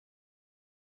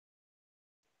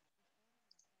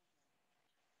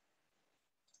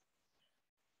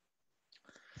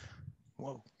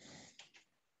Whoa.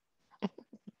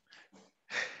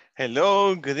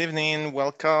 Hello, good evening,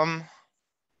 welcome.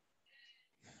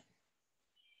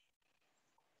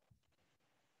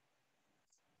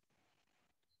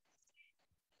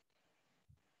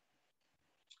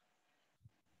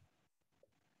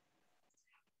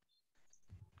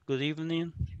 Good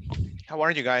evening. How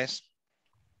are you guys?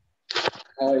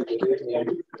 Hi, good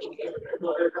evening.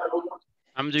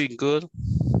 I'm doing good.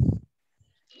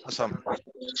 Awesome.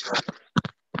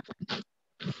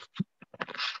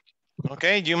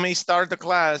 Okay, you may start the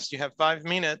class. You have 5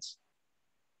 minutes.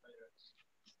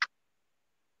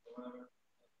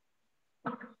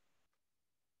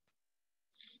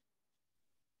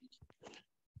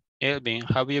 Elvin,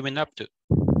 how have you been up to?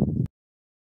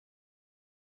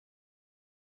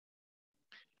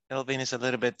 Elvin is a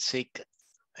little bit sick.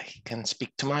 He can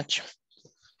speak too much.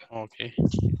 Okay.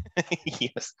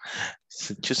 Yes,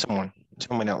 so choose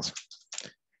someone else.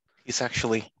 He's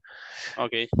actually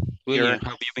Okay. here. William, how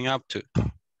have you been up to?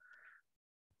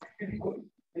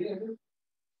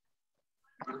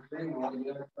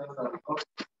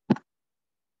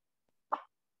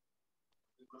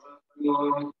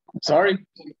 Sorry.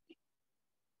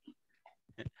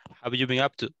 How have you been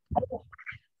up to?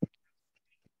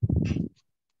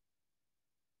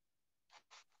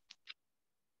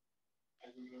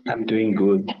 I'm doing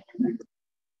good.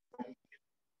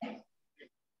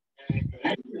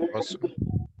 Awesome.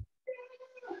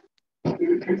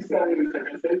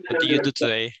 What did you do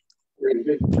today?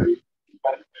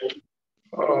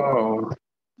 Oh,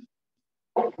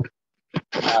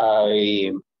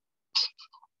 I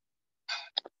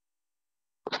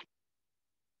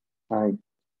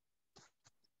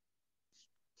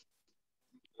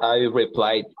I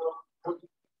replied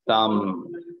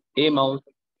some emails.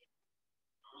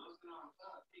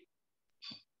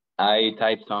 I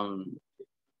typed some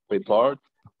reports.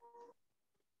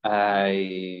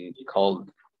 I called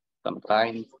some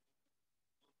clients.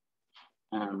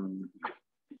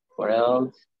 What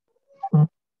else?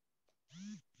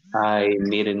 I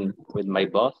meeting with my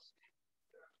boss.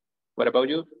 What about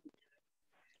you?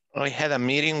 I had a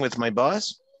meeting with my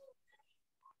boss.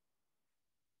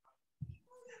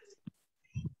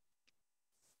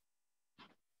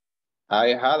 I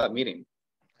had a meeting.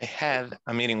 I had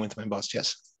a meeting with my boss,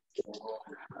 yes.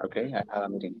 Okay, I had a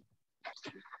meeting.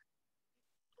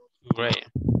 Great.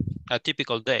 A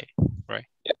typical day, right?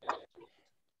 Yeah.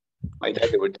 My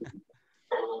daily routine.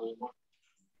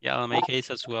 Yeah, in my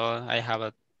case as well, I had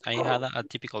a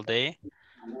typical day.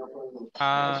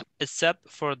 Except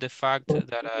for the fact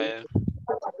that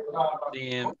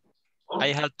I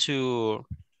had to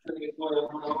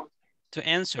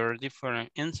answer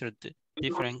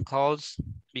different calls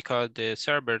because the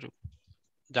server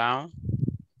down,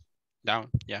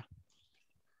 yeah.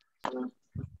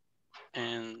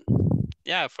 And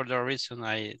yeah, for that reason,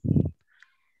 I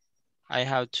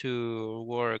have to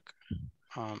work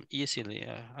easily,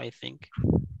 I think.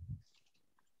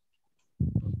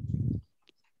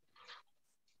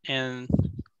 And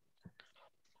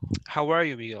how are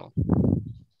you, Miguel?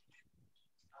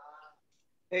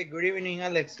 Hey, good evening,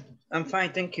 Alex. I'm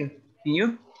fine, thank you. And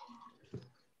you?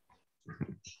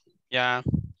 Yeah,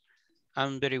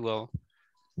 I'm very well.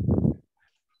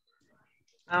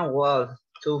 Well,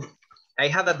 too. I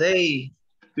had a day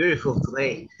beautiful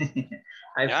today.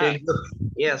 I Yeah. feel good.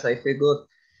 Yes, I feel good.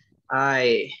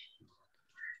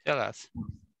 Tell us.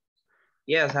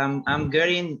 Yes, I'm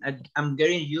getting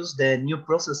used the new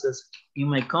processes in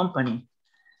my company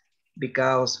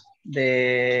because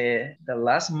the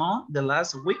last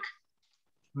week,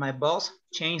 my boss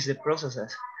changed the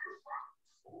processes,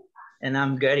 and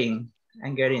I'm getting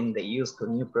the use to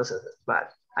new processes.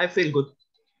 But I feel good.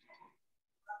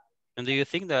 And do you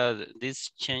think that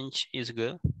this change is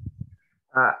good?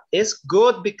 It's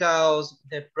good because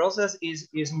the process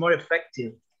is more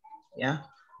effective. Yeah.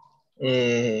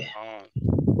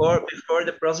 Before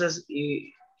the process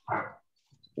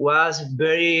was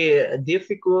very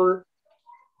difficult.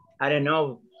 I don't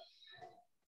know,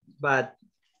 but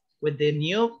with the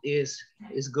new is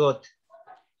good.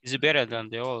 Is it better than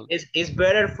the old? It's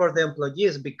better for the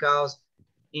employees because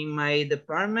in my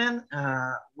department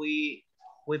we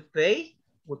pay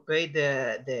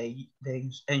the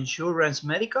insurance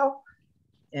medical,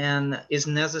 and it's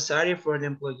necessary for the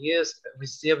employees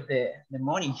receive the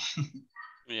money.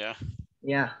 Yeah.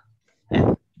 Yeah.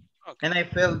 Okay. And I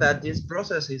feel that this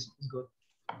process is good.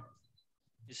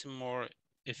 It's more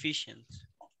efficient.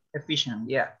 Efficient,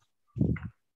 yeah.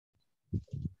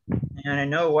 And I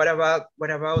know what about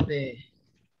the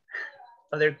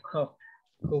other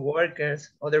co-workers,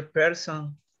 other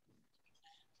person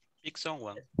Pick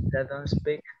someone that don't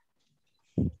speak.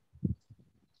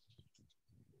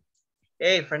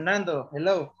 Hey, Fernando,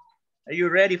 hello. Are you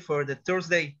ready for the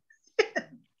Thursday?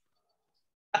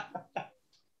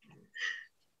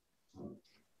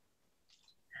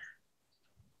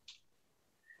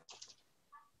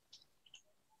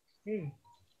 Hey.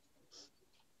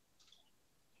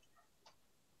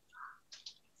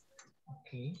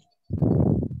 Okay.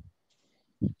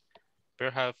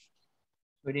 Perhaps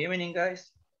Good evening, guys.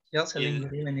 Jocelyn, you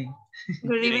good evening.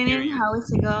 Good didn't hear evening. you. How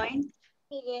is it going?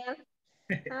 Miguel.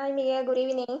 Hi, Miguel. Good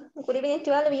evening. Good evening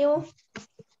to all of you.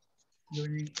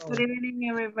 Good evening. Oh, Good evening,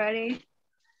 everybody.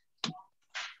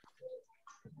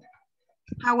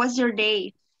 How was your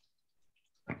day?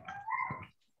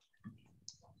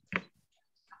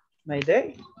 my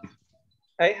day?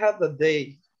 I had a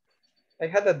day. I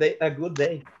had a good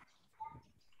day.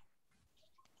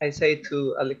 I said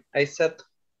to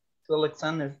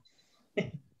Alexander.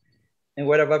 And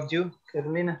what about you,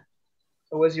 Carolina?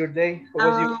 How was your day? How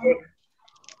was your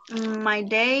work? My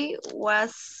day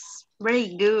was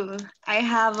very good. I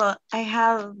have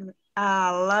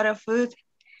a lot of food,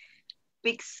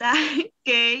 pizza,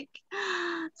 cake,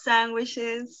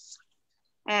 sandwiches,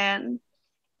 and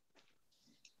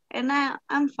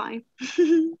I'm fine.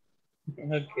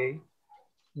 Okay,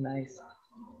 nice.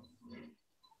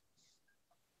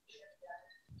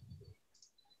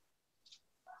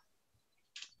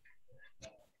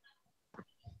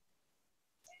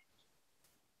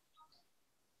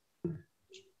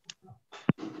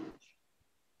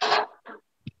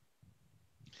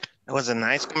 That was a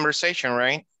nice conversation,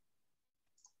 right?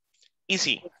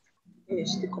 Easy.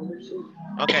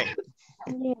 Okay.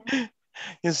 Yeah.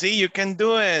 You see, you can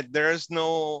do it. There's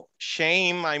no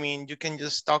shame. I mean, you can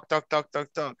just talk.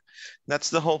 That's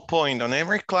the whole point. On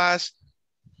every class,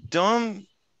 don't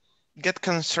get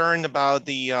concerned about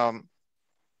the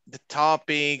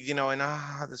topic, you know, and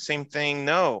the same thing.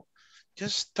 No,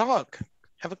 just talk.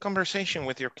 Have a conversation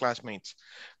with your classmates.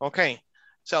 Okay,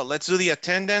 so let's do the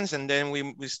attendance and then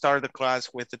we start the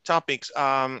class with the topics.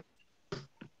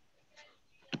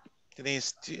 Today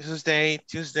is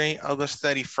Tuesday, August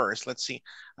 31st. Let's see.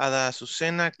 Ada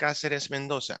Azucena Cáceres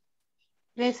Mendoza.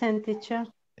 Present, teacher.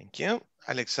 Thank you.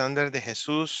 Alexander de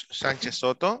Jesús Sánchez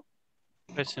Soto.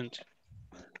 Present.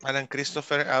 Alan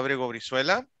Christopher Abrego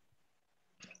Brizuela.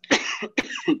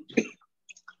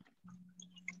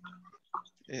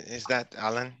 Is that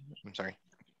Alan? I'm sorry.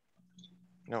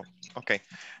 No, okay.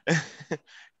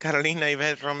 Carolina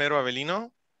Ivette Romero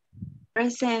Avelino.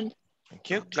 Present. Thank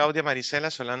you. Claudia Marisela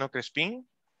Solano Crespín.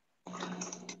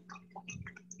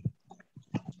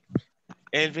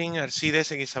 Elvin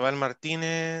Arcides Eguizabal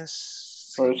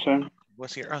Martínez. Person.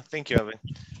 Was here. Oh, thank you, Elvin.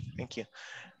 Thank you.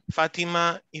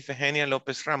 Fátima Ifigenia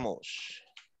López Ramos.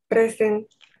 Present.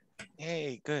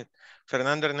 Hey, good.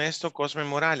 Fernando Ernesto Cosme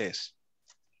Morales.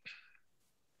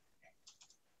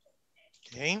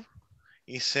 Okay.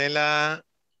 Isela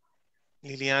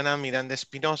Liliana Miranda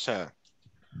Espinosa.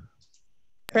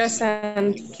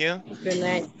 Present. Thank you. Good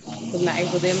night. Good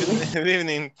night. Good evening. Good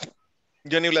evening.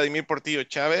 Johnny Vladimir Portillo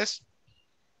Chávez.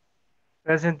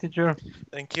 Present, teacher.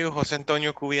 Thank you. José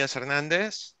Antonio Cubillas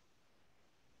Hernández.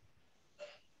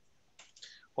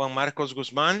 Juan Marcos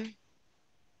Guzmán.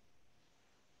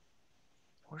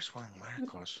 Where's Juan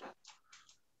Marcos?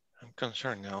 I'm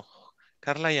concerned now.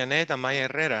 Carla Yanet Amaya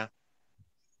Herrera.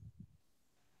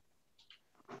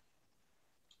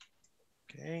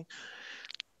 Okay.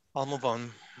 I'll move on.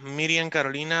 Miriam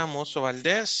Carolina Mozo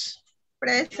Valdés.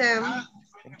 Present.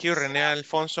 Thank you. René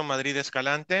Alfonso Madrid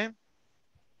Escalante.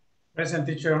 Present,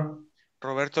 teacher.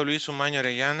 Roberto Luis Umaño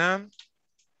Orellana.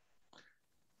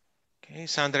 Okay.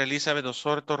 Sandra Elizabeth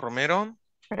Osorto Romero.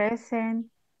 Present.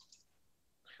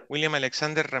 William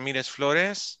Alexander Ramírez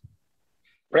Flores.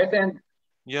 Present.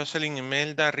 Jocelyn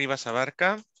Imelda Rivas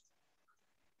Abarca.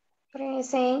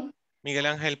 Present. Miguel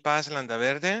Ángel Paz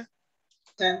Landaverde.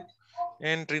 Present.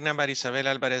 And Rina Marisabel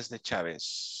Álvarez de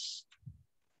Chávez.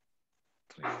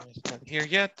 Not here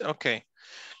yet? Okay.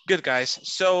 Good, guys.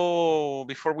 So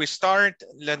before we start,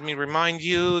 let me remind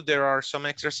you, there are some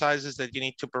exercises that you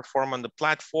need to perform on the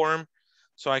platform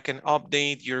so I can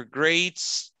update your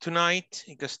grades tonight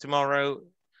because tomorrow,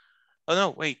 oh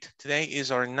no, wait, today is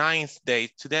our 9th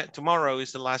day. Tomorrow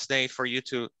is the last day for you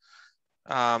to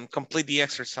complete the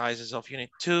exercises of Unit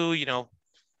 2, you know,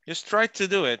 just try to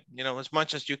do it, you know, as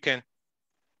much as you can.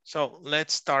 So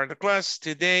let's start the class.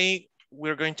 Today,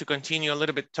 we're going to continue a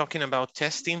little bit talking about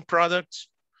testing products.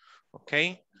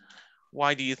 Okay.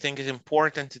 Why do you think it's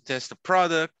important to test the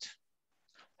product?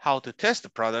 How to test the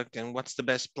product and what's the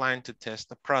best plan to test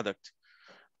the product?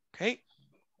 Okay.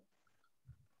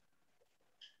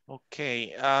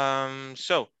 Okay.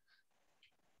 So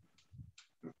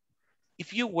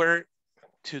if you were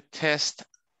to test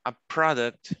a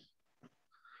product,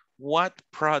 what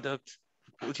product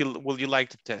would you like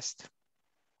to test?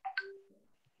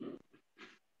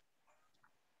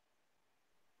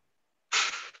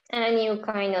 A new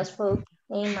kind of food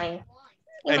in my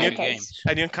case.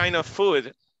 A new kind of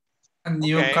food. A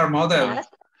new car model. Yes.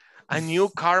 A new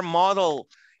car model.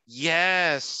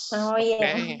 Yes. Oh, yeah.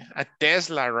 Okay. A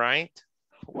Tesla, right?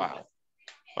 Wow.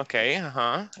 Okay.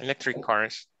 Electric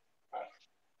cars.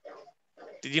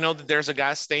 Did you know that there's a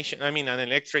gas station? I mean, an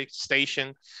electric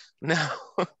station now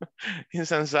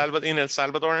in El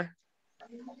Salvador?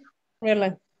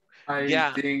 Really?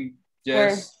 I think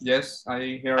yes, yes,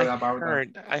 I heard about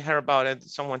that. I heard about it.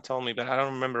 Someone told me, but I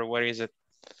don't remember where it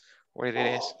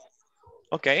is.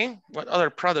 Okay. What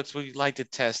other products would you like to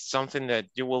test? Something that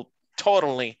you will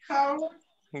totally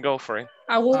go for it.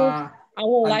 I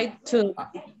would like to.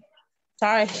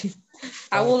 Sorry,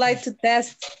 I would like to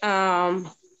test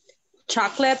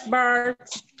chocolate bars,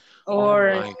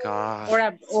 or oh my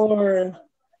God. or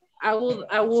I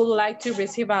would like to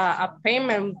receive a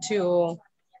payment to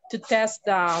test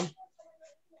beds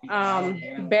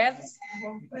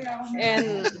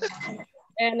and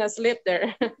sleep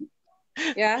there.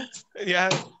 Yeah. Yeah,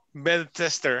 bed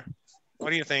tester. What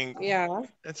do you think? Yeah.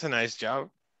 That's a nice job.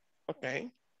 Okay.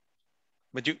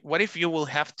 But what if you will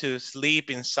have to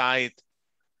sleep inside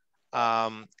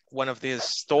one of these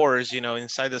stores,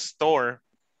 inside the store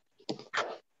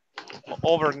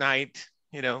overnight,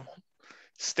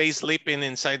 stay sleeping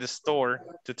inside the store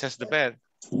to test the bed?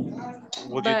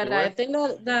 Would you do it? I think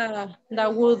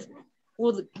that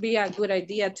would be a good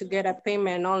idea to get a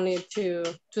payment only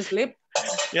to sleep.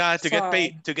 Yeah, to get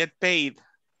paid. To get paid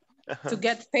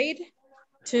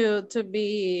to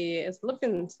be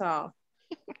sleeping. So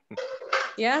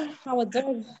yeah, I would do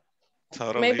it.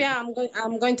 Totally. Maybe I'm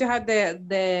going to have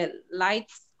the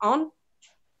lights on.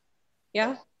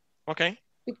 Yeah. Okay.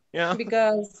 Yeah.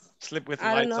 Because sleep with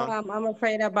I lights don't know. on. I'm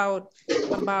afraid about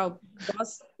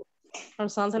ghosts or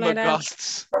something like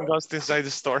that. Ghosts inside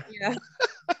the store. Yeah.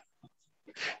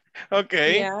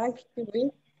 Okay. Yeah.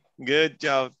 Good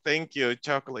job. Thank you.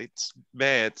 Chocolates,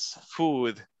 beds,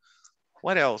 food.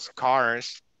 What else?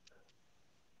 Cars.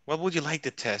 What would you like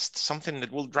to test? Something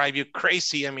that will drive you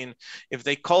crazy. I mean, if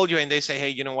they call you and they say, hey,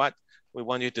 you know what? We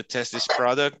want you to test this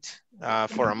product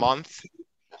for a month.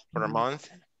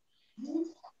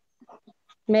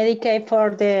 Medicate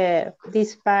for this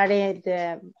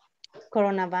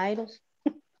coronavirus.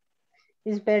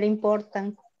 It's very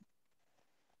important.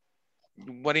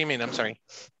 What do you mean? I'm sorry.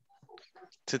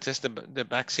 To test the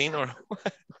vaccine or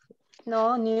what?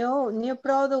 No, new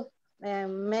product,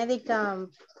 medical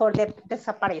for the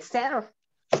desaparecer.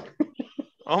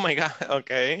 Oh my God.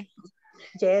 Okay.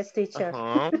 Yes, teacher.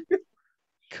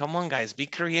 Come on, guys. Be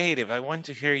creative. I want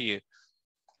to hear you.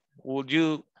 Would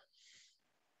you?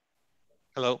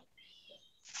 Hello?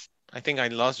 I think I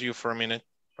lost you for a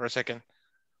second.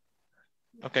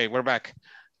 Okay, we're back.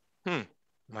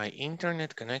 My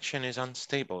internet connection is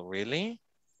unstable. Really?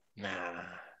 Nah,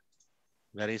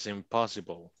 that is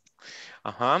impossible.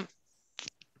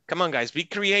 Come on, guys, be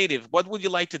creative. What would you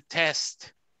like to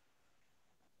test?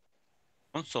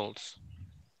 Consoles.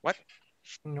 What?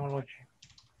 Technology.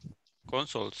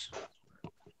 Consoles.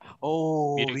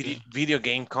 Oh, video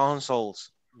game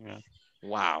consoles. Yeah.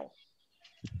 Wow.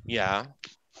 Yeah.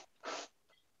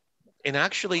 And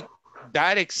actually,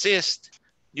 that exists.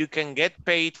 You can get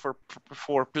paid for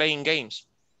playing games.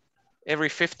 Every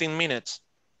 15 minutes.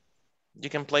 You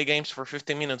can play games for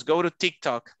 15 minutes. Go to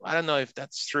TikTok. I don't know if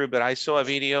that's true, but I saw a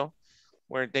video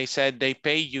where they said they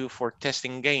pay you for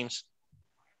testing games.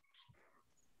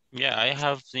 Yeah, I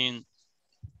have seen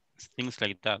things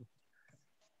like that.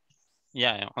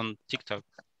 Yeah, on TikTok.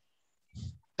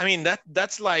 I mean,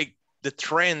 that's like the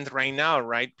trend right now,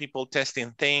 right? People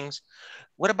testing things.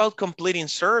 What about completing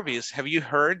service? Have you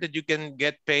heard that you can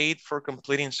get paid for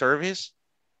completing service?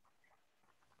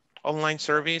 Online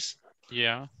service?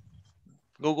 Yeah.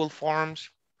 Google Forms?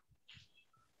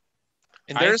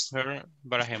 And I've heard,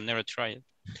 but I have never tried.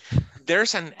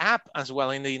 There's an app as well.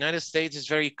 In the United States, it's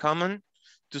very common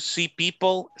to see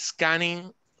people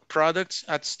scanning products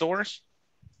at stores.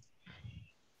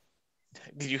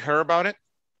 Did you hear about it?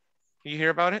 You hear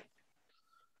about it?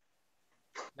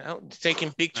 No,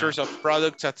 taking pictures of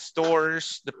products at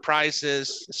stores, the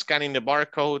prices, scanning the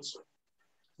barcodes,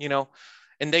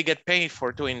 and they get paid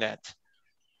for doing that.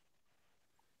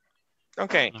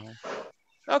 Okay.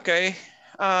 Okay.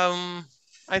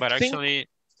 But actually,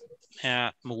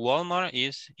 Walmart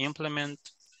is implementing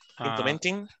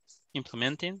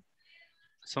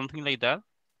something like that,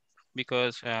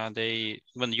 because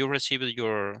when you receive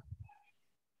your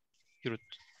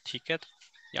ticket,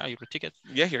 Yeah, your ticket.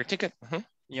 Yeah, your ticket.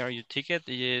 Yeah, your ticket.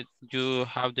 You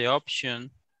have the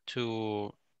option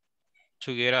to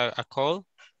get a call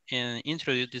and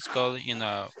introduce this call in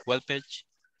a web page,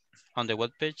 on the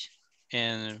web page,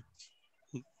 and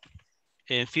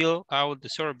fill out the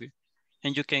survey,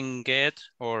 and you can get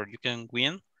or you can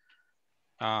win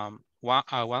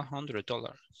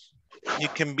 $100. You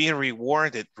can be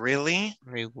rewarded, really?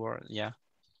 Reward, yeah.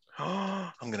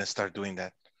 I'm gonna start doing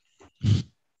that.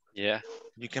 Yeah.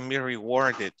 You can be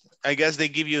rewarded. I guess they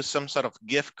give you some sort of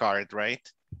gift card,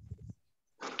 right?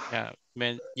 Yeah,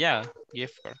 yeah,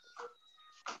 gift card.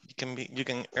 You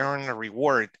can earn a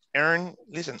reward. Earn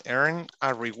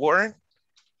a reward.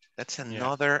 That's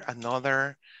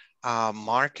another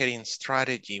marketing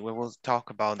strategy. We will talk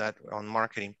about that on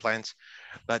marketing plans.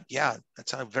 But yeah,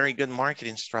 that's a very good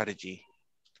marketing strategy.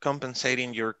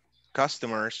 Compensating your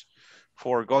customers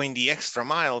for going the extra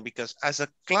mile, because as a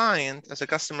client, as a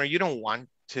customer, you don't want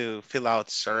to fill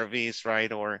out surveys,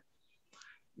 right? Or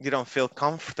you don't feel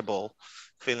comfortable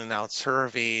filling out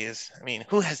surveys. I mean,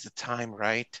 who has the time,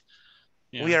 right?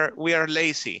 Yeah. We are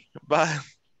lazy, but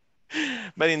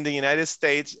in the United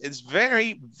States, it's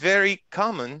very, very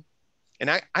common. And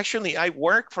I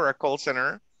work for a call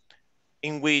center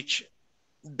in which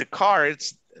the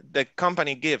cards the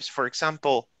company gives, for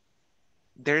example,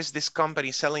 there's this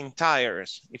company selling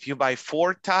tires. If you buy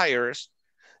 4 tires,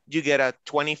 you get a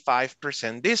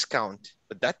 25% discount.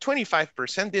 But that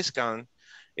 25% discount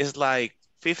is like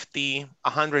 $50,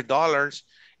 $100,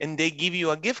 and they give you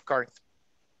a gift card.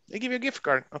 They give you a gift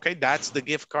card. Okay, that's the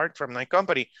gift card from my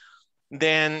company.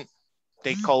 Then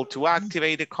they call to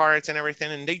activate the cards and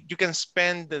everything, and you can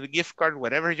spend the gift card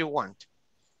whatever you want,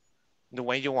 the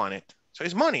way you want it. So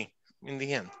it's money in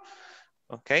the end.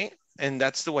 Okay, and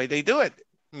that's the way they do it.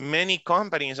 Many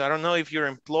companies, I don't know if your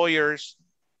employers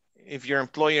give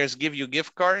you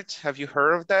gift cards. Have you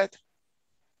heard of that?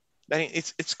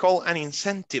 It's called an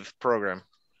incentive program.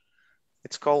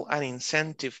 It's called an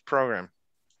incentive program.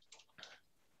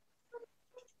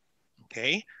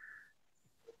 Okay.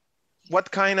 What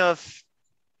kind of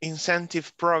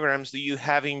incentive programs do you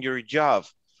have in your job?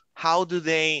 How do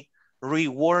they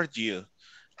reward you?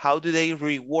 How do they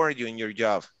reward you in your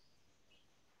job?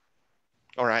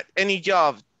 All right, any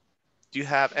job you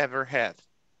have ever had?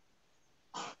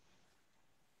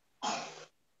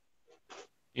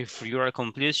 If you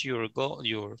accomplish your goal,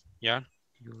 your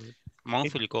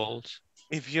monthly goals.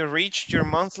 If you reached your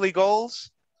monthly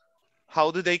goals,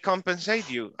 how do they compensate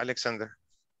you, Alexander?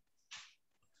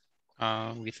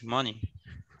 With money.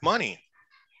 Money?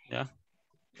 Yeah.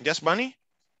 Just money?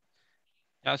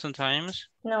 Yeah, sometimes.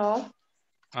 No.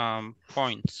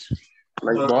 Points.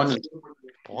 Like bonus.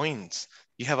 Points.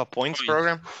 You have a points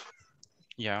program?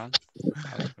 Yeah.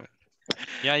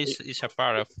 Yeah, it's a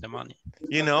part of the money.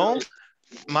 You know,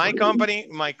 my company,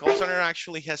 my call center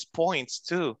actually has points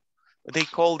too. They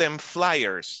call them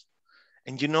flyers.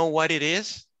 And you know what it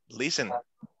is? Listen,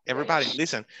 everybody,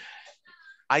 listen.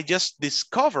 I just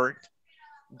discovered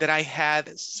that I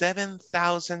had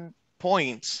 7,000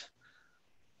 points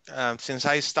since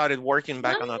I started working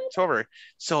back in October.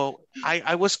 So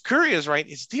I was curious, right?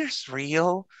 Is this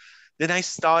real? Then I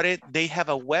started, they have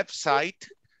a website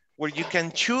where you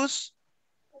can choose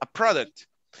a product.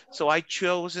 So I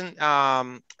chose an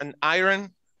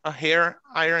iron, a hair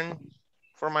iron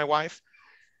for my wife.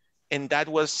 And that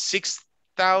was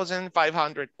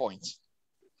 6,500 points.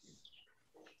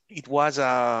 It was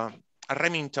a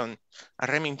Remington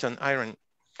iron.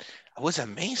 It was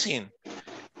amazing.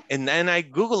 And then I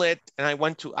Googled it and I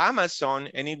went to Amazon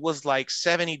and it was like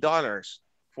 $70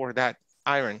 for that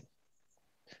iron.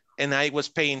 And I was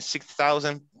paying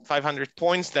 6,500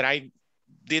 points that I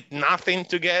did nothing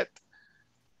to get.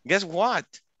 Guess what?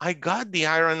 I got the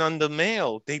iron on the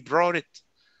mail. They brought it.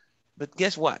 But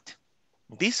guess what?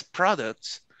 These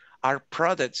products are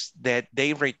products that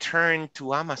they return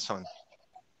to Amazon.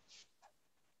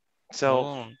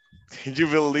 So can you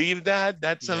believe that?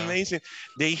 That's amazing.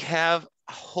 They have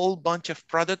a whole bunch of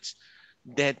products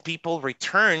that people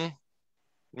return,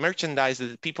 merchandise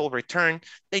that people return.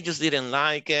 They just didn't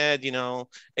like it, you know.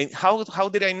 And how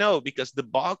did I know? Because the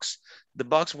box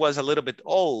was a little bit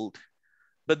old,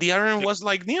 but the iron was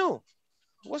like new.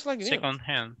 It was like new.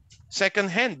 Second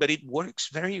hand, but it works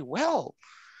very well.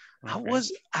 Okay. I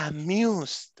was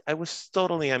amused. I was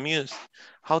totally amused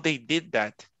how they did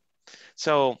that.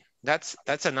 So that's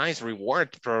a nice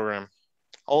reward program.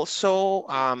 Also,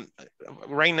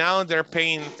 right now they're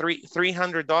paying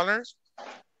 $300.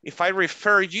 If I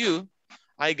refer you,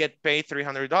 I get paid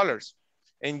 $300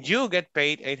 and you get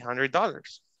paid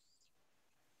 $800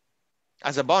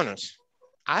 as a bonus.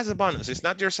 as a bonus. It's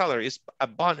not your salary, it's a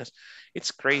bonus.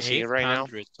 It's crazy right now.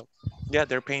 Yeah,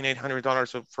 they're paying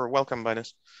 $800 for welcome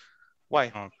bonus. Why?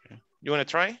 Okay. You want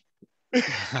to try?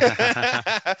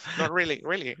 Not really,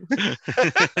 really.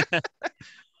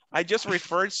 I just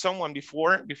referred someone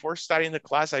before starting the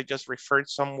class. I just referred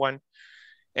someone,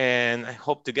 and I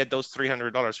hope to get those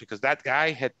 $300 because that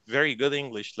guy had very good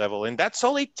English level, and that's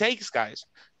all it takes, guys.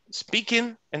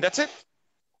 Speaking, and that's it.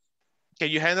 Can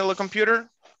you handle a computer?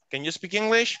 Can you speak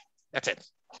English? That's it.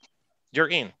 You're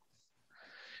in.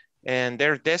 And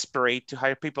they're desperate to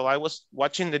hire people. I was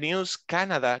watching the news.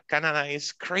 Canada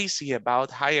is crazy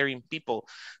about hiring people.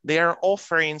 They are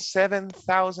offering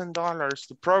 $7,000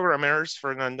 to programmers,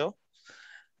 Fernando.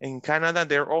 In Canada,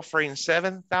 they're offering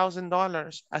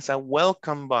 $7,000 as a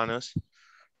welcome bonus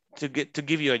to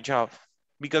give you a job.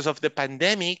 Because of the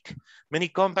pandemic, many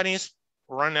companies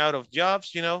run out of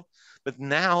jobs, you know, but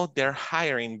now they're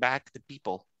hiring back the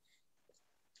people.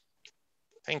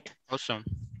 Think. Awesome.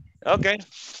 Okay.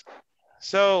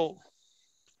 So,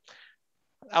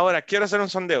 ahora quiero hacer un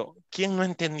sondeo. ¿Quién no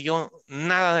entendió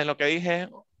nada de lo que dije?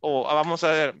 O vamos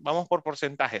a ver, vamos por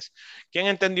porcentajes. ¿Quién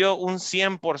entendió un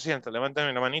 100%?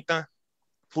 Levántame la manita.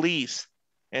 Please.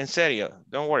 En serio.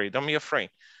 Don't worry. Don't be afraid.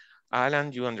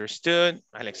 Alan, you understood.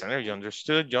 Alexander, you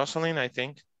understood. Jocelyn, I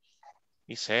think.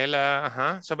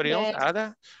 Isela, somebody else?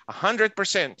 Ada?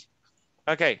 100%.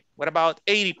 Okay, what about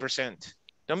 80%?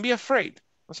 Don't be afraid.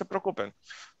 No se preocupen.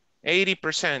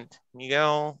 80%.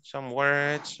 Miguel, some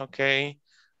words. Okay.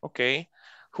 Okay.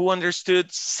 Who understood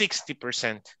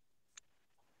 60%?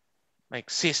 Like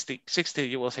 60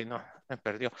 you will say, no, me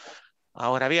perdió.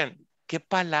 Ahora bien, ¿qué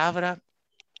palabra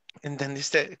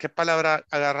entendiste? ¿Qué palabra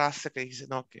agarraste que dices,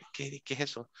 no, ¿qué es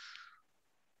eso?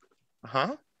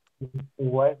 Ajá.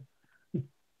 Igual.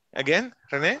 Again,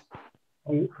 René?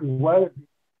 Igual.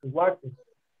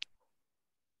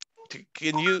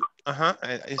 Can you,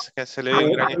 es que se le dio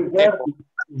el gran tiempo.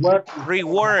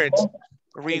 Reward.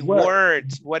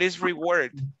 Reward. What is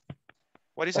reward?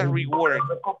 What is a reward?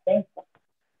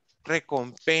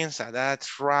 Recompensa.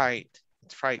 That's right.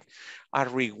 That's right. A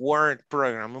reward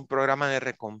program. Un programa de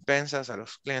recompensas a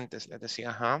los clientes. Les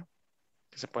decía,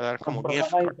 que se puede dar como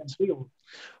gift cards.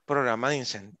 Programa de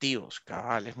incentivos.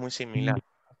 Cabal, es muy similar.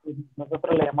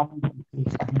 Nosotros le llamamos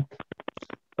incentivos.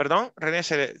 Perdón, René,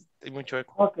 hay mucho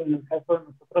eco. No, que en el caso de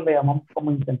nosotros le llamamos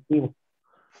como incentivos.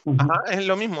 Es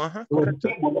lo mismo, correcto.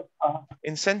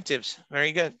 Incentives,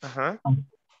 very good.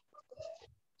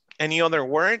 Any other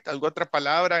word? ¿Alguna otra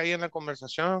palabra ahí en la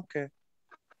conversación que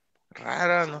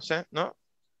rara, no sé, no?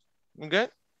 Good.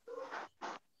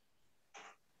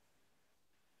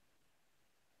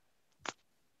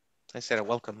 I said a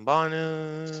welcome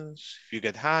bonus. If you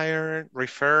get hired,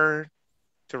 refer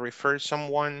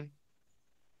someone.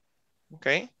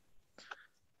 Okay.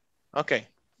 Okay.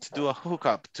 To do a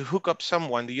hookup, to hook up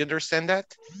someone. Do you understand that?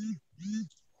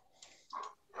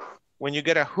 When you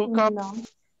get a hookup, no.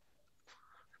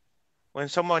 When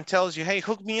someone tells you, hey,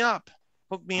 hook me up,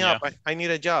 I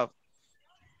need a job.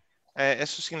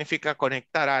 Eso significa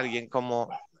conectar a alguien, como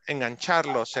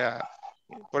engancharlo, o sea,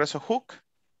 por eso hook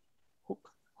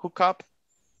up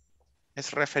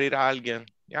es referir a alguien,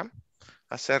 ¿ya?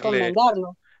 Hacerle...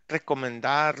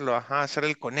 Recomendarlo, hacer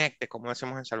el conecte, como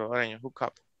decimos en salvadoreño, hook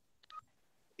up.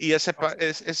 Y ese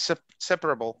es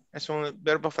separable, es un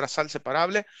verbo frasal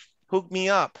separable. Hook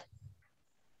me up.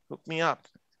 Hook me up.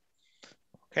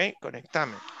 Okay,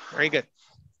 conectame. Very good.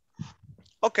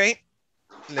 Okay,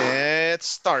 let's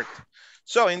start.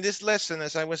 So in this lesson,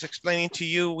 as I was explaining to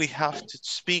you, we have to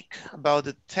speak about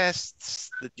the tests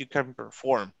that you can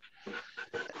perform.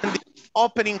 And the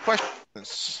opening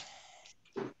questions.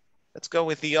 Let's go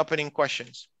with the opening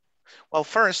questions. Well,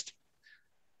 first,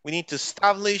 we need to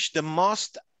establish the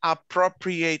most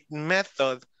appropriate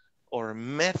method or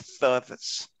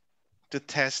methods to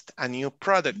test a new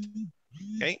product.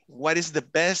 Okay, what is the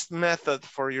best method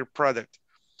for your product?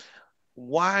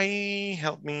 Why?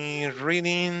 Help me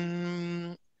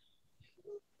reading.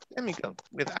 Let me go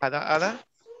with Ada. Ada,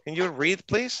 can you read,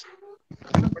 please?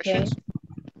 Okay.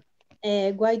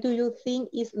 Why do you think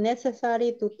it's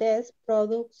necessary to test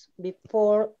products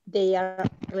before they are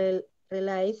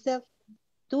released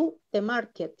to the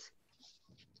market?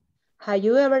 Have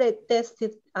you ever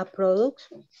tested a product?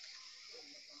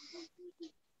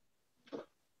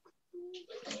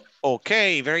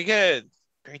 Okay, very good.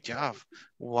 Great job.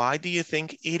 Why do you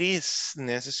think it is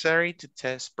necessary to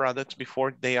test products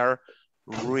before they are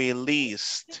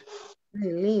released?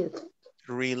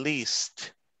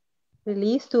 Released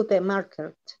to the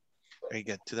market. Very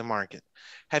good, to the market.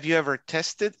 Have you ever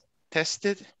tested?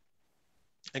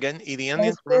 Again,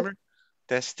 EDN, remember?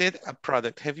 Tested a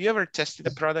product. Have you ever tested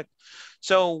a product?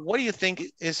 So what do you think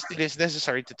it is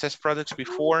necessary to test products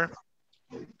before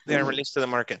they are released to the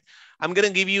market? I'm going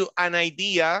to give you an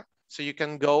idea so you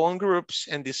can go on groups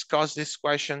and discuss this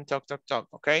question, talk,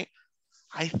 okay?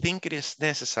 I think it is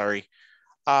necessary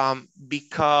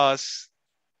because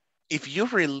if you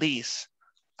release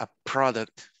a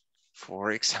product,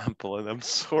 for example, and I'm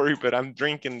sorry, but I'm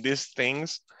drinking these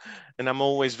things and I'm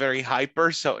always very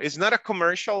hyper. So it's not a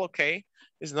commercial, okay?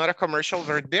 It's not a commercial,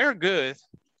 but they're good.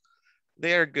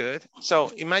 They're good. So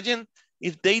imagine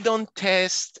if they don't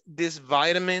test these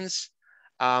vitamins,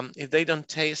 what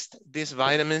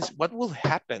will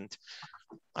happen?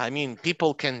 I mean,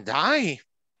 people can die,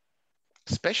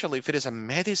 especially if it is a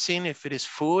medicine, if it is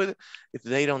food, if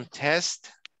they don't test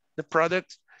the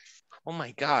product. Oh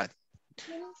my God.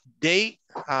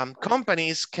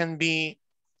 Companies can be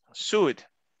sued.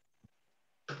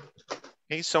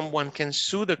 Okay, someone can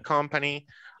sue the company.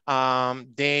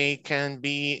 They can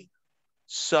be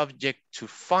subject to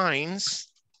fines.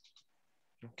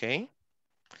 Okay.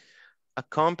 A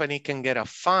company can get a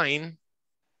fine.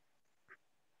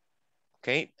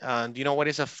 Okay. Do you know what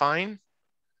is a fine?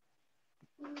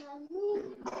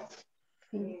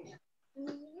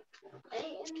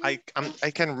 I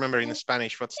can't remember in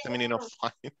Spanish what's the meaning of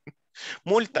fine.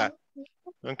 Multa.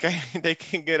 Okay. They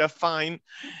can get a fine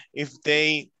if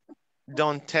they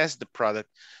don't test the product.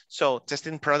 So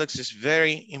testing products is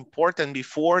very important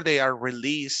before they are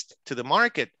released to the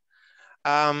market.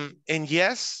 And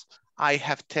yes, I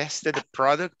have tested the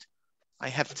product. I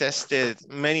have tested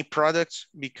many products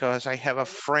because I have a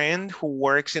friend who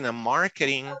works in a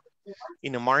marketing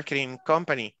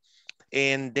company,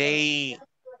 and they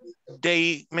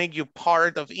make you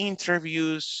part of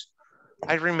interviews.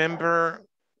 I remember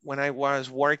when I was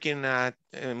working at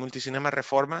Multicinema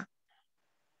Reforma,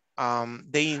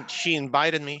 she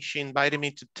invited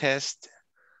me to test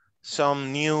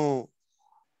some new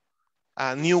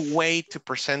way to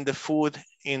present the food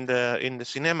in the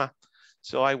cinema.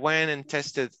 So I went and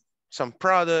tested some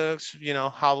products, you know,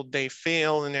 how they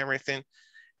feel and everything.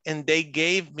 And they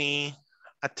gave me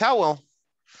a towel,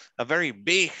 a very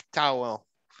big towel.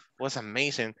 It was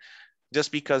amazing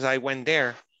just because I went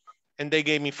there. And they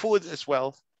gave me food as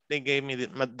well. They gave me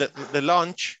the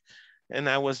lunch, and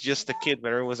I was just a kid,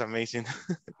 but it was amazing.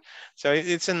 So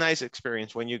it's a nice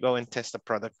experience when you go and test a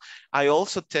product. I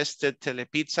also tested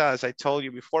Telepizza, as I told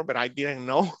you before, but I didn't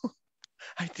know.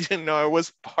 I didn't know I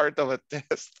was part of a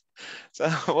test. So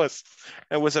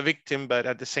I was a victim, but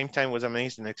at the same time it was an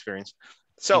amazing experience.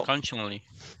 So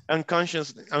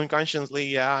unconsciously,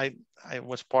 yeah, I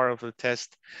was part of the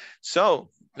test. So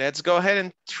let's go ahead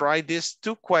and try these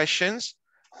two questions.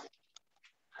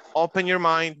 Open your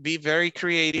mind, be very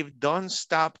creative. Don't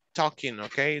stop talking,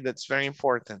 okay? That's very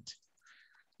important.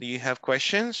 Do you have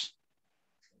questions?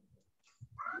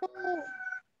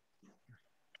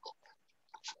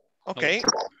 Okay.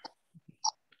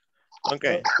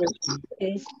 Okay.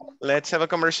 Let's have a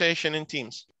conversation in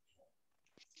Teams.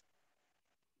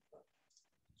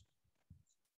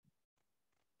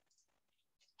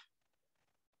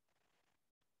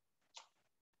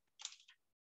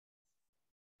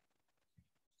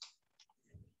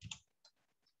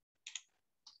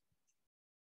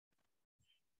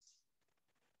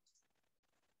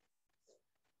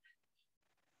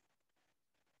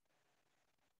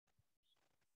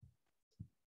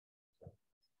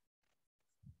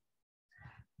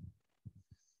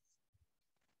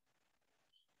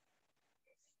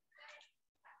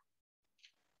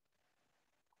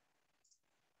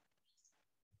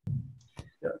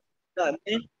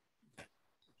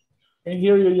 Can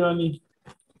hear you, Johnny.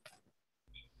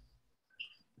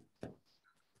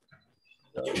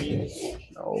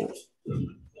 No,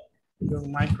 your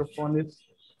microphone is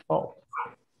off.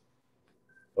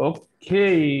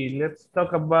 Okay, let's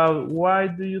talk about why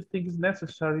do you think it's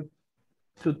necessary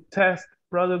to test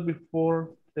product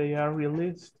before they are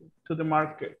released to the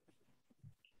market?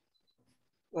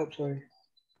 Oh, sorry.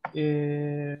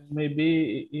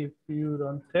 Maybe if you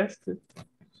don't test it,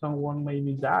 someone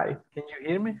maybe die. Can you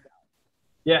hear me?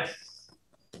 Yes.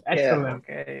 Excellent.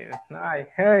 Yeah, okay. Nice.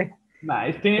 Hey.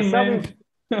 Nice team, man.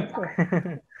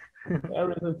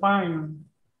 Everything fine.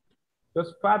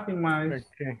 Just parting my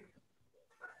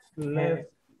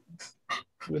left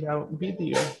without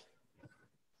video.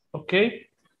 Okay.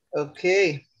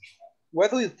 Okay.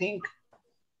 What do you think?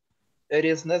 It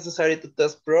is necessary to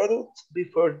test products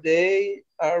before they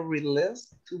are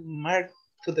released to the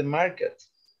market.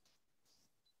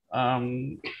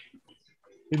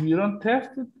 If you don't test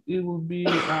it, it will be a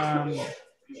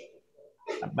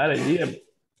bad idea. It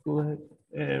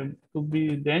could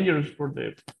be dangerous for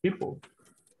the people.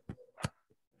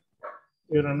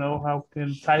 You don't know how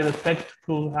can side effects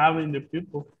could have in the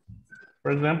people.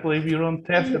 For example, if you don't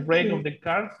test the brake of the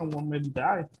car, someone may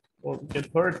die or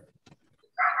get hurt.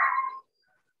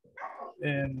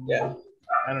 And Yeah.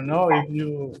 I don't know if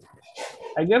you,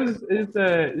 I guess it's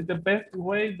the best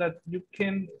way that you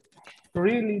can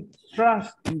really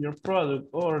trust in your product,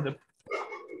 or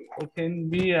can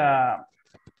be a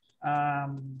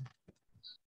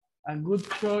good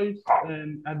choice,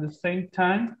 and at the same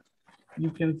time you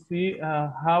can see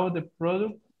how the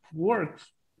product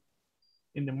works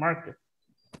in the market.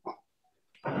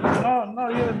 No,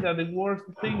 not even that the worst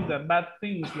things, the bad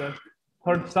things that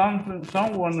hurt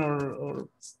someone, or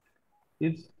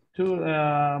it's to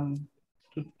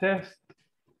test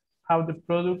how the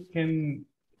product can,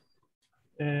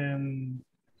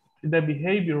 the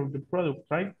behavior of the product,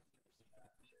 right?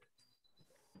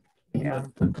 Yeah.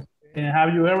 And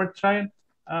have you ever tried?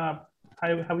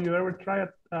 Have you ever tried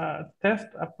test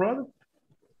a product?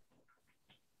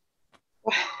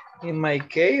 In my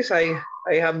case, I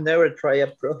have never tried a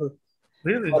product.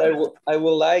 Really? But I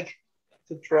would like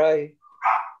to try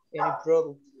any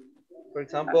product. For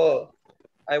example,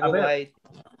 I would like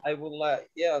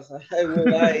yes, I would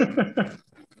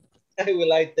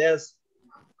like this.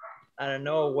 I don't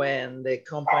know, when the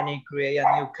company create a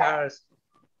new cars,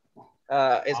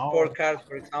 sport cars,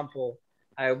 for example.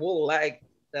 I would like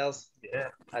this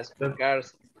sport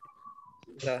cars.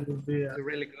 That would be it's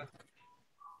really good.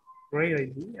 Great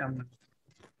idea.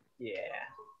 Yeah.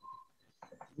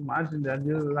 Imagine that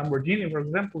you Lamborghini, for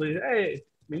example, hey,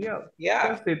 Miguel, yeah.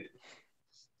 test it.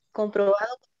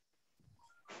 Comprobado.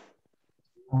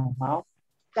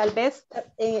 Tal vez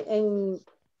en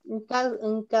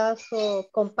caso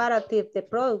comparative, the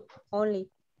product only.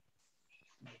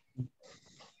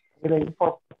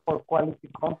 For quality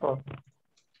control.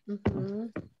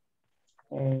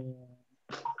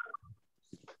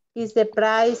 Is the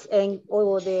price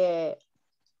or the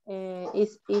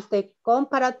is the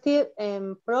comparative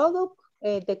product,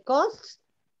 the cost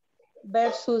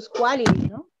versus quality,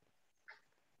 no?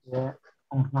 Yeah.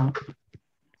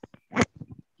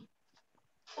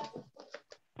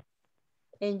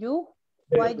 And you,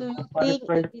 why do you think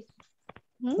it is?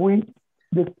 We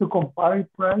to compare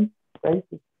price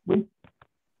with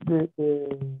the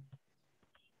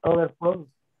other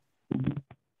products.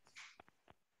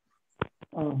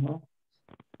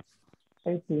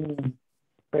 I think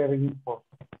very important.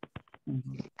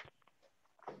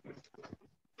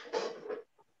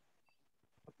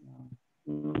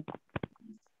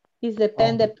 It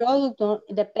depend the product,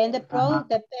 depend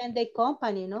the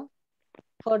company, no?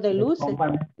 For the losses.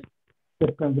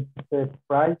 Depend the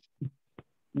price.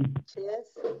 Yes.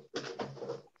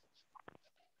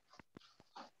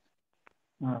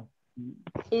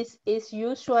 It's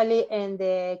usually in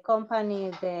the company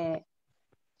the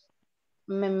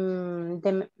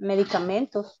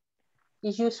medicamentos.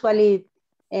 It's usually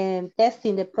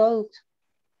testing the product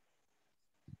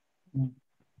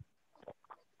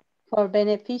for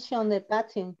benefit on the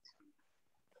patient.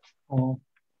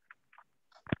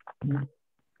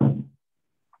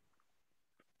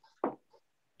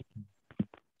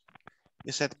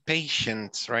 You said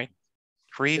patients, right?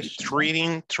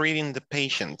 Treating the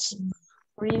patients.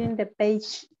 Reading the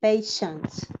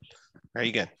patients.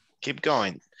 Very good. Keep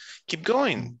going. Keep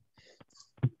going.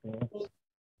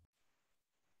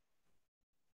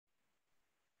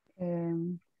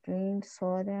 Drink,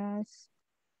 sodas,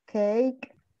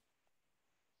 cake.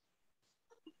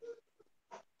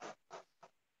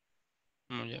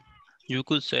 Yeah. You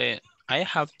could say, I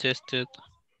have tested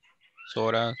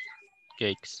soda,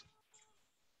 cakes.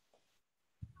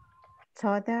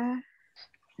 Soda,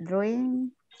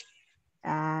 drink,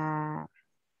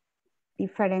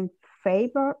 different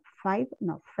flavors,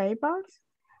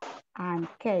 and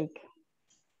cake.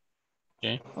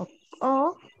 Okay.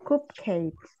 Or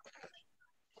cupcakes.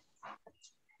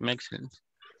 Makes sense.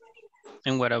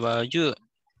 And what about you,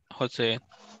 Jose?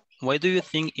 Why do you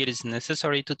think it is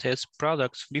necessary to test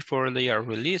products before they are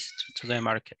released to the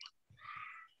market?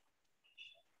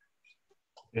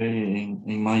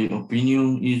 In my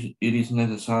opinion, it is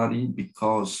necessary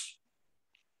because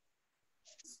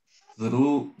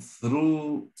through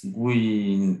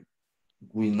we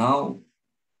know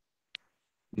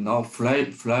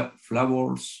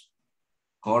flavors,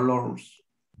 colors,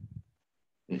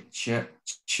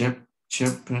 shapes,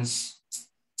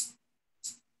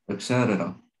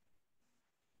 etc.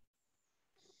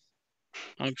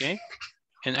 Okay.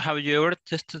 And have you ever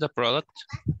tested a product?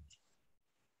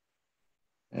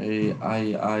 I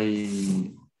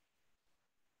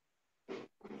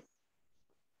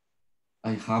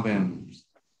haven't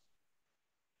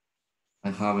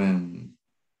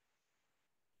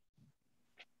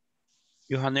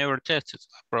You have never tested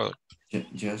a product?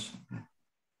 Yes.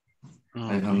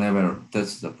 Okay. I have never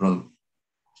tested the product.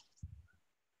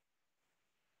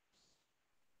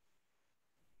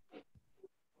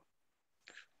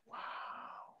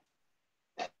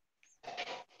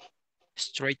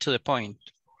 Straight to the point.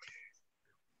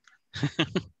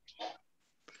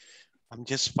 I'm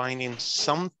just finding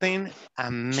something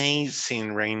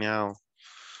amazing right now.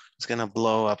 It's gonna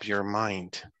blow up your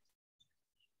mind.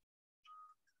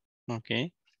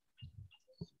 Okay.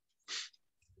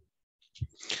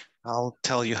 I'll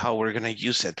tell you how we're gonna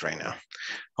use it right now.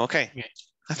 Okay,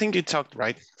 I think you talked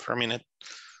right for a minute.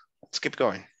 Let's keep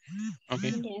going.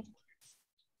 Okay. Yes.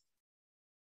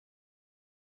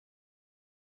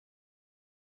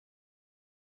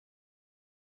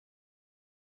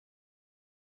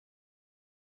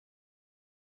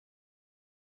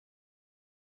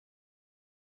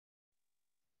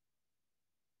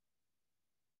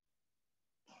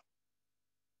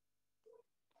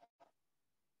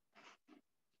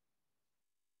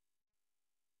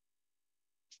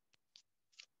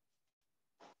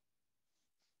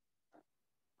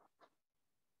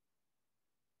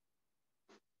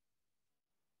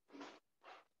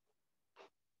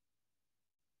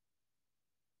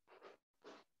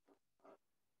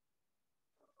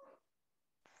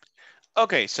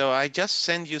 Okay, so I just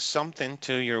sent you something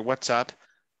to your WhatsApp.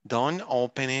 Don't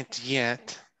open it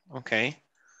yet, okay?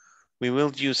 We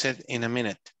will use it in a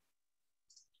minute.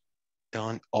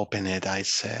 Don't open it, I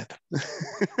said.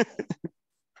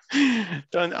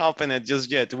 Don't open it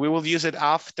just yet. We will use it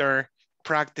after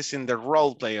practicing the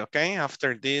role play, okay?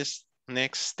 After this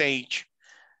next stage.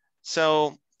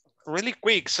 So really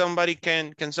quick,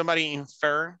 can somebody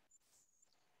infer?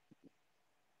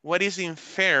 What is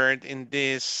inferred in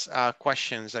these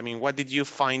questions? I mean, what did you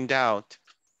find out?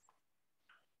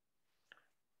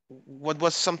 What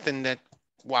was something that,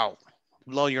 wow,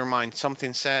 blow your mind?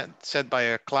 Something said by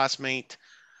a classmate.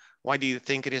 Why do you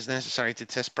think it is necessary to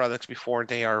test products before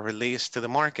they are released to the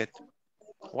market?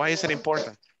 Why is it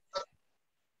important?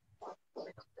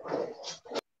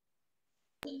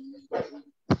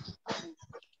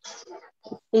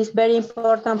 It's very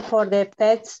important for the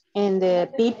pets and the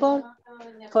people,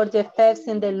 for the pets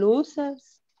and the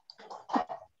losers.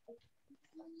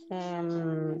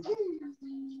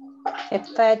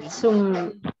 Affects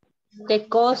the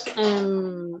cost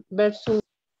versus.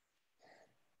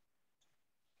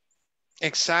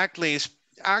 Exactly.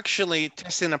 Actually,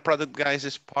 testing a product, guys,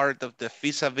 is part of the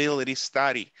feasibility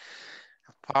study.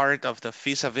 Part of the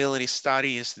feasibility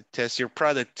study is to test your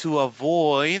product to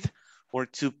avoid or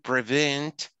to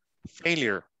prevent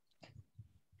failure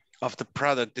of the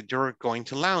product that you're going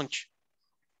to launch.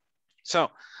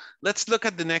 So let's look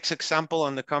at the next example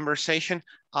on the conversation.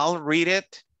 I'll read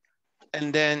it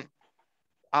and then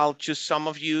I'll choose some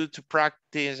of you to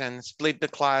practice and split the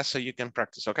class so you can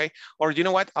practice, okay? Or you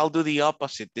know what? I'll do the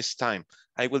opposite this time.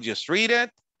 I will just read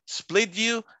it, split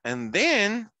you, and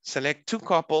then select two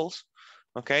couples,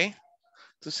 okay?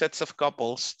 Two sets of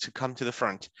couples to come to the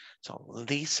front. So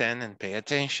listen and pay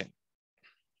attention.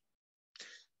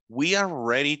 We are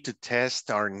ready to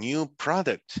test our new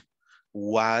product.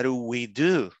 What do we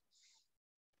do?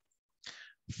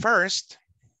 First,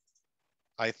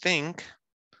 I think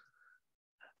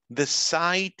the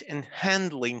site and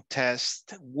handling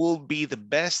test will be the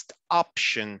best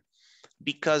option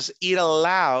because it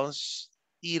allows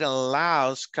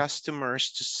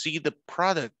customers to see the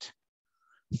product,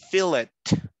 feel it,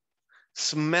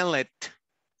 smell it,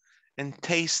 and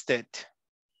taste it.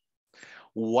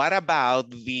 What about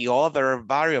the other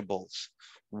variables?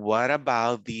 What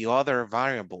about the other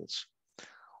variables?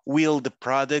 Will the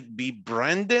product be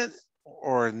branded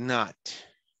or not?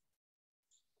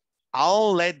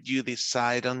 I'll let you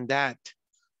decide on that.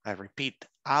 I repeat,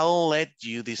 I'll let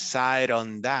you decide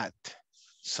on that,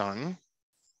 son.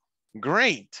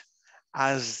 Great.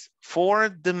 As for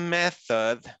the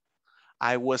method,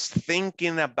 I was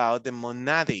thinking about the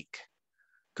monadic.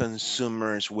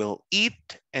 Consumers will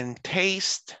eat and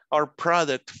taste our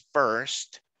product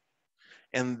first,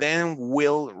 and then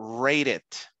we'll rate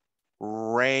it.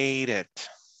 Rate it.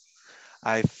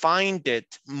 I find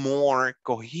it more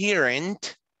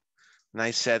coherent, and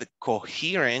I said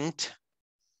coherent,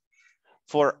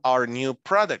 for our new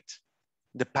product,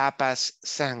 the papas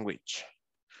sandwich.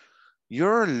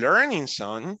 You're learning,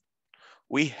 son.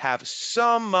 We have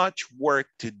so much work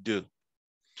to do.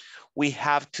 We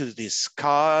have to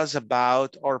discuss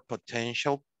about our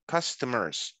potential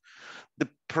customers, the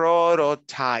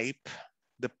prototype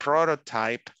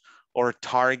or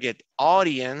target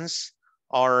audience,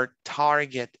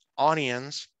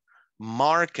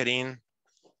 marketing,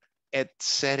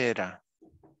 etc.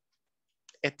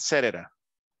 etcétera.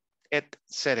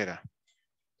 Etcétera.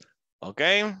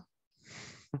 Okay.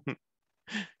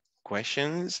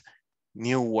 Questions,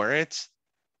 new words.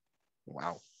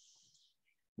 Wow.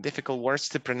 Difficult words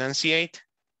to pronunciate.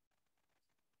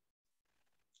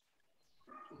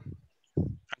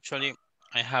 Actually,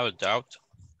 I have a doubt.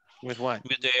 With what?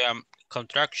 With the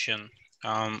contraction.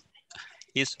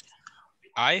 Is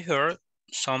I heard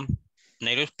some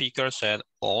native speakers said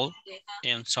all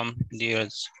and some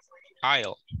did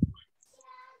aisle.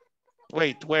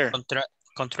 Wait, where?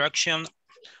 Contraction.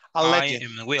 I'll let you. I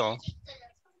am will.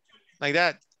 Like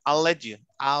that. I'll let you.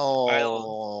 I'll.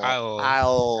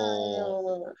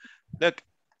 Look,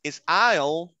 it's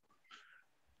I'll,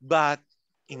 but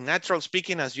in natural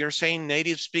speaking, as you're saying,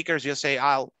 native speakers, you say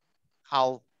I'll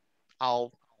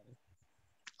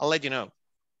let you know.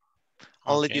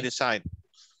 I'll let you decide.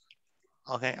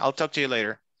 Okay, I'll talk to you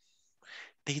later.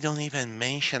 They don't even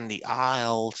mention the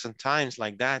I'll sometimes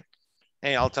like that.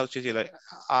 Hey, I'll talk to you later.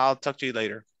 I'll talk to you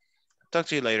later. Talk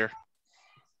to you later.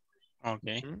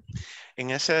 Okay. En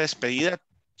esa despedida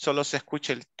solo se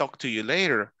escucha el talk to you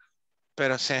later,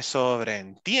 pero se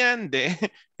sobreentiende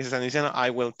que están diciendo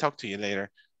I will talk to you later.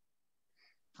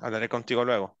 Hablaré contigo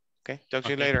luego. Okay, talk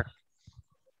to you later.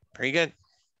 Very good.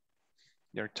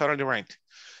 You're totally right.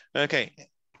 Okay.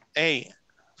 Hey,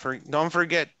 don't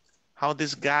forget how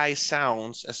this guy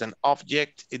sounds as an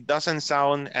object. It doesn't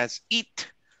sound as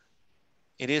it.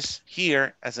 It is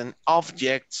here as an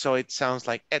object, so it sounds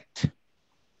like it.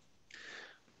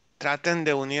 Traten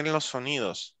de unir los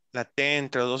sonidos. La T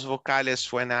entre dos vocales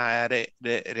suena re,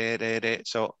 re, re, re, re.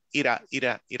 So it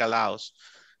allows.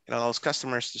 It allows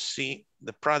customers to see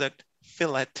the product,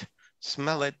 feel it,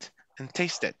 smell it, and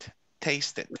taste it.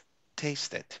 Taste it.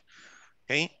 Taste it.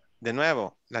 Okay. De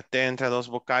nuevo, la T entre dos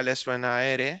vocales suena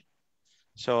R.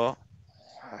 So,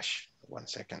 gosh, 1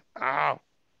 second. Ow.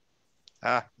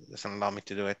 It doesn't allow me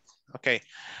to do it. Okay.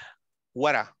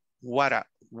 What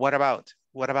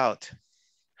about?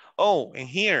 Oh, and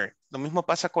here, lo mismo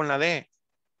pasa con la D.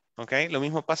 Okay, lo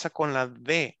mismo pasa con la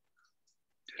D.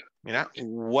 Mira,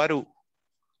 what do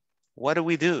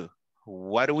we do?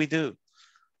 What do we do?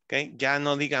 Okay, ya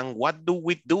no digan, what do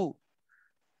we do?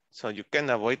 So you can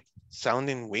avoid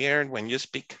sounding weird when you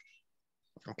speak.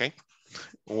 Okay,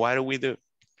 what do we do?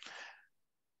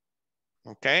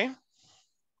 Okay.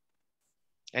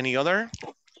 Any other?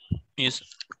 Is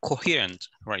coherent,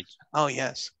 right? Oh,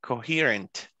 yes,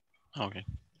 coherent. Okay.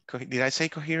 Did I say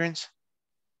coherence?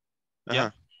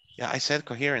 Yeah. Yeah, I said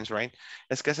coherence, right?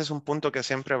 Es que ese es un punto que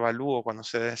siempre evalúo cuando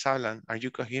ustedes hablan. Are you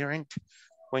coherent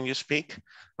when you speak?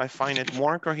 I find it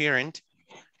more coherent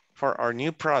for our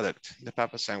new product, the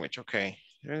Papa Sandwich. Okay.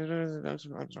 Let's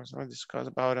discuss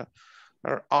about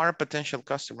our potential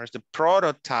customers. The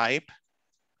prototype.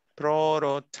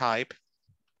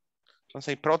 Don't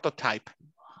say prototype.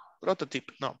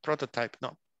 Prototype. No. Prototype.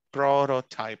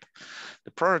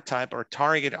 The prototype or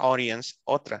target audience.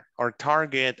 Otra. Or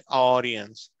target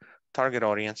audience. Target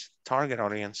audience.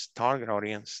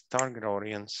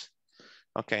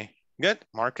 Okay. Good.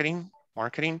 Marketing.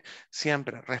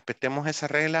 Siempre respetemos esa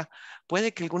regla.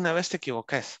 Puede que alguna vez te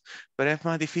equivoques, pero es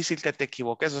más difícil que te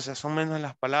equivoques. O sea, son menos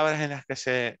las palabras en las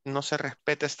que no se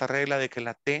respeta esta regla de que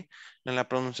la T en la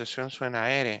pronunciación suena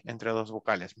a R entre dos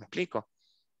vocales. ¿Me explico?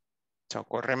 So,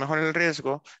 corre mejor el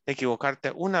riesgo de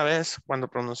equivocarte una vez cuando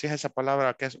pronuncias esa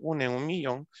palabra que es una en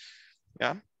 1.000.000,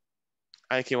 ¿ya?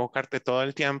 A equivocarte todo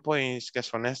el tiempo y que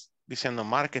suenes diciendo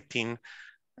marketing,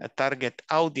 target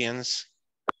audience.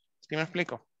 ¿Sí me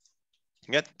explico?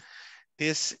 Good.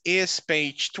 This is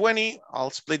page 20.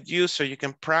 I'll split you so you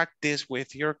can practice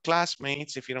with your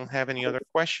classmates if you don't have any other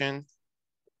question.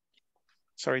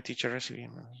 Sorry, teacher.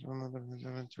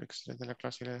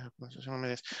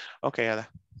 Okay, Ada,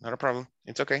 not a problem.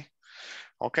 It's okay.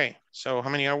 Okay, so how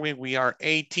many are we? We are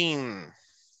 18.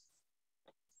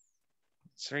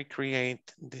 Let's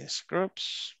recreate these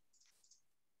groups.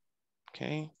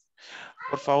 Okay.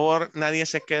 Por favor, nadie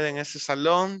se quede en ese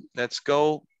salón. Let's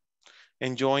go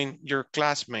and join your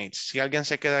classmates. Si alguien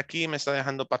se queda aquí, me está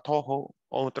dejando patojo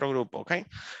otro grupo, okay?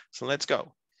 So let's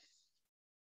go.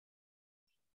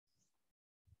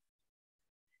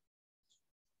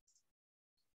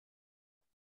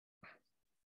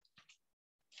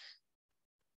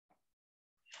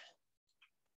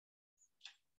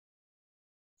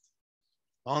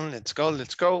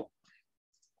 Let's go.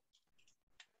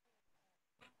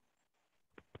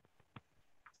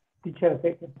 Teacher,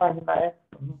 ¿qué página es?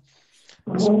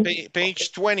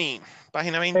 Page 20,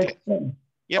 página 20.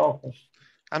 Yep. Okay.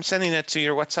 I'm sending it to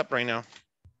your WhatsApp right now.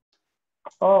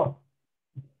 Oh.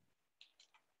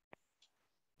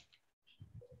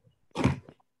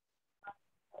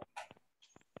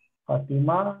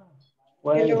 Fatima,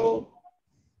 well, Hello.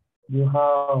 you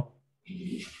have,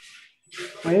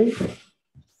 wait,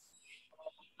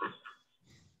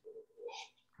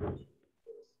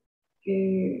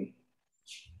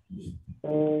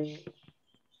 ay,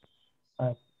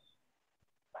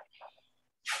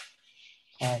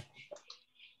 ay,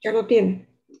 Ya lo tiene.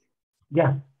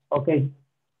 ya, ok.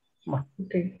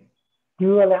 Ok.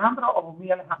 ¿You Alejandro o mi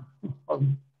Alejandro?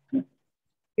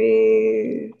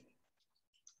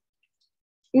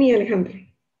 Mi Alejandro.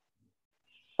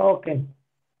 Ok.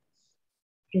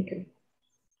 Okay.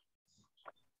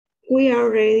 We are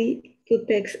ready to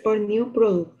test our new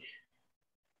product.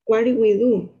 What do we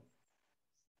do?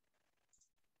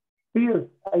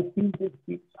 First, I think the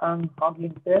fit and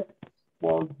handling test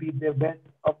will be the best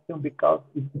option because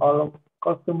it allows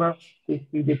customers to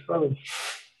see the product,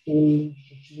 feel,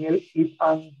 smell it,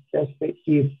 and test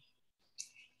it.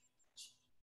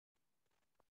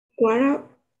 What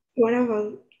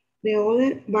about the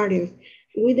other barriers?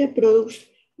 Will the products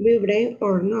be brand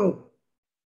or no?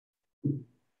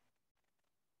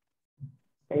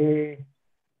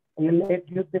 I'll let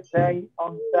you decide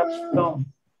on that zone.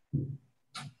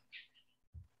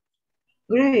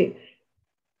 Great.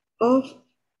 Of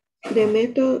the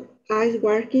method I was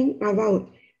working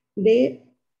about, the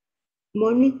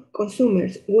money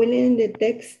consumers willing the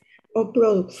text of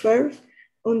products first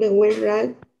on the web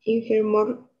right in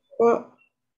more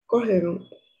coherent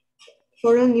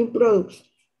for a new products,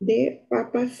 the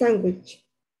papa sandwich.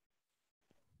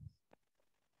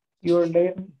 You're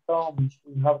learning some.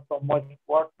 We have so much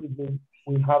work to do.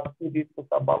 We have to discuss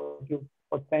about your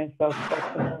potential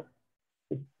customers,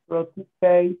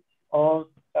 prototype, or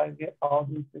target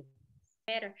audiences.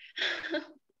 Better.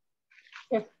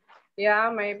 Yeah,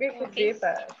 maybe it could be,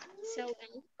 but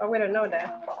we don't know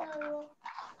that.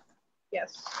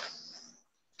 Yes.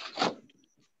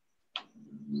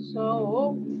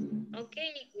 So.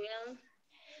 Okay, well.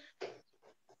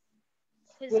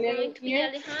 Who's William going to be here?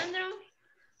 Alejandro?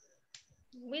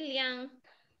 William.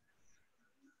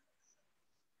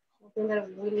 I think that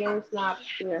William's not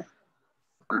here.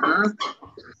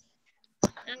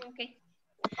 Okay.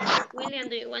 William,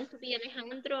 do you want to be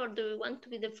Alejandro or do you want to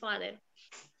be the father?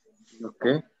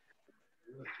 Okay.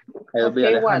 I'll be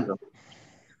Alejandro.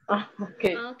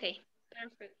 Okay. Okay,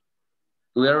 perfect.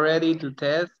 We are ready to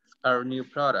test our new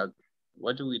product.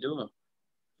 What do we do?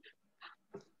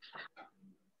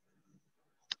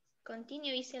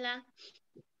 Continue, Isela.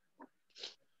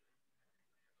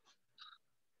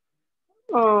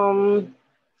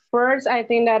 First, I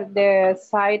think that the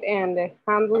site and the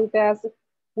handling test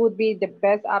would be the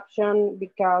best option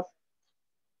because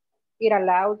it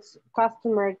allows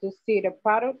customers to see the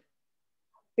product,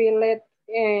 feel it,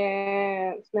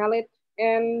 and smell it,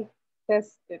 and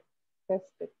taste it.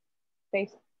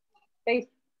 Taste.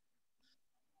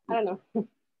 I don't know.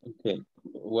 Okay.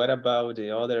 What about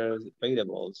the other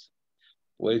variables?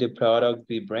 Will the product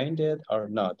be branded or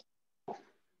not?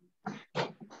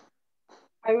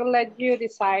 I will let you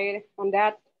decide on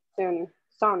that soon.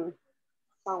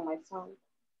 My son.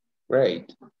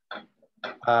 Great.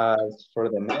 As for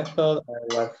the method,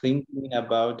 I was thinking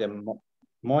about the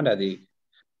modality.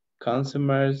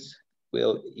 Consumers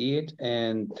will eat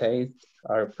and taste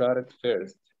our product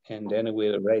first, and then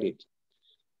we'll rate it.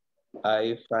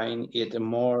 I find it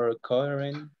more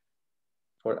coherent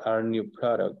for our new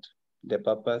product, the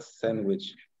Papa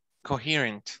sandwich.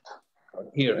 Coherent,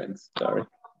 sorry,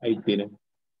 I didn't.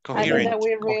 Coherent, I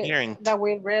think that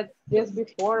we read this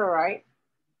before, right?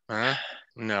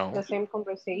 No. The same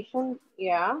conversation,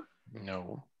 yeah.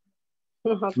 No.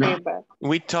 Okay, but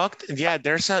we talked. Yeah,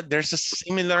 there's a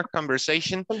similar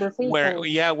conversation where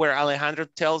Alejandro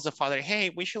tells the father, "Hey,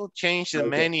 we should change the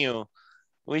menu.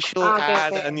 We should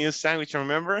add a new sandwich."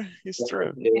 Remember? It's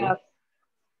true.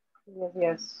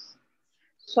 Yes.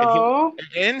 So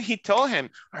and he told him,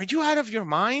 "Are you out of your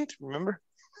mind?" Remember?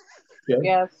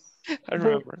 Yes. I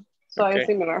remember. So it's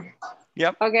similar.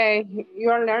 Yep. Okay,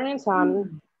 you are learning,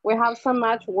 son. We have so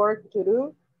much work to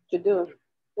do.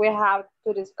 We have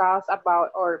to discuss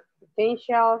about our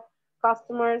potential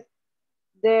customers,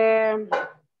 the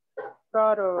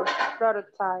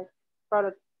prototype.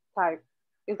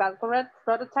 Is that correct?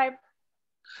 Prototype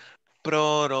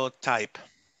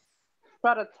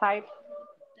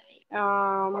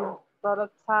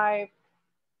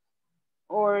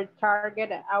or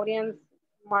target audience,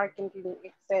 marketing,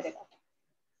 etc.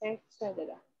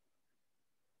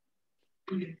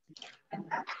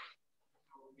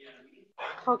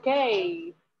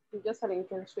 Okay, Jocelyn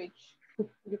can switch.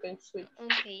 You can switch.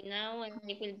 Okay, now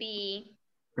it will be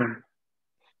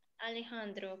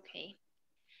Alejandro. Okay,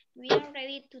 we are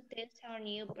ready to test our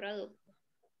new product.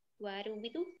 What do we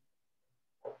do?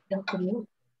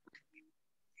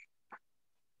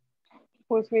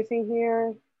 Who's missing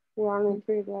here? We are on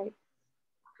three, right?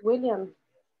 William.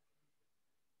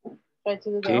 Try to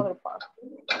do the other part.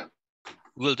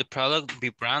 Will the product be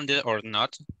branded or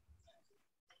not?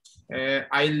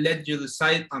 I let you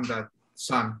decide on that,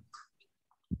 son.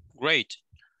 Great.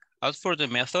 As for the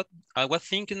method, I was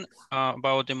thinking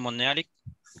about the monadic.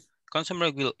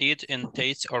 Consumer will eat and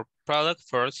taste our product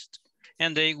first,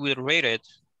 and they will rate it.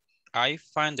 I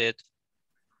find it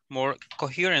more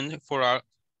coherent for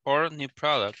our new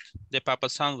product, the Papa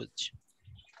Sandwich.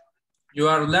 You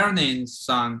are learning,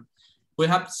 son. We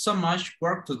have so much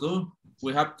work to do.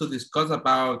 We have to discuss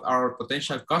about our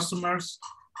potential customers,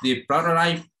 the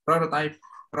prototype,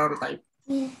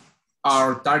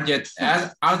 our target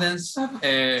audience,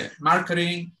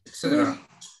 marketing, etc.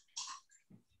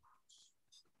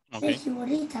 Okay.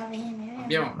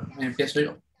 Bien, empiezo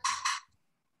yo.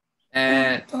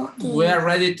 We are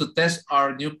ready to test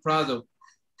our new product.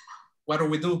 What do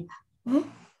we do?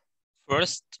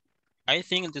 First, I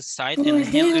think the site and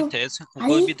handler test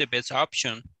will be the best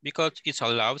option because it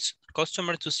allows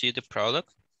customers to see the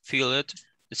product, feel it,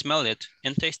 smell it,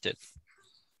 and taste it.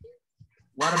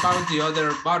 What about the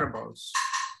other variables?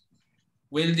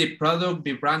 Will the product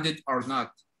be branded or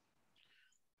not?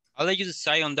 I'll let you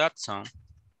decide on that, son.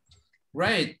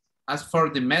 Great. As for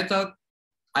the method,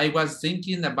 I was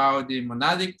thinking about the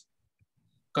monadic.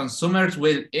 Consumers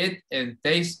will eat and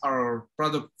taste our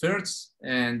product first,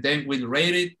 and then will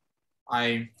rate it.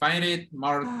 I find it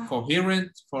more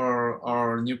coherent for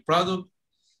our new product,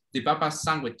 the Papa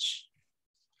Sandwich.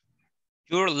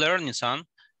 You're learning, son.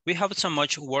 We have so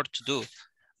much work to do.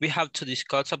 We have to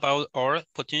discuss about our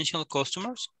potential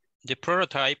customers, the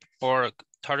prototype or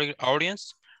target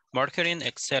audience, marketing,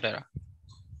 etc.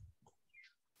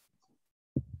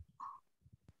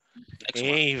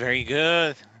 Hey, very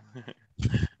good.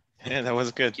 Yeah, that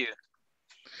was good. Thank you.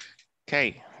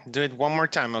 Okay, do it one more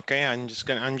time, okay? I'm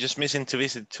just missing to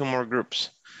visit 2 more groups.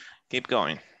 Keep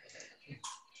going.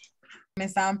 Me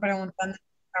estaban preguntando.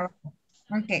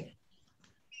 Okay.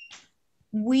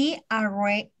 We are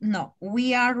ready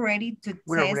to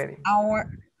test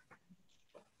our.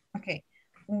 Okay.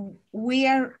 We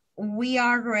are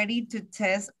ready to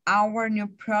test our new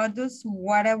products.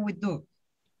 What do we do?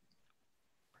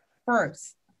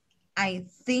 First, I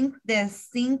think the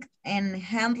sync and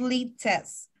handling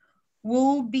test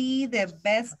will be the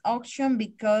best option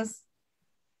because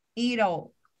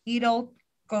it'll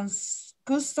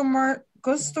customer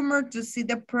to see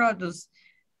the products,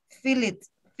 feel it,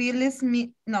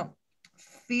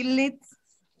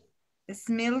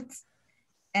 smell it,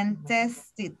 and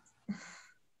test it.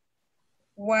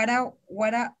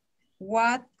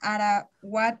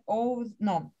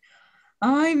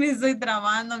 Ay, me estoy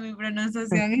trabando, mi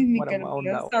pronunciación es mi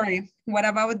calidad. Sorry. What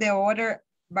about the other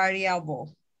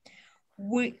variable?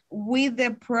 Will the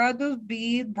product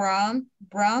be brand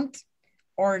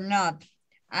or not?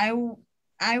 I will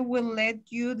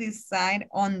let you decide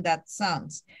on that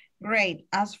sounds. Great.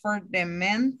 As for the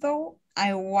method,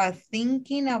 I was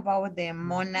thinking about the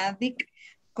monadic.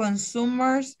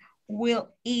 Consumers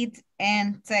will eat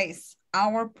and taste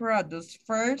our products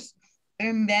first,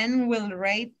 and then will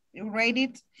rate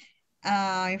it.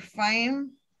 I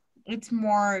find it's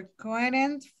more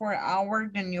coherent for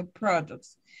the new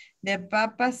products. The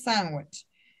Papa Sandwich.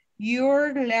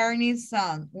 You're learning,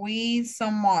 son. We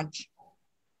so much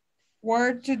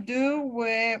work to do.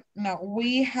 We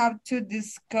have to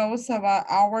discuss about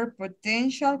our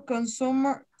potential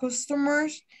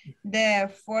customers,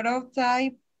 the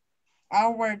prototype,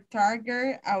 our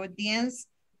target audience,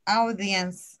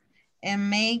 and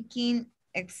making,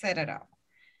 etc.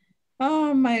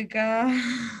 Oh my God.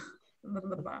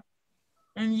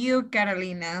 And you,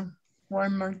 Carolina,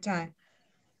 one more time.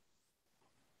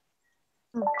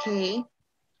 Okay.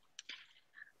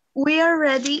 We are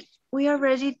ready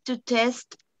to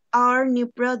test our new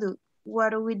product. What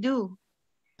do we do?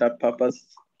 The Papa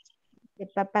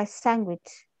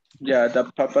Sandwich. Yeah, the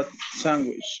Papa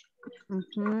Sandwich.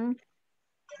 Mm-hmm.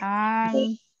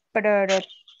 And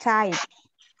prototype.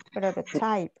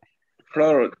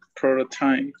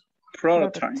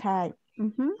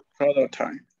 Mm-hmm.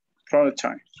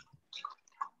 Prototype.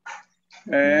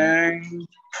 And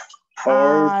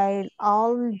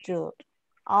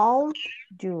all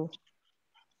you.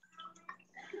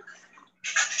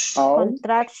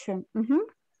 Contraction. Mm-hmm.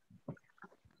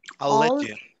 I'll let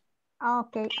you.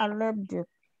 Okay, I'll let you.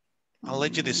 I'll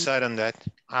let you decide on that.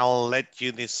 I'll let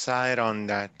you decide on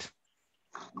that.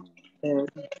 I'll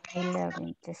let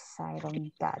you decide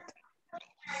on that.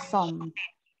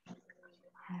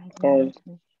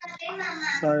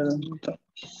 Silent.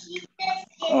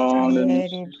 Oh, let me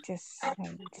see. Just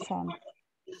some.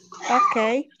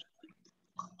 Okay.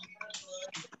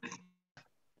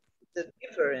 It's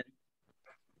different.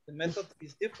 The method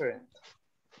is different,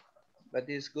 but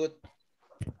it's good.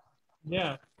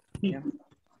 Yeah. Yeah.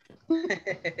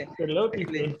 Hello,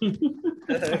 teacher.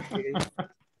 Okay.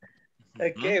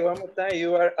 Okay, one more time.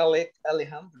 You are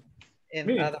Alejandro and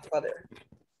Me. other father.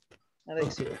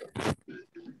 Alexio.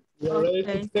 We are ready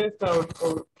to test our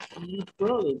new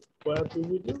product. What do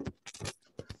we do?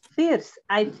 First,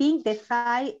 I think the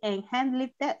site and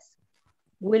handling test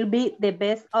will be the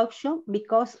best option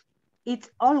because it's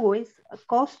always a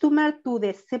customer to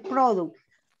the same product.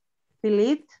 Fill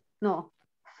it, small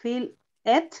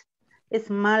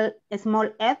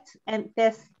it, and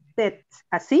test it.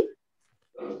 ¿Así?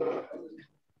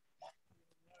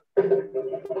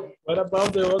 What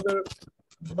about the other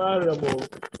variable?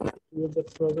 Will the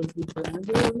product be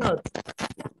branded or not?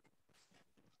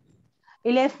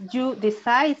 It lets you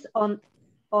decide on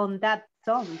that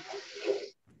zone.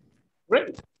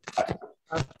 Great.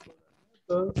 As for the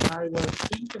method, I was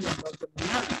thinking about the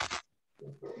money.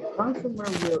 The consumer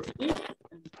will eat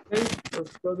and taste the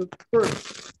product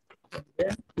first, and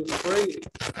then will rate it.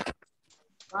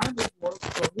 Find it more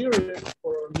coherent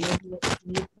for a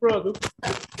new product,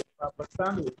 Papa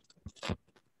Sandwich.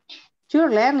 You're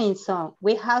learning some.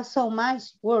 We have so much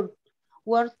work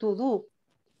to do.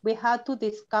 We have to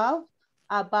discuss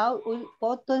about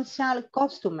potential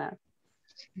customer,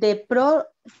 the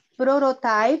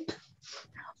prototype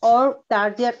or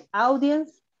target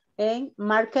audience, and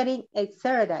marketing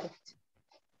etc.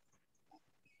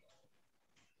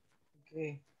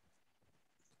 Okay.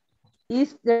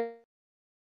 Is there...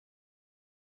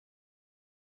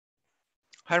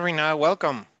 Hi, Rina,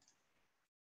 welcome.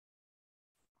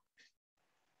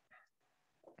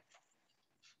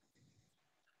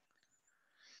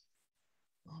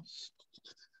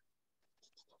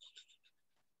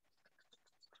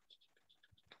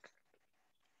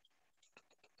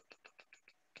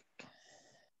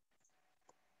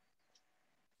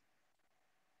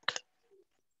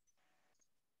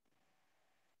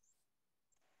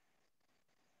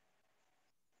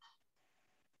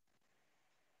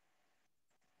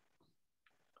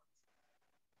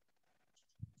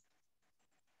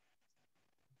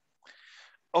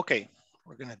 Okay,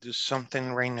 we're gonna do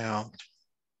something right now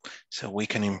so we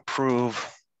can improve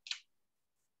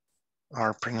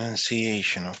our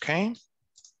pronunciation, okay?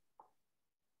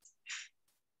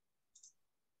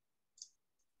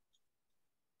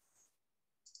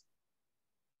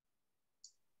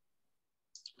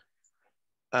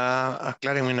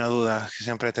 Aclárenme una duda que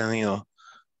siempre he tenido.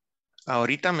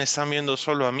 ¿Ahorita me están viendo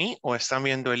solo a mí o están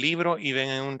viendo el libro y ven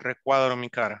en un recuadro mi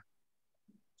cara?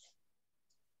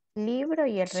 Libro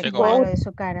y el recuadro de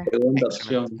su cara. Segunda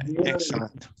opción.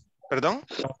 Excelente. ¿Perdón?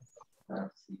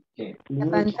 La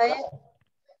pantalla.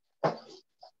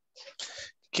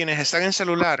 Quienes están en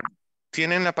celular,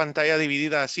 ¿tienen la pantalla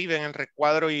dividida así? ¿Ven el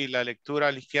recuadro y la lectura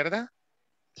a la izquierda?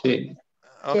 Sí.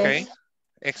 Okay, Yes.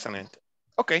 excellent.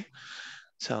 Okay,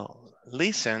 so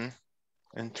listen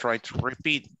and try to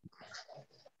repeat.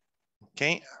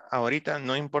 Okay, ahorita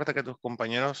no importa que tus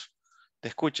compañeros te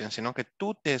escuchen, sino que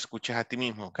tú te escuches a ti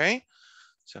mismo, okay?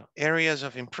 So areas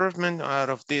of improvement out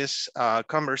of this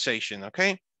conversation,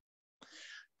 okay?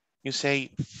 You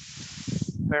say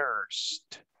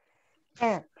first.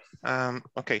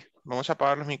 Ok, vamos a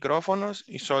apagar los micrófonos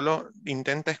y solo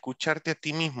intenta escucharte a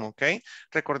ti mismo, ¿ok?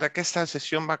 Recuerda que esta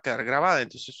sesión va a quedar grabada,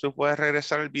 entonces tú puedes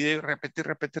regresar al video y repetir,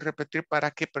 repetir, repetir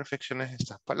para que perfecciones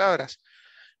estas palabras,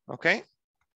 ¿ok?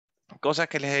 Cosas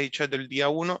que les he dicho desde el día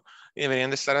 1 y deberían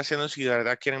de estar haciendo si de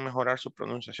verdad quieren mejorar su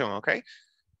pronunciación, ¿ok?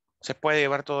 Se puede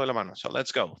llevar todo de la mano, so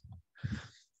let's go.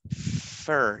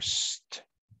 First,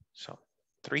 so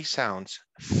 3 sounds.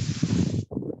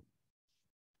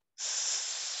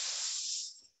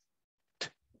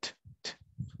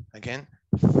 Again.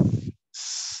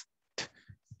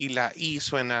 Y la I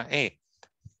suena E.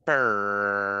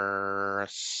 First.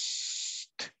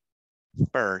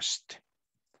 First.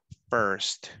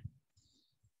 First.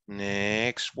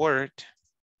 Next word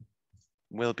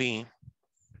will be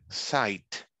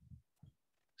sight.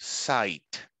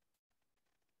 Sight.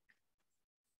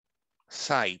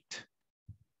 Sight.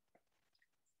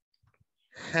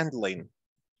 Handling.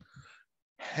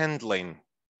 Handling.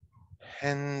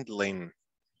 Handling.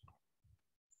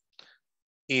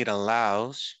 It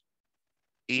allows,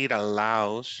 it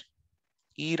allows,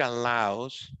 it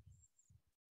allows.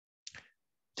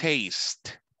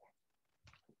 Taste,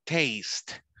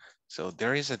 taste. So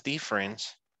there is a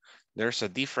difference. There's a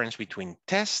difference between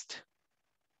test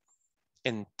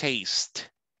and taste.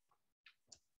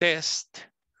 test,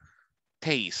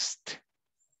 taste.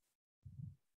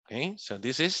 Okay, so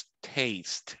this is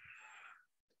taste.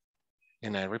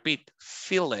 And I repeat,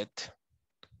 feel it,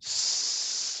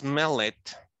 smell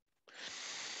it,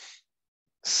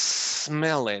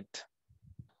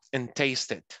 and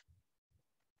taste it.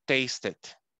 Taste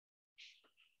it.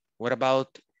 What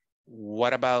about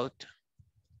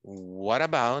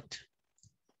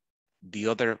the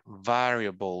other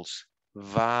variables?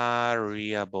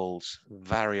 Variables.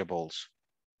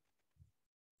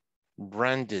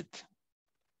 Branded.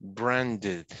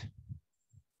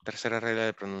 Tercera regla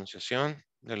de pronunciación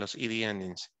de los ed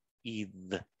endings.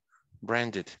 Id.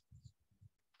 Branded.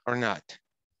 Or not?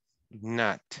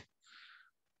 Not.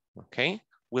 Okay.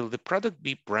 Will the product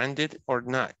be branded or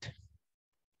not?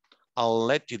 I'll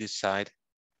let you decide.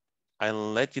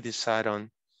 I'll let you decide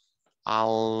on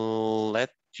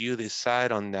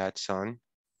that, son.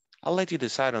 I'll let you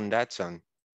decide on that, son.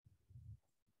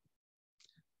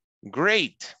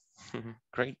 Great.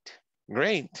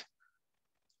 Great.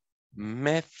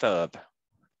 Method.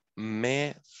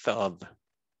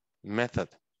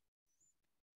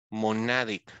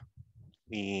 Monadic.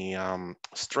 The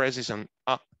stress is on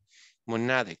up.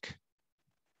 Monadic.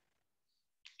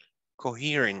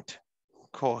 Coherent.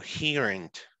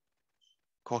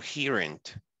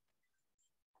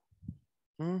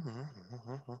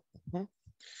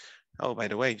 Oh, by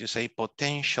the way, you say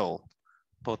potential.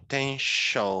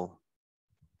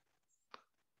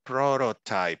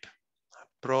 Prototype.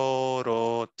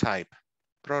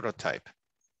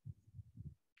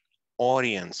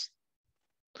 Audience.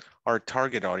 Our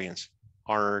target audience.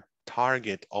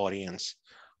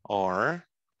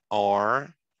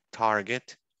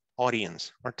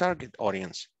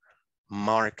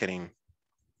 Marketing,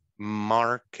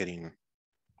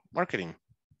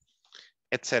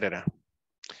 etc.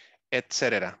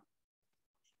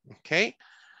 Okay,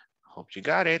 hope you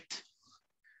got it.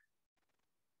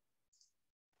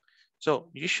 So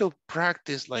you should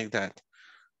practice like that.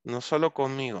 No solo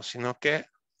conmigo, sino que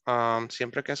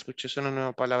siempre que escuches una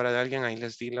nueva palabra de alguien, ahí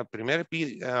les di la primera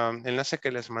enlace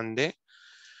que les mandé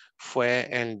fue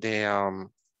el de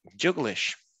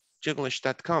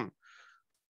Juglish.com.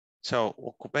 So,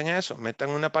 ocupen eso,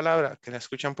 metan una palabra que la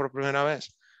escuchan por primera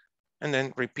vez. And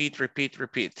then repeat.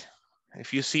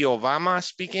 If you see Obama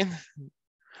speaking,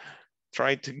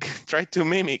 try to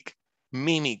mimic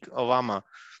Obama.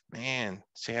 Man,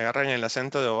 si agarran el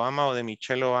acento de Obama o de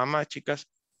Michelle Obama, chicas,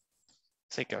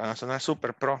 sí que van a sonar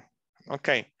super pro.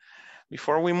 Okay,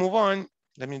 before we move on,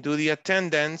 let me do the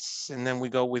attendance and then we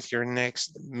go with your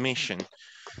next mission.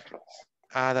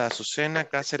 Ada Azucena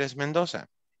Cáceres Mendoza.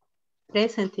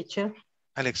 Present, teacher.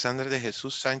 Alexander de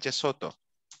Jesús Sánchez Soto.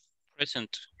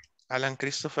 Present. Alan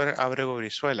Christopher Abrego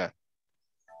Brizuela.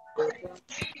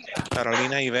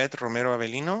 Carolina Ivette Romero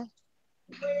Avelino.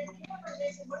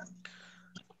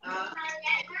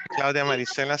 Claudia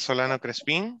Marisela Solano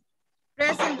Crespín.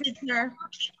 Present, teacher.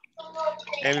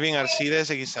 Elvin Arcides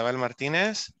Eguizabal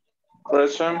Martínez.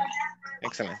 Present.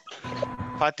 Excelente.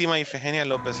 Fátima Ifigenia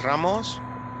López Ramos.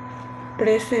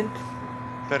 Present.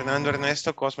 Fernando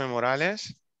Ernesto Cosme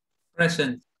Morales.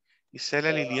 Present.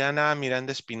 Isela Liliana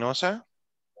Miranda Espinosa.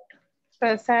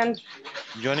 Present.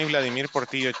 Johnny Vladimir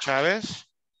Portillo Chávez.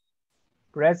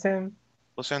 Present.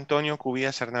 José Antonio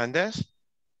Cubillas Hernández.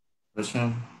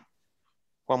 Present.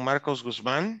 Juan Marcos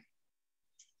Guzmán.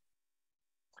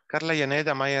 Carla Yanet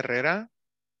Amaya Herrera.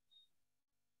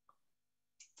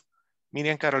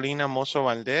 Miriam Carolina Mozo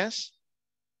Valdés.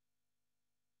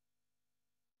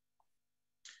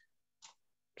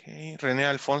 Okay. René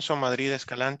Alfonso Madrid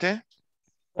Escalante.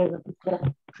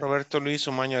 Roberto Luis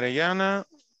Umaño Orellana.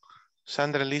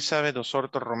 Sandra Elizabeth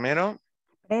Osorto Romero.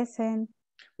 Present.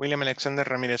 William Alexander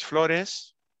Ramírez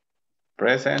Flores.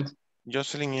 Present.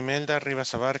 Jocelyn Imelda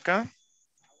Rivas Abarca.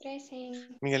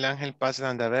 Present. Miguel Ángel Paz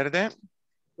Landaverde.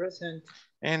 Present.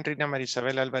 Enrina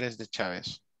Marisabel Álvarez de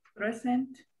Chávez.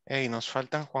 Present. Hey, nos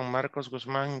faltan Juan Marcos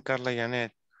Guzmán y Carla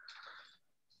Yanet.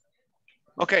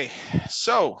 Ok,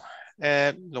 so,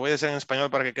 lo voy a hacer en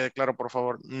español para que quede claro, por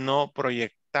favor. No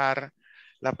proyectar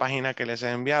la página que les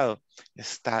he enviado.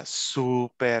 Está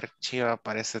súper chiva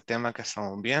para este tema que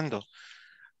estamos viendo.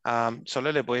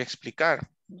 Solo les voy a explicar.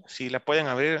 Si la pueden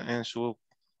abrir en su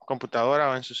computadora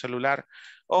o en su celular.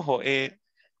 Ojo,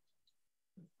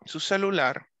 su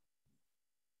celular,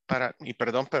 y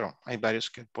perdón, pero hay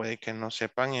varios que puede que no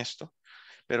sepan esto,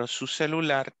 pero su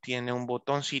celular tiene un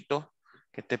botoncito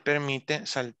que te permite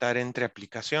saltar entre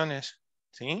aplicaciones,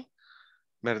 ¿sí?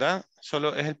 ¿Verdad?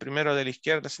 Solo es el primero de la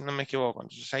izquierda, si no me equivoco.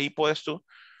 Entonces ahí puedes tú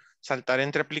saltar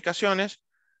entre aplicaciones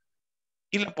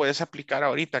y la puedes aplicar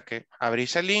ahorita que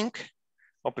abrís el link,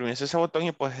 Oprimes ese botón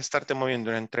y puedes estarte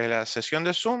moviendo entre la sesión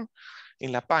de Zoom y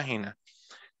la página.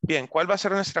 Bien, ¿cuál va a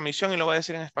ser nuestra misión? Y lo voy a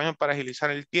decir en español para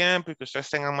agilizar el tiempo y que ustedes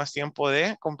tengan más tiempo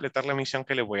de completar la misión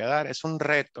que les voy a dar. Es un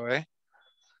reto,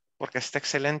 porque está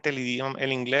excelente el idioma,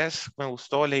 el inglés. Me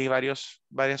gustó, leí varias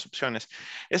opciones.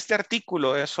 Este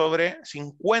artículo es sobre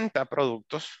 50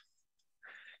 productos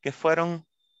que fueron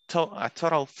a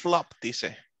total flop,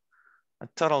 dice. A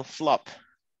total flop.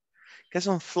 ¿Qué es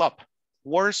un flop?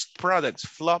 Worst products,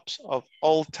 flops of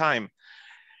all time.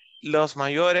 Los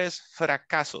mayores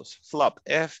fracasos, flop,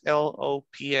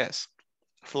 F-L-O-P-S,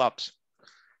 flops,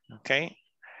 ¿ok?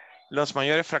 Los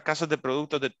mayores fracasos de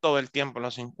productos de todo el tiempo,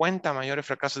 los 50 mayores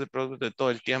fracasos de productos de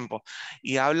todo el tiempo.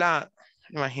 Y habla,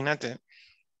 imagínate,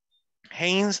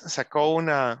 Heinz sacó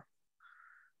una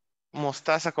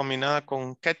mostaza combinada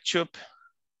con ketchup,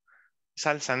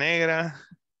 salsa negra,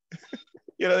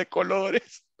 y era de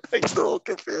colores. Ay, no,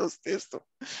 qué feo es esto.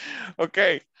 Ok,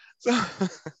 so,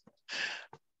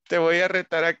 te voy a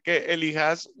retar a que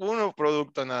elijas un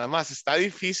producto nada más. Está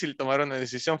difícil tomar una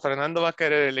decisión. Fernando va a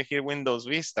querer elegir Windows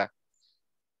Vista.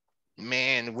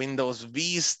 Man, Windows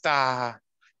Vista.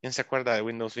 ¿Quién se acuerda de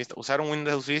Windows Vista? ¿Usaron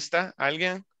Windows Vista?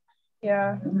 ¿Alguien?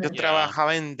 Yeah. Yo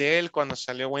trabajaba en Dell cuando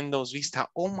salió Windows Vista.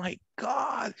 Oh my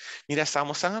God. Mira,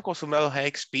 estábamos tan acostumbrados a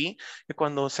XP que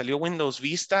cuando salió Windows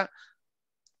Vista,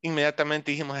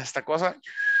 inmediatamente dijimos esta cosa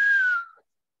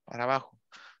para abajo.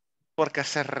 Porque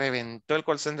se reventó el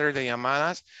call center de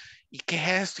llamadas. ¿Y qué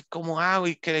es esto? ¿Y cómo hago?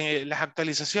 Y que las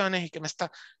actualizaciones y que me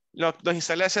está... Lo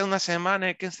instalé hace una semana y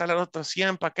hay que instalar otros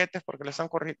 100 paquetes porque lo están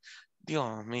corriendo.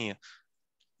 Dios mío.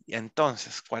 Y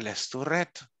entonces, ¿cuál es tu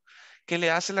reto? ¿Qué le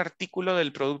hace el artículo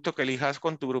del producto que elijas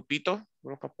con tu grupito,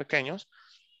 grupos pequeños?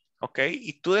 ¿Ok?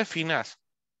 Y tú definas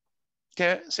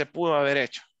qué se pudo haber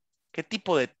hecho. ¿Qué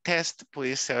tipo de test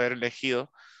pudiese haber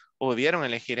elegido o debieron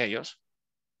elegir ellos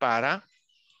para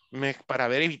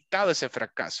haber evitado ese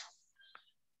fracaso?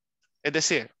 Es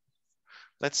decir,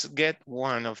 let's get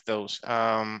one of those.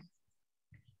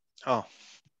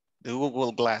 The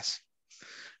Google Glass.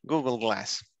 Google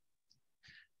Glass.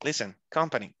 Listen,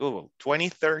 company, Google,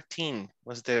 2013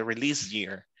 was the release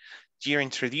year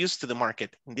introduced to the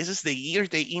market. And this is the year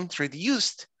they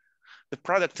introduced the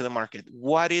product to the market.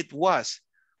 What it was,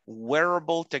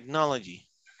 wearable technology.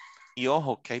 Y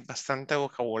ojo, que hay bastante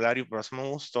vocabulario, pero eso me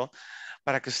gustó,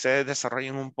 para que ustedes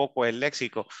desarrollen un poco el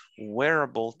léxico.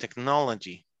 Wearable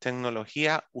technology,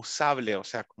 tecnología usable, o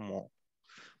sea, como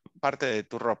parte de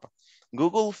tu ropa.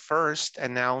 Google first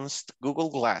announced Google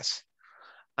Glass,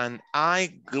 an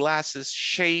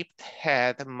eyeglasses-shaped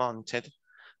head-mounted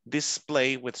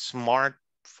display with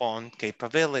smartphone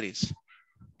capabilities.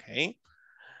 Okay.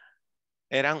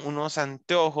 Eran unos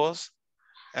anteojos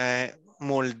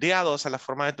moldeados a la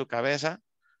forma de tu cabeza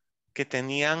que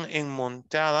tenían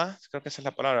enmontada, creo que esa es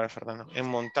la palabra, Fernando,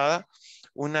 enmontada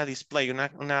una display,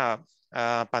 una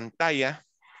pantalla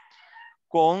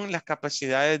con las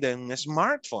capacidades de un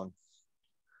smartphone.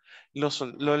 Lo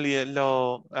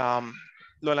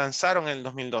lanzaron en el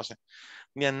 2012.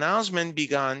 The announcement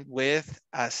began with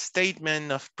a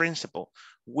statement of principle.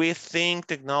 We think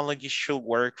technology should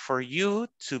work for you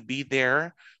to be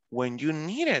there when you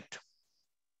need it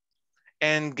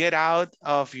and get out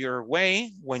of your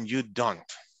way when you don't.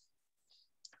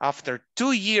 After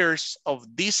 2 years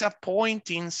of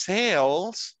disappointing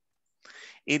sales,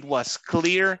 it was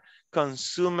clear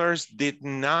consumers did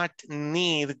not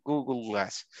need Google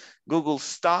Glass. Google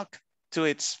stuck to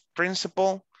its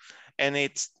principle and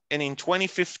in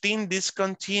 2015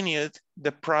 discontinued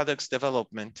the product's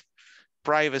development.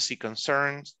 Privacy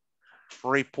concerns,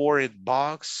 reported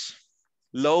bugs,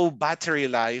 low battery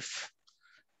life,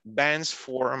 bans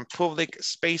for public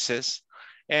spaces,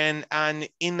 and an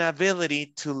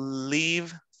inability to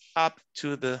live up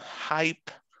to the hype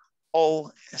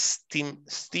all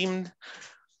esteemed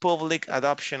public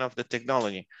adoption of the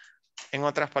technology. En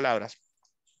otras palabras,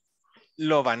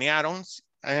 lo banearon.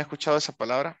 ¿Han escuchado esa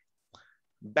palabra?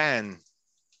 Ban.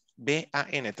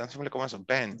 B-A-N, tan simple como eso,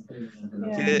 ban.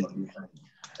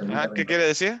 ¿Qué quiere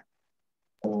decir?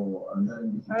 I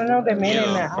don't know the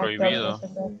meaning. Prohibido.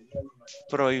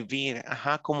 Prohibir,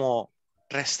 ajá, como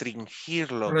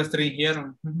restringirlo.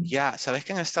 Restringieron. Ya, ¿sabes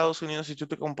que en Estados Unidos si tú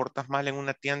te comportas mal en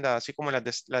una tienda, así como las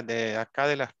de acá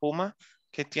de la espuma,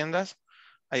 ¿qué tiendas?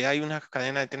 Ahí hay una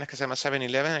cadena de tiendas que se llama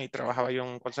 7-Eleven, ahí trabajaba yo en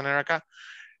un call center acá.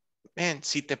 Ven,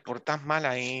 si te portas mal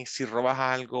ahí, si robas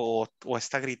algo o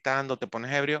está gritando, te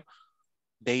pones ebrio,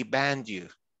 they ban you.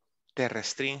 Te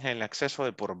restringen el acceso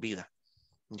de por vida.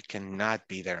 You cannot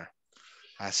be there.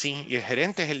 Así, y el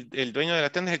gerente es el dueño de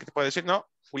la tienda, es el que te puede decir, no,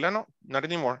 fulano, not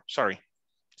anymore, sorry.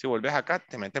 Si vuelves acá,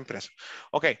 te meten preso.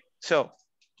 Ok, so,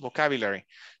 vocabulary.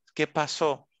 ¿Qué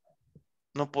pasó?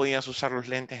 No podías usar los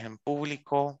lentes en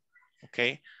público.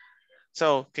 Okay.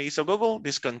 So Google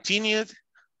discontinued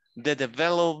the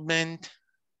development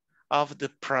of the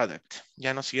product.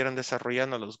 Ya no siguieron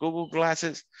desarrollando los Google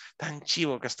Glasses. Tan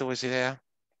chivo que estuvo esa idea.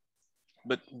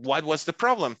 But what was the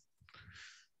problem?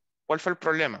 ¿Cuál fue el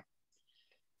problema?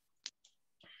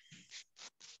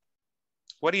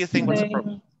 What do you think was the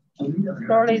problem?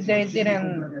 Probably they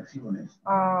didn't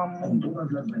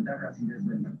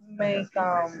make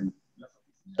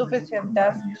sufficient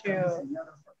tests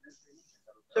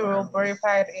to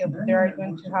verify if they are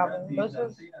going to have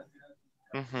losses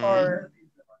or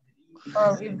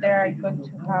if they are going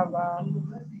to have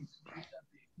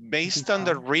based on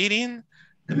the reading,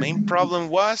 the main problem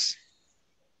was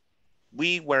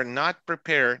we were not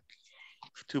prepared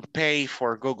to pay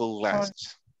for Google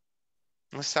Glasses.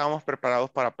 No estábamos preparados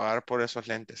para pagar por esos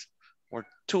lentes. Were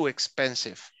too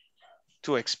expensive.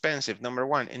 Too expensive, number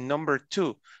one. And number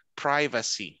two,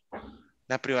 privacy.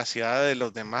 La privacidad de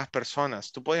las demás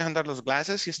personas. Tú puedes andar los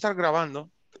glasses y estar grabando.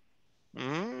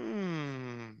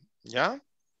 ¿Ya?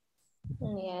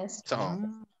 Yes. So,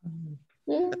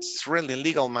 it's really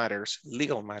legal matters.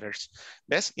 Legal matters.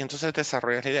 ¿Ves? Y entonces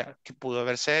desarrollas la idea. ¿Qué pudo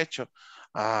haberse hecho?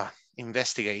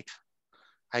 Investigate.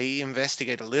 Ahí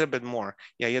investigate a little bit more.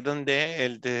 Y ahí es donde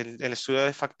el estudio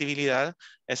de factibilidad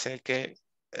es el que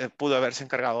pudo haberse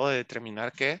encargado de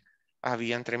determinar que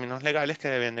habían términos legales que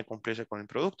deben de cumplirse con el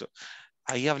producto.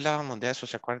 Ahí hablábamos de eso,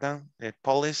 ¿se acuerdan?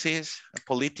 Policies,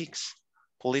 politics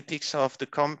of the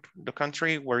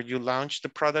country where you launch the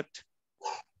product.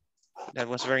 That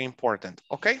was very important.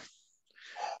 Okay.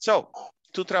 So,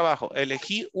 tu trabajo.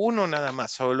 Elegí uno nada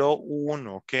más, solo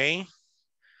uno, ok.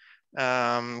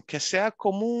 Que sea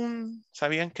común.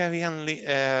 ¿Sabían que habían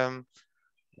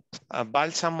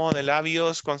bálsamo de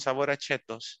labios con sabor a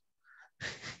chetos?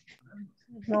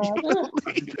 no.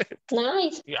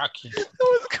 Nice. Yucky. That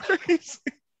was crazy.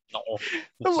 No.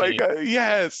 Oh my God,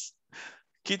 yes.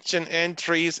 Kitchen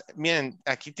entries. Bien,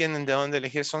 aquí tienen de dónde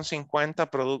elegir. Son 50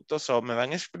 productos. O me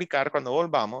van a explicar cuando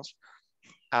volvamos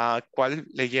cuál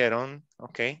leyeron,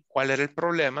 ok, cuál era el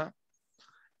problema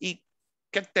y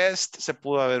qué test se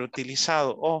pudo haber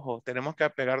utilizado. Ojo, tenemos que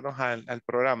apegarnos al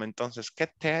programa. Entonces, ¿qué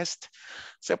test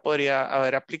se podría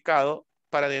haber aplicado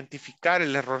para identificar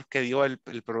el error que dio el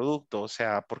producto? O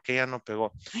sea, ¿por qué ya no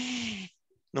pegó?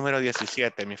 Número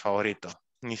 17, mi favorito.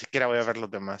 Ni siquiera voy a ver los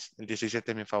demás. El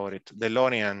 17 es mi favorito.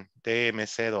 DeLorean,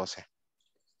 DMC-12,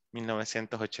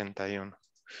 1981.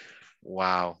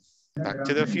 Wow. Back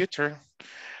to the future.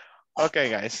 Okay,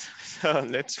 guys. So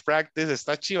let's practice.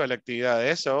 Está chiva la actividad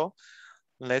de eso.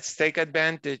 Let's take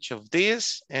advantage of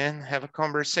this and have a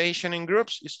conversation in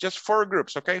groups. It's just 4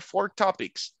 groups, okay? 4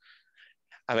 topics.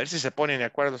 A ver si se ponen de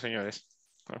acuerdo, señores.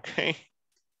 Okay?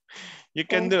 You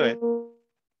can do it.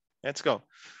 Let's go.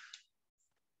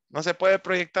 No se puede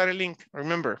proyectar el link.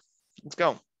 Remember. Let's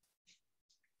go.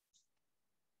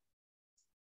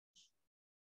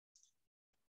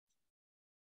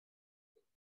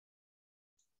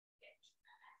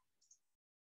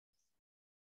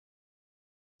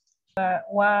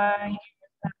 Why?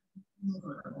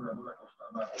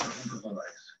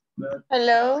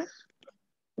 Hello.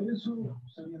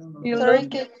 You Sorry,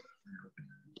 look,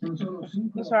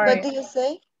 what sorry. did you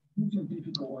say?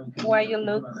 Why you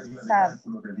look sad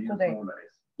today?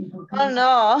 Oh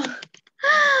no.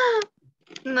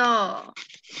 No.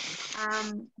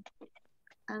 I'm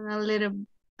a little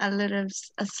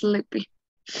sleepy.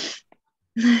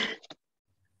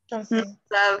 Okay.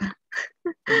 Sad.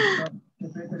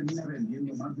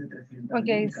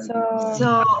 Okay,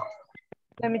 So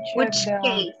let me check which the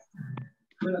case?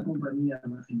 Fue la compañía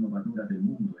más innovadora del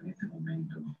mundo en este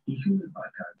momento. Y Hewlett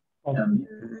Packard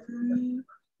también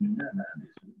nada de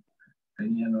su.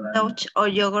 Tenían Touch or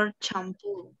yogurt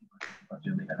shampoo.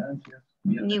 de ganancias.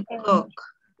 New Coke.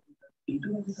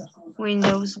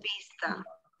 Windows Vista.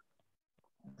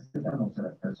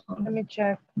 Let me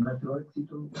check. Nuestro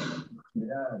éxito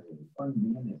será de cuán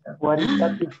bien está. What is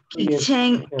that?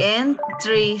 Kitchen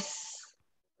entries.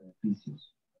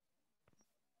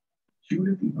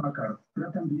 Hewlett y Packard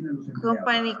tratan bien a los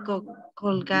Company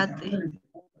Colgate.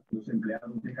 Los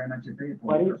empleados dejan HP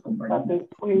por What is otras compañías.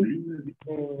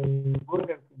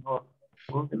 Burger King or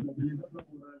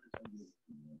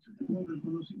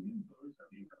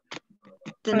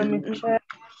Let me check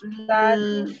that.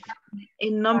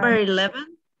 In number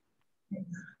 11.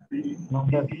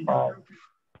 number 5.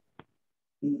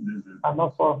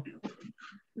 Not 4.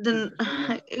 Then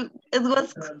it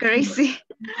was crazy.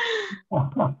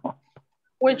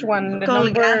 Which one? The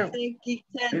Colgate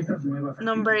Kitchen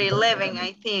number 11,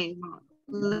 I think.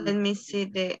 Let me see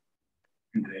the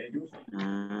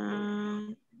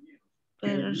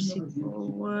Better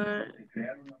forward.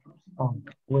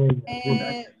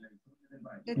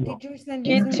 The teacher sent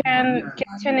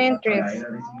Kitchen entries.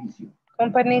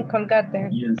 Company Colgate.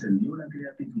 Y encendió la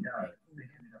creatividad de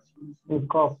generaciones.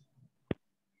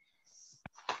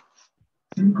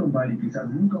 Silicon Valley quizás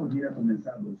nunca hubiera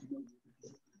comenzado.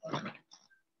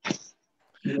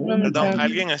 Perdón,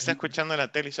 alguien está escuchando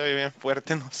la tele y se oye bien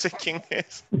fuerte, no sé quién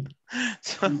es.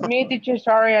 Me, teacher,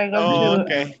 sorry, I got to.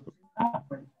 Okay.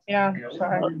 Yeah,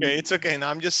 sorry. Okay, it's okay. No,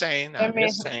 I'm just saying. Let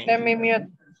me mute.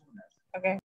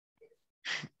 Okay.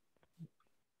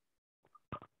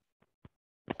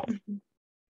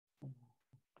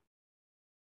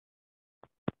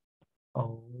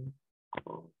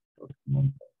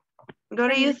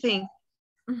 What do you think?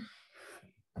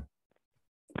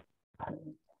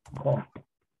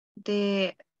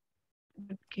 The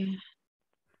okay.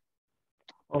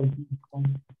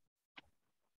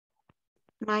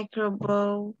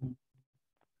 Microbow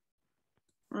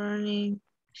running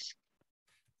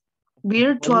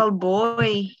virtual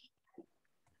boy.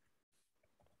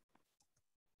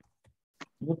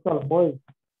 Virtual boy.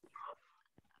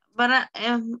 But I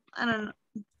don't know.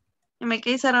 In my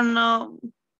case, I don't know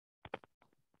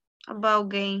about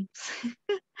games.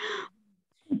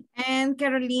 And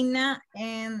Carolina,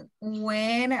 and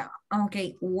where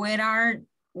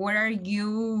are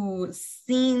you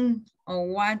seeing or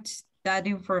watch that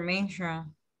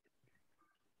information?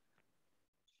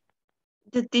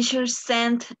 The teacher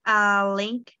sent a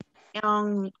link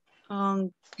on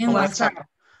WhatsApp.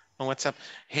 On WhatsApp.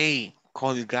 Hey,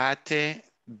 Colgate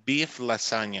beef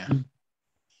lasagna.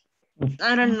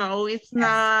 I don't know. It's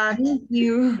not. Thank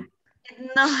you.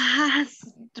 It not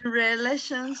has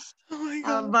relations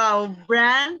about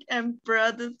brand and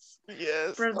products.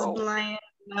 Yes. Product line.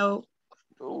 No.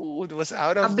 Oh, it was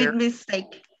out of a big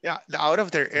mistake. Yeah, out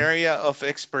of their area of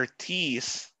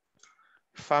expertise.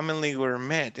 Family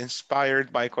Gourmet,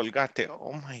 inspired by Colgate.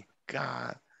 Oh my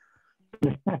God.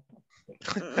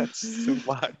 That's too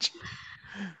much.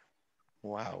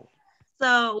 Wow.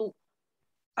 So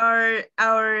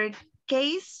our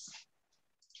case,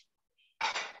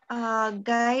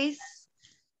 guys,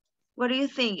 what do you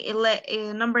think?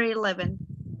 Number 11.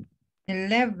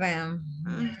 11.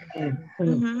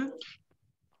 Mm-hmm.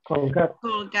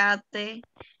 Colgate.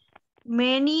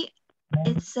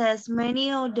 It says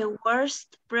many of the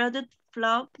worst product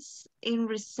flops in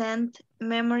recent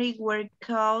memory were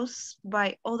caused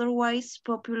by otherwise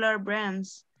popular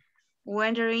brands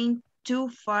wandering too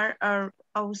far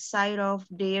outside of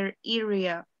their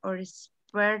area or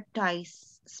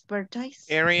expertise.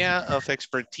 Area of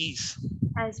expertise.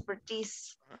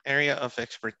 Expertise. Area of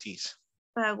expertise.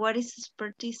 But what is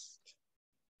expertise?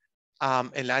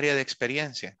 El área de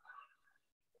experiencia.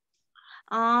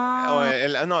 Oh.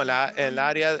 El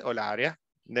área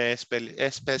de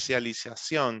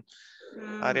especialización.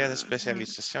 Área de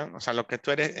especialización. O sea, en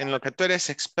lo que tú eres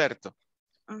experto.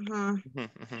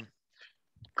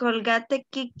 Colgate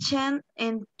kitchen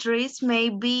entries may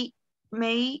be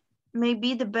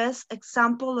the best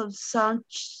example of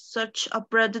such a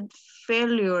product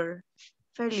failure.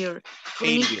 Failure.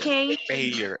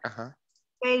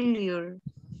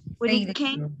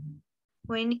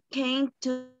 When it came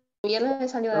to le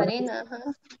salió de arena.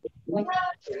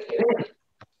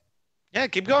 Yeah,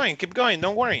 keep going,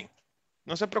 don't worry.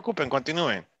 No se preocupen,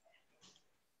 continúen.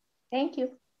 Thank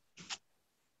you.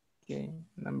 Okay,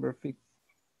 number 6.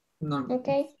 No.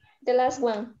 Okay, the last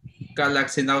one.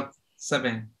 Galaxy Note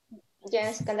 7.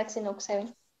 Yes, Galaxy Note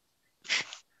 7.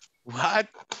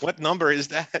 What number is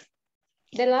that?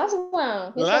 The last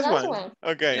one. The last one.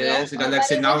 Okay. Yeah, it's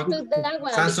Galaxy Note.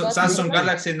 Samsung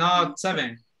Galaxy Note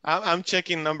 7. I'm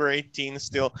checking number 18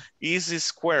 still. ISSS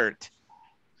squared.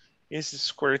 ISSS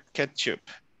squared ketchup.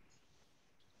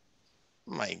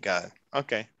 My God.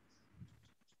 Okay.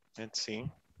 Let's see.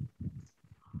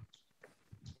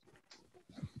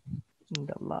 In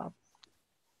the lab.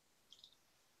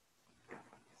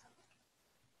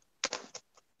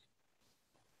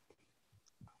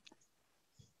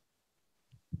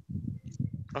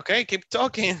 Okay, keep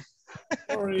talking.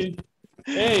 Sorry.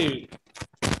 Hey.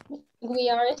 We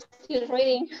are still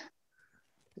reading.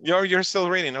 You're still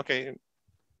reading, okay.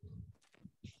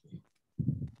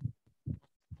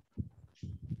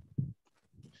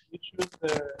 You choose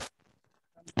the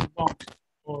box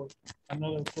or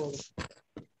another color.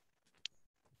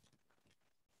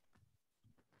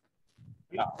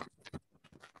 Yeah.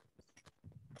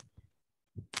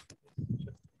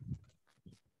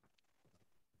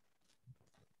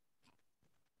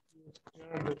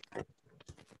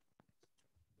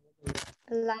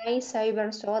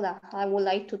 Lightsaber soda. I would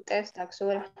like to test that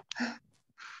soda.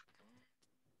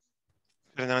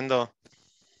 Fernando.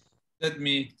 Tell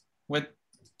me.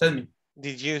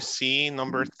 Did you see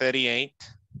number 38?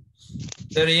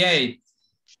 38.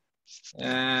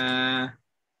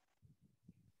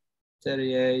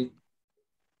 38.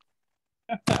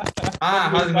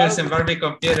 Husbands and Barbie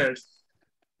computers.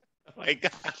 Oh my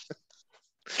God. I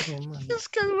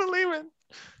just can't believe it.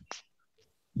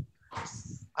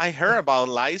 I heard about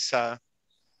Lisa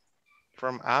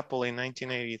from Apple in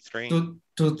 1983.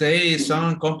 Today,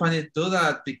 some companies do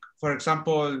that. For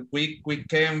example, we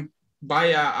can buy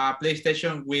a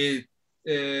PlayStation with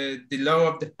the logo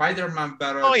of the Spider-Man,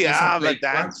 but oh yeah, but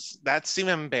that's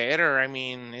even better. I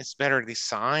mean, it's better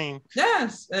design.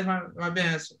 Yes,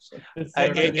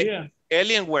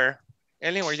 Alienware,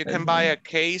 you can buy a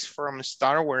case from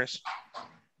Star Wars.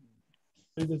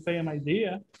 It's the same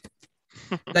idea.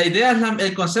 La idea es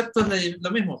el concepto es lo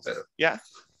mismo, pero. Yeah.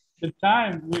 The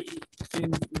time,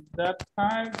 in that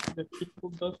time, the people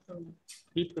doesn't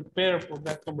be prepared for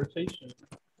that conversation.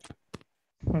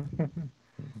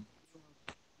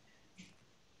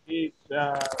 It's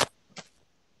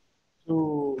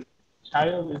too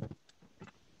childish.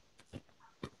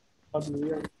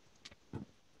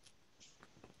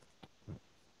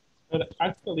 But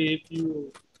actually, if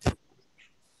you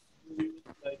use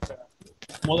like a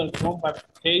Mortal Kombat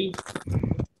case.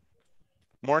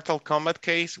 Mortal Kombat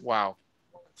case? Wow.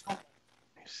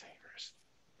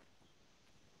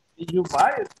 Did you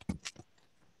buy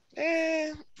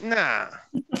it? Nah.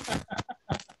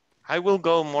 I will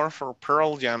go more for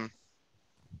Pearl Jam.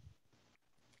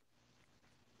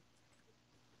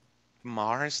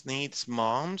 Mars Needs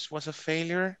Moms was a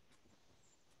failure.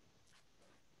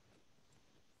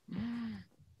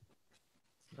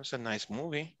 It was a nice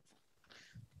movie.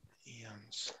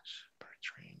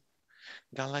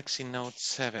 Galaxy Note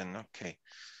 7, okay.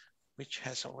 Which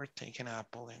has overtaken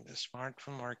Apple in the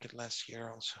smartphone market last year,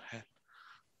 also had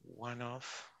one of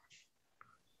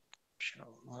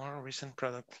more recent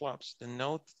product flops. The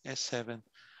Note S7,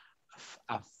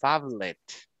 a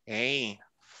phablet,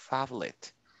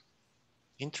 phablet.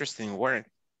 Interesting word.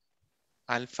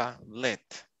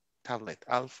 Alphabet, tablet,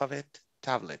 alphabet,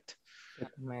 tablet.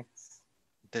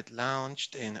 That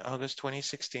launched in August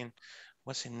 2016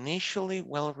 was initially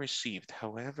well received.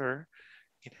 However,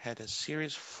 it had a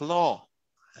serious flaw.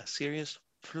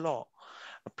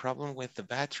 A problem with the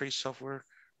battery software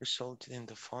resulted in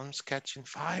the phones catching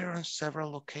fire on several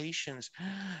locations,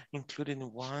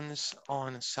 including ones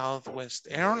on a Southwest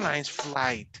Airlines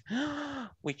flight,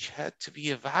 which had to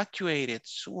be evacuated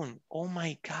soon. Oh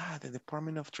my God, the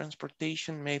Department of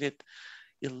Transportation made it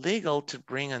illegal to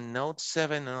bring a Note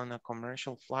 7 on a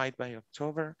commercial flight by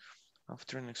October.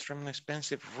 After an extremely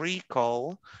expensive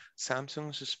recall,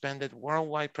 Samsung suspended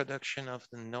worldwide production of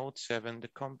the Note 7. The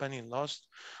company lost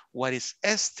what is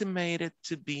estimated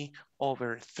to be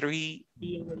over $3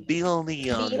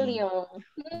 billion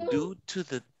due to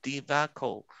the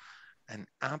debacle. And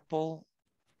Apple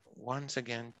once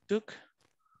again took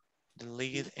the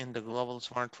lead in the global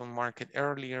smartphone market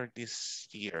earlier this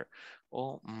year.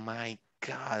 Oh my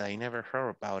God, I never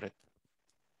heard about it.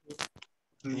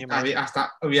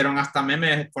 Hubieron hasta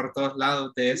memes por todos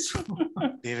lados de eso.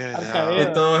 De verdad. Que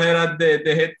todos eran de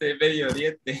gente de Medio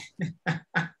Oriente.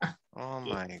 Oh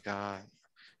my God.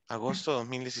 Agosto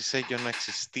 2016 yo no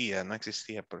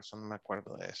existía, por eso no me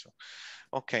acuerdo de eso.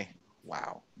 Ok,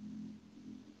 wow.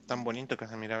 Tan bonito que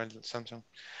se miraba el Samsung.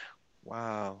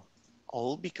 Wow.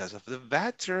 All because of the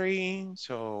battery.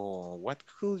 So what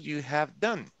could you have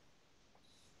done?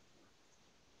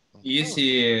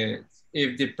 Easy.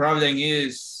 If the problem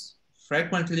is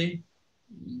frequently,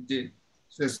 they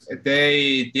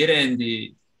didn't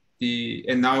the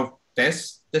enough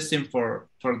testing for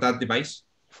that device.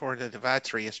 For the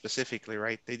battery specifically,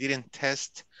 right? They didn't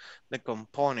test the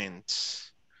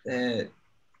components. In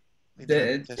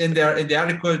the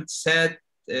article said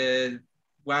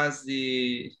was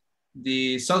the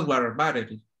software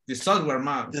battery, the software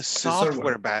mount, the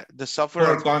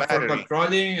software for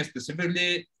controlling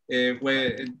specifically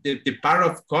where the part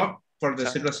of code for the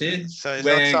CLC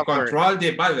when control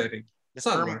the battery. The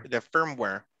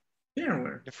firmware.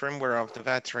 The firmware of the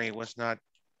battery was not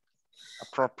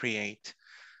appropriate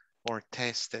or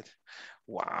tested.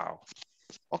 Wow.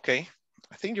 Okay.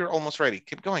 I think you're almost ready.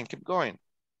 Keep going. Keep going.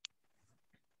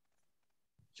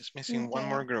 Just missing one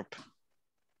more group.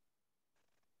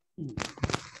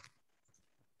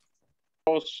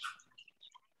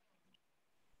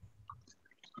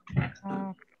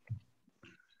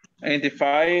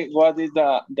 Identify what is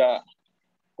the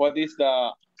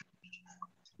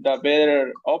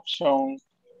better option,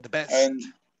 the best and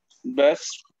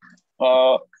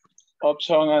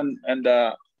option and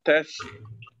the test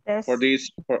for this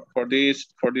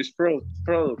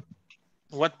product.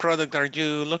 What product are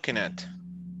you looking at?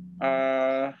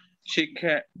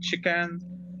 Chicken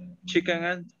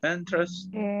entries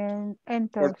And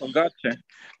for enters. Colgate.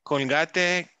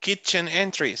 Colgate kitchen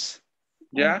entries.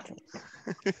 Yeah.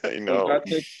 I know.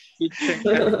 Colgate kitchen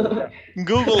entries.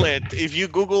 Google it. If you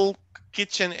Google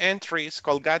kitchen entries,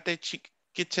 Colgate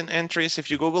kitchen entries, if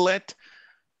you Google it,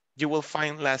 you will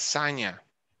find lasagna.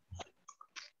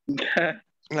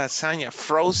 Lasagna,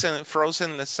 frozen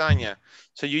lasagna.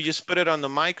 So you just put it on the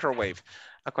microwave.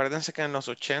 Acuérdense que en los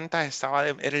 80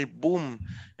 era el boom.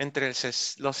 Entre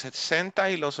los 60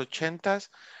 y los 80,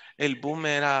 el boom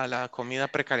era la comida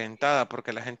precalentada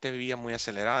porque la gente vivía muy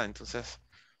acelerada. Entonces,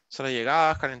 solo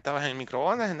llegabas, calentabas en el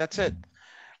microondas and that's it.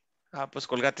 Pues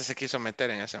Colgate se quiso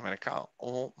meter en ese mercado.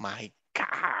 Oh my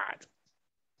God.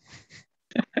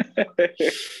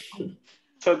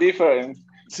 So different.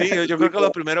 Sí, yo creo que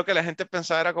lo primero que la gente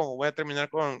pensaba era como voy a terminar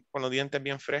con los dientes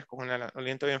bien frescos, con los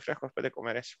dientes bien frescos después de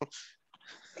comer eso.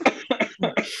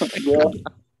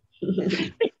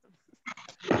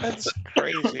 That's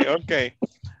crazy. Okay.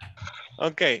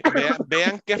 Okay.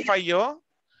 Vean qué falló.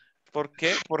 ¿Por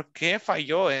qué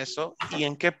falló eso? Y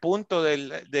en qué punto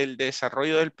del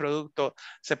desarrollo del producto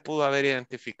se pudo haber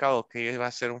identificado que iba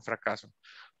a ser un fracaso.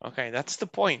 Okay, that's the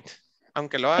point.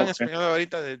 Aunque lo hagan en español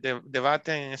ahorita,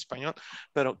 debate en español,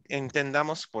 pero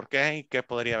entendamos por qué y qué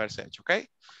podría haberse hecho, ¿ok?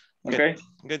 Okay.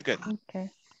 Good. Okay.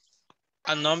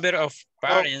 A number of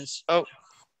parents who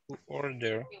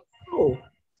order. Oh.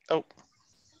 Oh.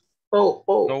 Oh,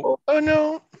 oh, No. oh. Oh,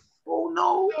 no. Oh,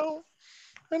 no. No.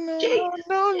 Oh, no, Jeez.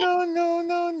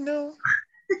 no.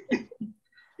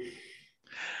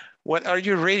 What are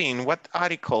you reading? What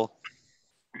article?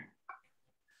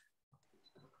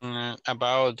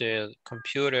 About the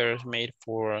computers made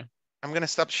for. I'm going to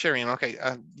stop sharing. Okay.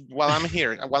 While I'm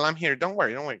here, don't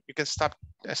worry. You can start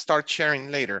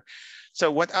sharing later. So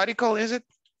what article is it?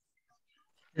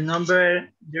 The number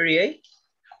 38?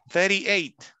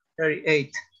 38.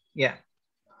 38, yeah.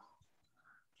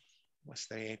 What's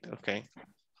 38? Okay.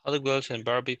 Hot Wheels and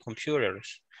Barbie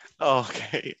computers.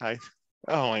 Okay.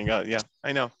 Oh my God. Yeah,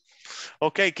 I know.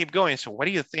 Okay, keep going. So what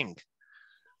do you think?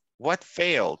 What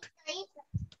failed?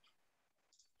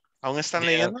 ¿Aún están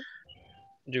leyendo?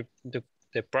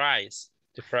 The price.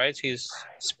 The price is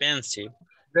expensive.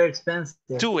 Very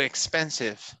expensive. Too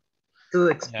expensive. Too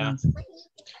expensive.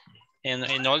 Yeah.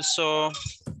 And also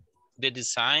the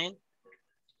design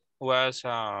was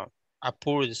a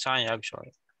poor design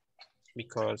actually,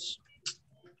 because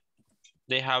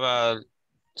they have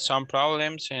some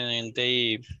problems and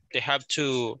they have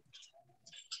to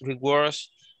reward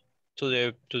to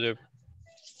the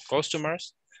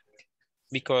customers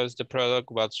because the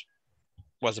product was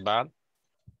bad.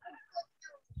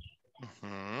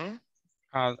 Mm-hmm.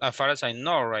 As far as I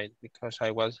know, right? Because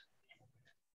I was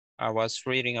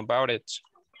reading about it,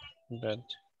 but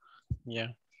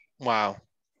yeah. Wow,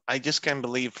 I just can't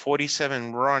believe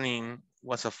 47 running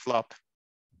was a flop.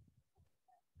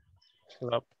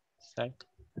 Flop, exactly.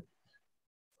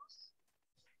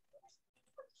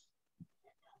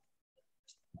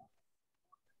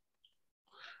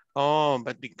 Oh,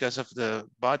 but because of the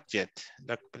budget,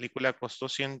 la película costó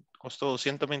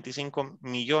 225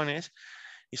 millones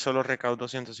y solo recaudó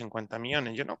 150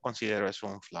 millones. Yo no considero eso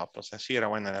un flop, o sea, sí era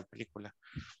buena la película.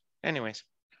 Anyways.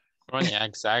 Oh, yeah,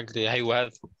 exactly. I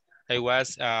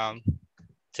was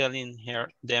telling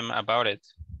them about it.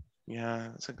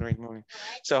 Yeah, it's a great movie.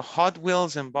 So Hot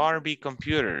Wheels and Barbie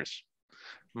computers.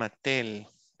 Mattel,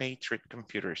 Patriot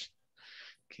computers.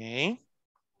 Okay.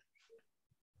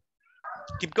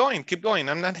 Keep going.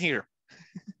 I'm not here.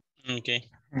 Okay.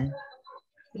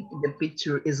 The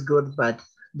picture is good, but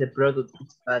the product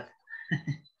is bad.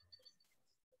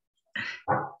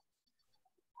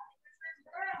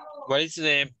 What is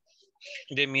the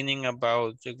meaning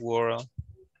about the word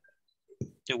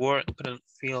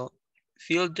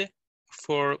field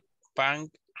for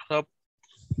bankruptcy?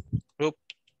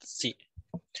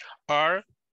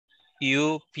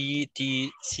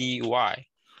 RUPTCY.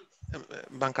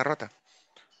 Bancarrota.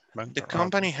 The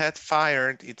company had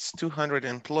fired its 200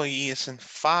 employees and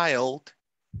filed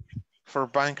for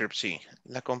bankruptcy.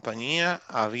 La compañía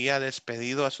había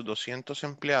despedido a sus 200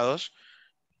 empleados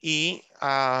y,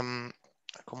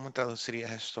 ¿cómo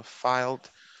traducirías esto? Filed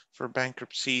for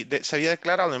bankruptcy. Se había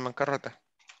declarado en bancarrota.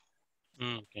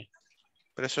 Okay.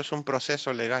 Pero eso es un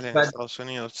proceso legal en Estados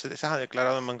Unidos. Se ha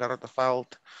declarado en bancarrota,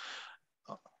 filed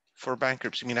for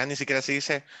bankruptcy. Mira, ni siquiera se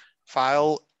dice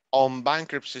file on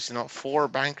bankruptcy, sino for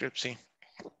bankruptcy.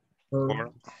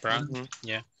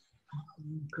 Yeah.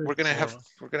 We're gonna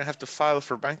have to file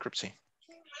for bankruptcy.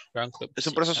 Es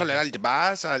un proceso legal.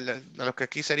 Vas a lo que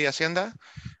aquí sería Hacienda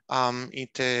y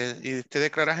te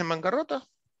declaras en bancarrota.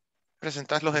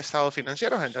 Presentas los estados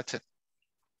financieros and that's it.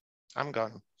 I'm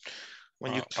gone.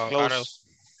 When you close...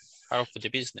 Out of the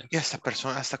business. Y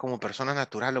hasta como persona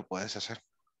natural lo puedes hacer.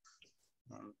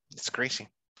 It's crazy.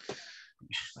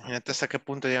 Imagínate hasta qué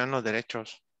punto llegan los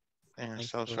derechos en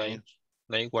Estados Unidos.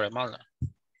 Like Guatemala.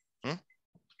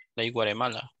 Like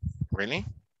Guatemala. Really?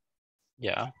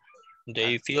 Yeah.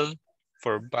 They file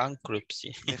for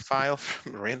bankruptcy. They file for,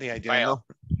 really? I didn't know.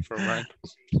 For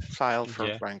bankruptcy. Filed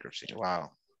for bankruptcy.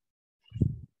 Wow.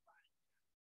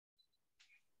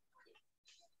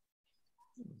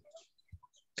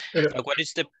 What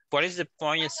is the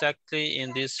point exactly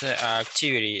in this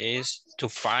activity? Is to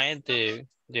find the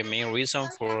main reason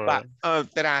for...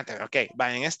 Espérate, ok,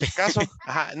 va, en este caso,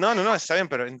 ajá, no, está bien,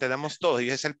 pero entendemos todo y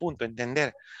ese es el punto,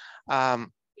 entender.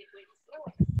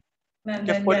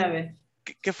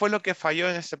 ¿Qué fue lo que falló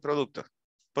en este producto?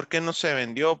 ¿Por qué no se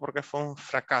vendió? ¿Por qué fue un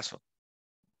fracaso?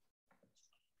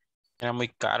 Era muy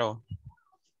caro,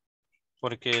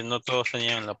 porque no todos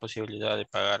tenían la posibilidad de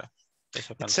pagar.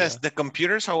 It says the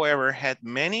computers, however, had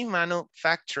many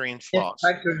manufacturing flaws,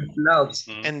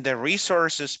 and the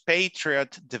resources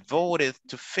Patriot devoted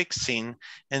to fixing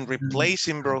and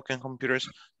replacing broken computers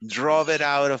drove it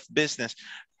out of business.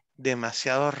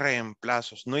 Demasiados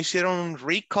reemplazos. No hicieron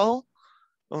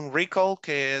un recall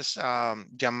que es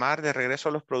llamar de regreso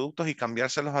a los productos y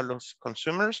cambiárselos a los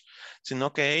consumers,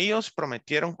 sino que ellos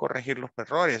prometieron corregir los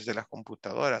errores de las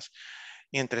computadoras.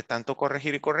 Y entre tanto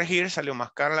corregir y corregir, salió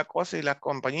más cara la cosa y la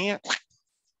compañía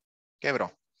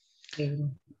quebró.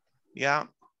 Ya.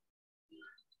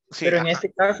 Sí, pero en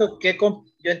este caso,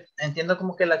 yo entiendo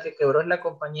como que la que quebró es la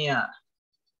compañía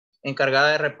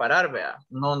encargada de reparar, vea.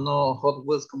 No Hot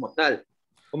Wheels como tal.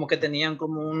 Como que tenían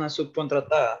como una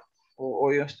subcontratada.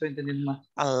 O yo estoy entendiendo mal.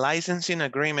 A licensing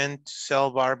agreement to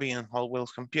sell Barbie and Hot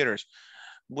Wheels computers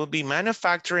will be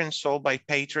manufactured and sold by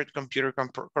Patriot Computer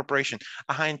Corporation.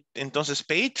 Ajá, entonces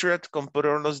Patriot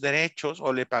compró los derechos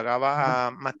o le pagaba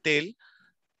a Mattel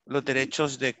los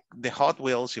derechos de Hot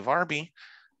Wheels y Barbie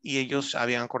y ellos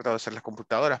habían acordado hacer las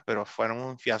computadoras, pero fueron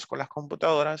un fiasco las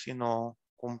computadoras y no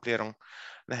cumplieron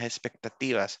las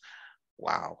expectativas.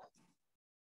 Wow.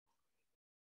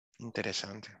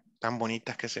 Interesante. Tan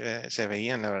bonitas que se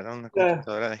veían, la verdad, una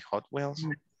computadora de Hot Wheels.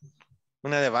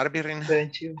 Una de Barbie, Reina.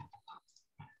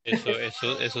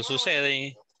 Eso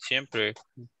sucede siempre,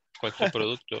 cualquier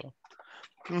producto.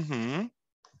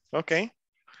 Ok.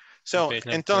 So,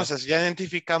 entonces, ya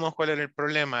identificamos cuál era el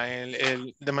problema.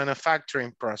 The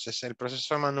manufacturing process. El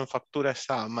proceso de manufactura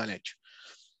estaba mal hecho.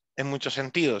 En muchos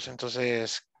sentidos.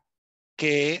 Entonces,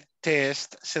 ¿qué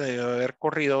test se debe haber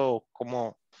corrido?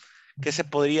 ¿Qué se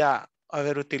podría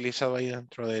haber utilizado ahí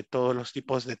dentro de todos los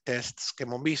tipos de tests que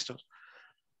hemos visto?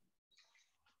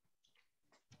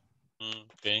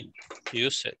 Okay.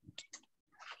 Use it.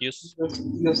 Use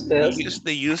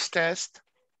the use test.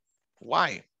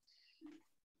 Why?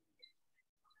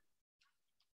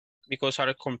 Because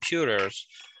our computers,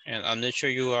 and I'm not sure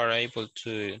you are able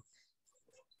to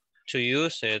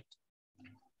use it.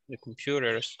 The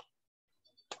computers,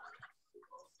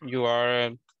 you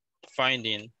are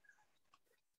finding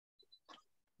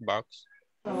bugs,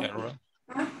 error.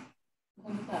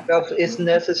 Because it's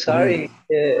necessary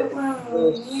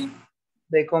use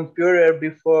the computer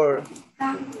before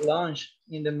launch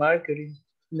in the market.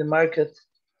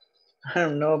 I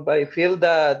don't know, but I feel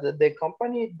that the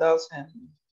company doesn't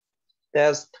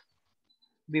test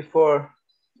before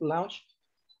launch.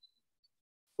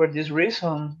 For this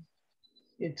reason,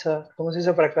 it's a, ¿cómo se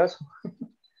dice fracaso?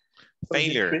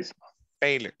 Failure.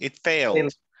 It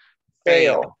failed.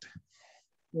 Failed.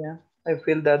 Yeah, I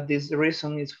feel that this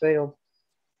reason is failed.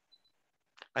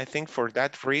 I think for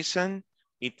that reason,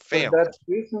 it failed. For that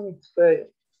reason, it's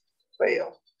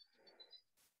failed.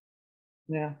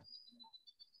 Yeah.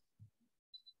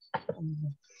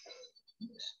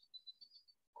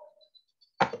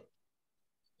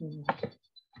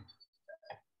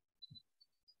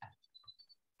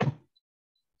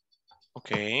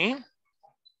 Okay.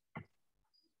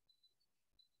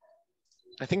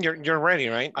 I think you're ready,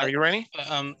 right? Are you ready?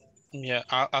 Yeah,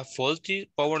 a faulty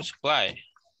power supply.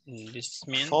 This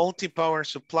means faulty power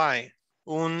supply.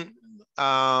 Un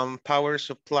power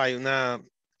supply,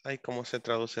 ¿cómo se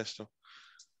traduce esto?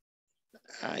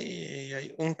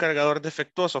 Un cargador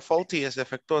defectuoso. Faulty es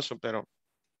defectuoso, pero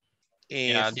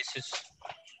yeah, this is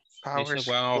power this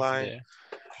supply.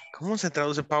 ¿Cómo se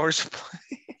traduce power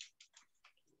supply?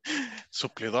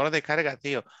 Suplidor de carga,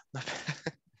 tío.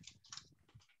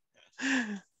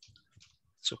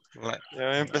 Supply. Ya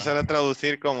voy a empezar a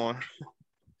traducir como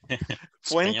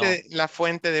La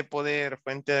fuente de poder,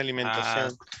 fuente de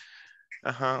alimentación.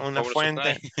 Ajá, una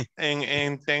fuente.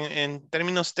 En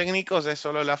términos técnicos es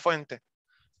solo la fuente.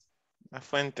 La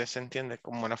fuente se entiende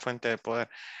como una fuente de poder.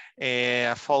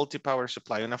 A faulty power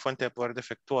supply, una fuente de poder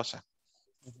defectuosa.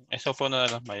 Eso fue uno de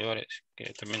los mayores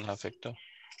que también nos afectó.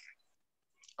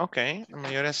 Okay,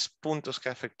 mayores puntos que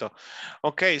afectó.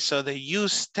 Okay, so they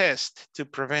use tests to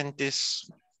prevent these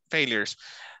failures.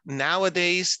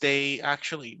 Nowadays,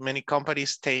 many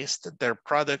companies test their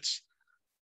products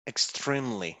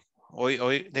extremely.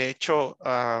 Hoy de hecho,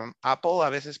 Apple a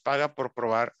veces paga por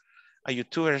probar, a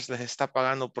YouTubers les está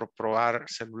pagando por probar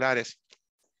celulares.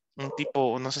 Un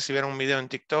tipo, no sé si vieron un video en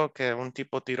TikTok, que un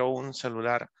tipo tiró un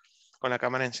celular con la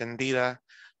cámara encendida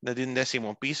desde un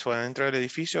 10º piso adentro del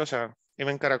edificio, o sea,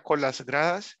 iba en caracol las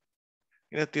gradas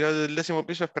y lo tiró del 10º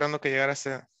piso esperando que llegara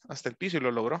hasta el piso y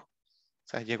lo logró. O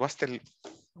sea, llegó hasta el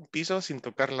piso sin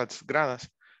tocar las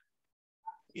gradas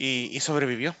y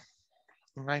sobrevivió.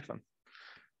 Un iPhone.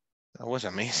 That was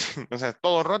amazing. O sea,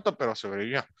 todo roto, pero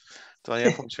sobrevivió.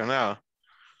 Todavía funcionaba.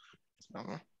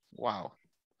 Wow.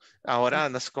 Ahora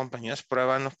las compañías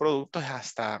prueban los productos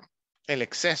hasta el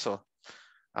exceso.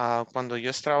 Cuando yo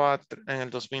estaba en el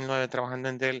 2009 trabajando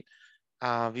en Dell,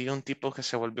 había un tipo que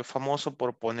se volvió famoso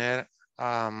por poner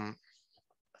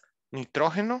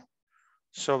nitrógeno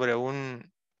sobre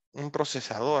un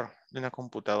procesador de una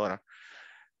computadora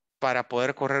para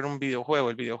poder correr un videojuego,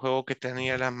 el videojuego que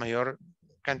tenía la mayor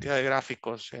cantidad de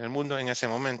gráficos en el mundo en ese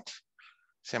momento.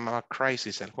 Se llamaba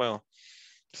Crysis el juego.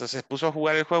 Entonces se puso a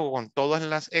jugar el juego con todas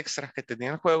las extras que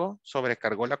tenía el juego,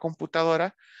 sobrecargó la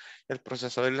computadora, el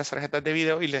procesador y las tarjetas de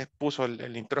video y le puso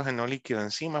el nitrógeno líquido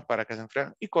encima para que se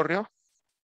enfriara y corrió.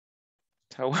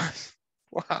 So,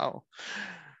 wow.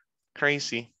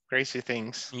 Crazy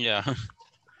things. Yeah.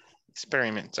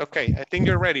 Experiments. Okay, I think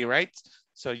you're ready, right?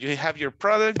 So you have your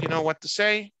product, you know what to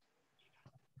say.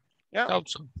 Yeah. Hope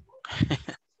so.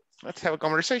 Let's have a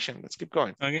conversation. Let's keep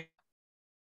going. Okay.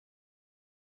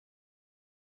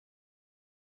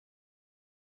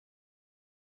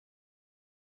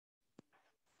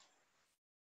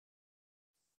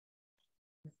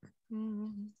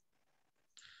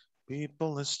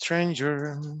 People a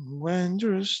stranger when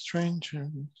you're a stranger.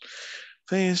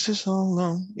 Faces all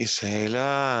alone.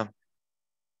 Isela,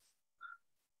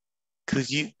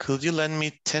 could you lend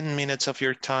me 10 minutes of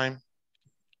your time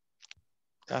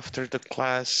after the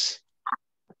class?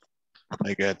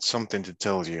 I got something to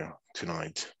tell you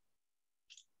tonight.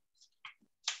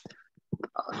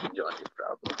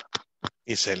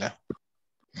 Isela.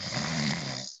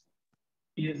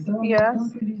 Yes.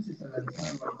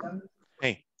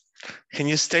 Hey, can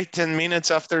you stay 10 minutes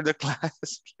after the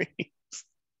class, please?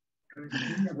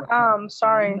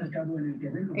 Sorry.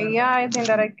 Yeah, I think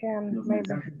that I can, maybe.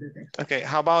 Okay,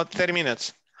 how about 30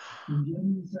 minutes?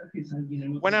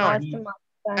 1 hour.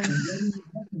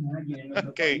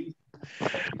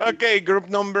 Okay, group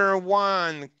number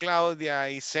 1, Claudia,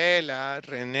 Isela,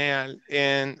 René,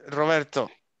 and Roberto.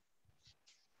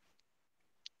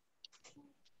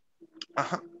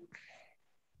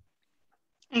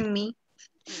 And me.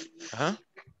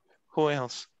 Who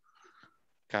else?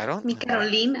 Caro? Mi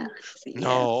Carolina.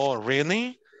 No,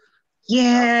 really?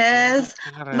 Yes,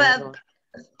 but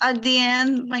at the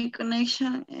end, my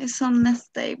connection is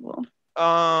unstable.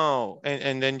 Oh,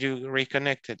 and then you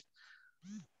reconnected.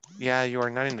 Yeah, you are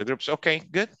not in the groups. Okay,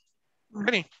 good.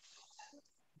 Ready.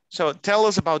 So tell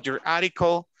us about your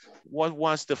article. What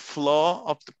was the flaw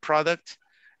of the product?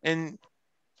 And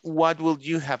what would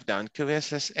you have done? ¿Qué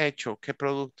hubieses hecho? ¿Qué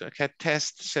producto, qué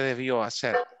test se debió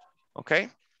hacer? Okay.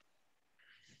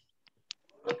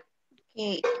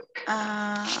 Okay.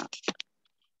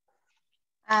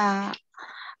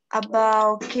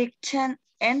 About kitchen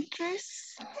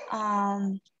entries,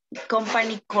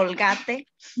 company Colgate,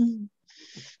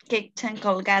 kitchen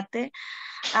Colgate.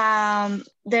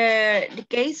 The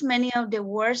case, many of the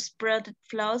worst product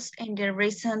flaws in the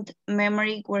recent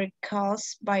memory were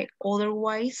caused by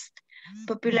otherwise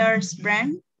popular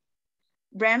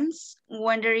brands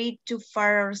wandering too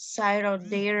far outside of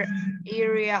their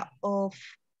area of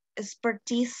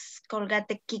expertise.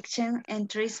 Colgate kitchen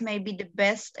entries may be the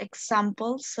best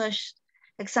example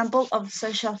of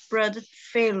such a product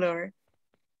failure.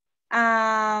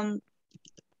 I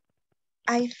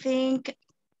think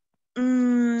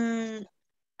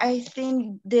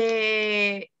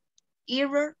the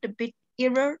big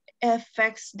error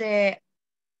affects the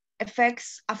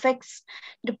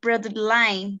product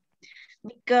line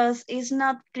because it's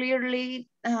not clearly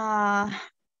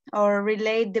or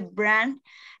relate the brand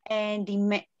and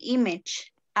the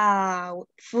image.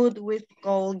 Food with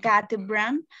Colgate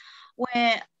brand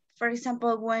for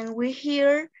example, when we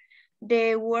hear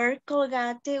the word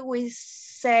colgate, we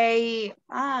say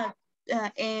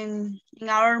in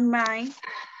our mind,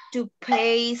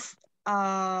 toothpaste,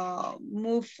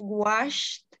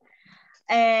 mouthwash,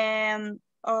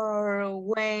 or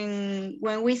when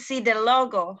we see the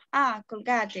logo,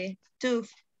 colgate,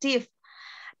 teeth.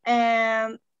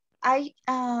 I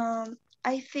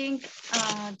think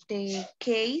the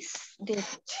case that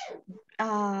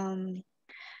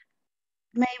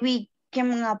maybe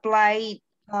can apply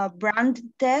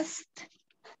branded test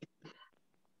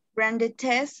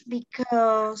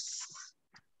because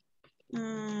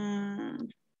the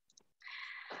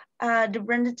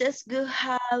branded test could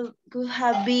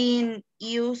have been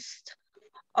used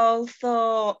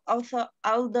although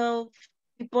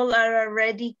people are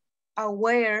already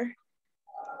aware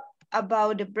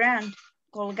about the brand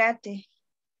Colgate.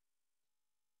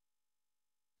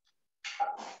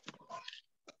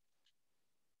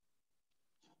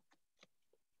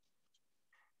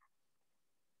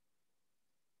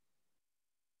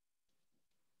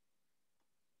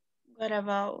 What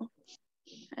about,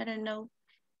 I don't know,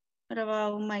 what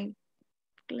about my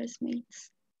classmates?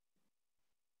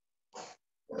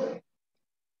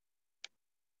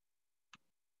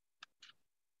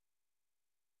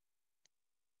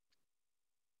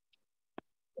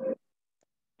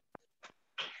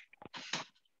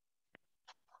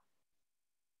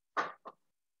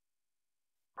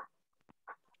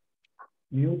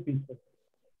 New people.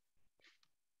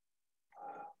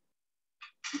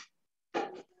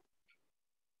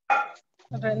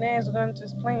 Renee is going to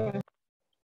explain.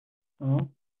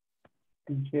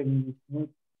 Teacher is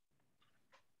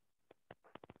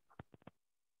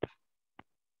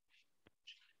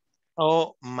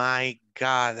Oh my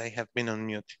God, I have been on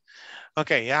mute.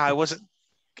 Okay, yeah, I was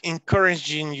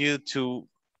encouraging you to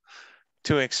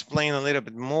explain a little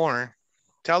bit more.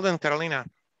 Tell them, Carolina,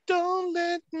 don't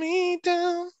let me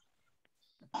down.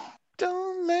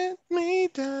 Don't let me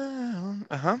down.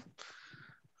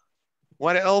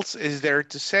 What else is there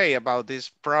to say about this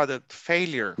product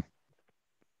failure?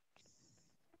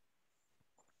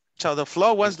 So the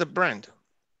flow was the brand.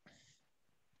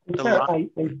 Teacher, I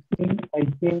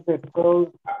think the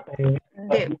product are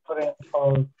different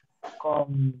or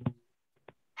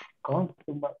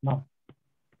consumer, no.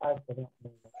 Perdón.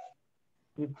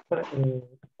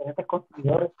 Diferentes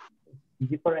consumidores,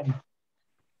 different.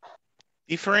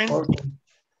 Different?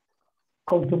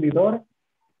 Consumidores.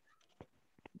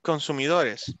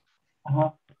 Consumidores.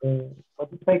 Ajá.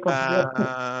 What do you say,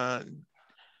 consumidores?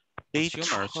 They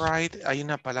tried, hay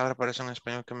una palabra para eso en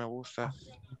español que me gusta.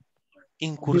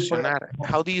 Incursionar.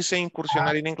 How do you say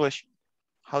incursionar in English?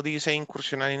 How do you say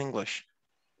incursionar in English?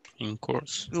 In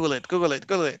course. Google it, Google it,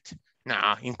 Google it.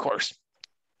 Nah, in course.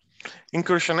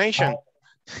 Incursionation.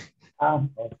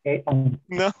 Okay.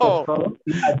 No.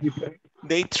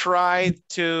 They tried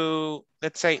to,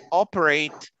 let's say,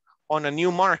 operate on a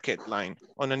new market line,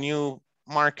 on a new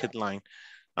market line.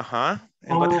 And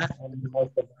what happened?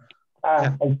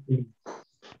 I see.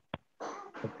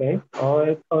 Okay.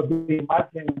 Or the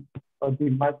margin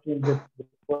the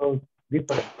flow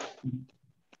different.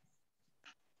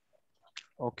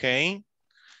 Okay.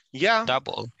 Yeah.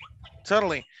 Double.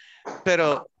 Totally.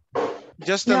 Pero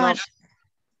just enough.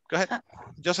 Go ahead,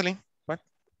 Jocelyn. What?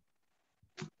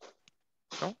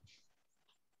 No?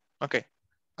 Okay.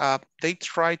 They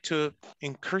try to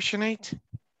incursionate.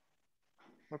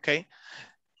 Okay.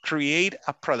 Create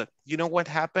a product. You know what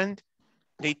happened?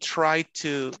 They try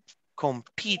to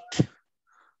compete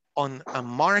on a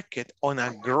market, on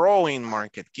a growing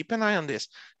market. Keep an eye on this.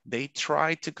 They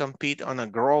try to compete on a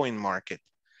growing market.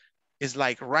 It's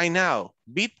like right now,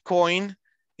 Bitcoin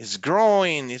is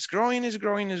growing, it's growing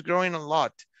a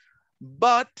lot,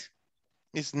 but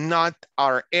it's not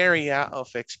our area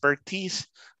of expertise.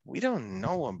 We don't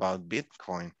know about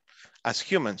Bitcoin as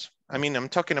humans. I mean, I'm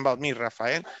talking about me,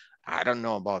 Rafael. I don't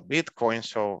know about Bitcoin,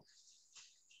 so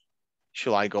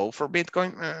should I go for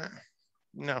Bitcoin?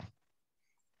 No,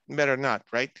 better not,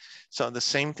 right? So the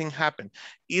same thing happened.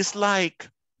 It's like,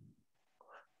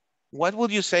 what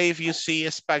would you say if you see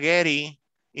spaghetti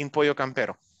in Pollo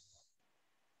Campero?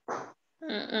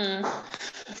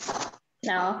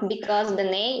 No, because the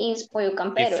name is Pollo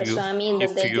Campero, so I mean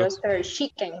that they just serve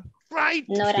chicken. Right.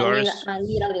 Not a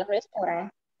little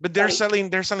restaurant. But they're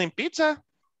selling pizza.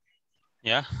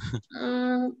 Yeah.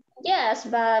 Yes,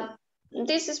 but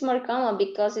this is more common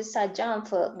because it's a junk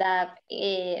food that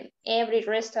every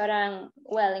restaurant,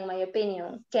 well, in my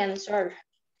opinion, can serve.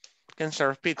 Can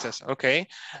serve pizzas, okay.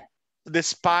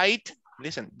 Despite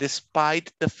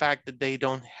the fact that they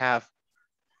don't have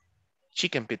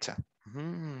chicken pizza.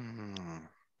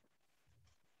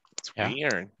 Yeah.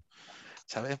 weird.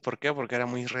 ¿Sabes por qué? Porque era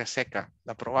muy reseca.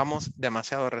 La probamos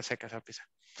demasiado reseca esa pizza.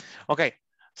 Ok,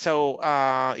 so,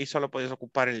 y solo podías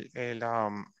ocupar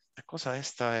la cosa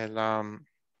esta,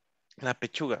 la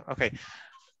pechuga. Ok.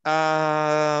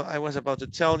 I was about to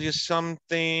tell you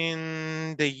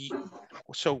something.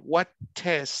 So what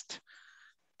test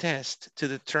to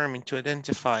determine, to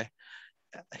identify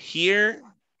here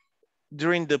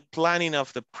during the planning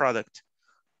of the product?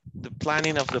 The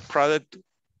planning of the product,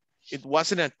 it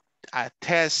wasn't a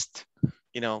test,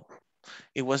 you know,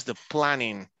 it was the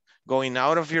planning. Going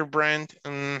out of your brand,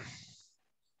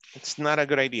 it's not a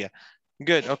good idea.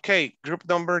 Good, okay, group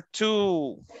number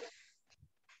 2.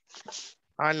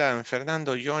 Alan,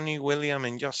 Fernando, Johnny, William,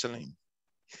 and Jocelyn.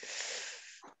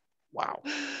 Wow.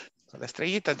 La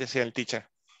estrellita decía el teacher.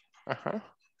 Ajá.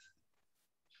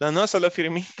 No, no, solo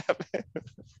firmita.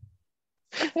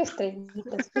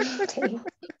 Estrellitas. Sí.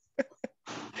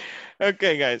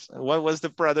 Okay, guys, what was the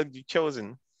product you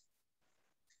chosen?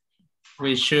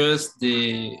 We choose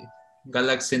the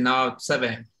Galaxy Note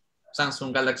 7,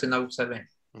 Samsung Galaxy Note 7.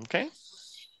 Okay.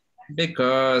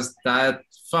 Because that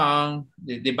phone,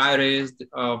 the batteries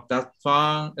of that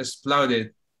phone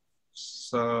exploded.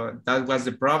 So that was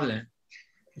the problem.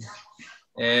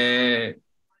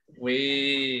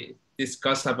 We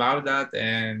discussed about that,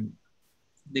 and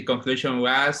the conclusion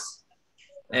was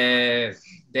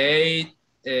they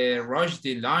rushed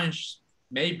the launch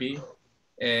maybe,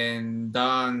 and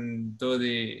don't do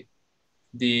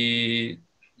the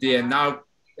enough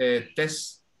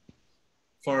test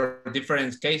for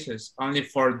different cases. Only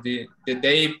for the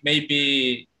they may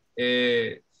be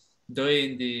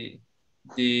doing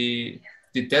the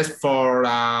test for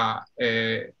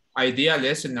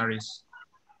ideal scenarios,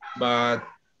 but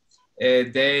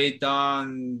they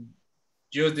don't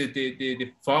use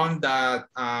the phone that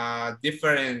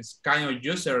different kind of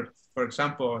user. For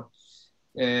example,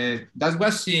 that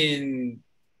was in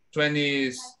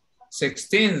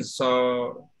 2016.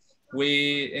 So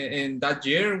we in that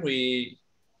year we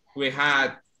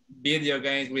had video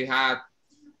games, we had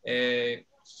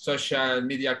social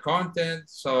media content.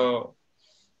 So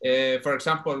for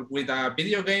example, with a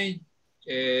video game,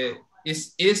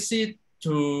 it's easy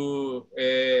to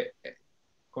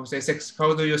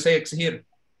how do you say exigir?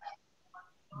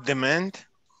 Demand.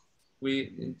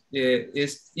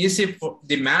 It's easy for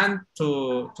demand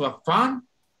to a fund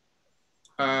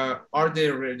or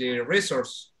the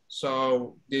resource.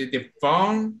 So the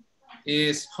phone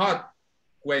is hot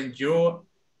when you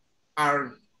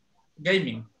are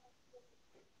gaming.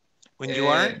 When you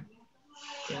are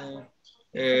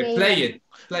playing.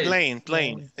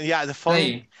 Yeah, the phone,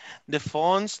 playing. The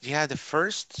phones, yeah, the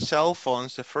first cell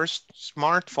phones, the first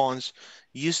smartphones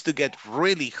used to get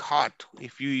really hot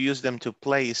if you use them to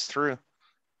play. It's true.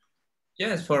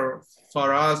 Yes, for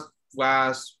us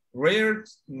was weird.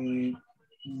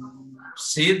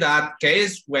 See that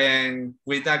case when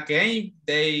with a game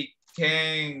they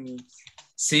can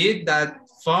see that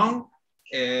phone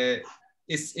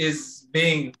is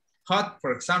being hot,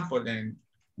 for example, and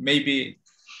maybe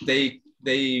they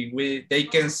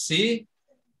can see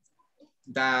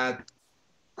that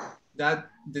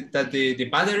the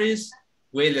batteries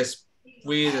will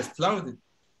explode.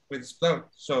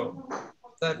 So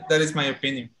that is my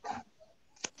opinion.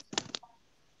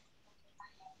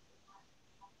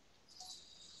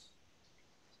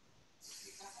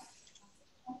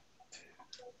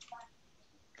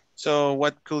 So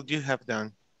what could you have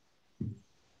done?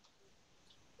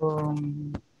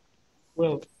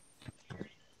 Well,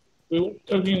 we were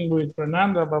talking with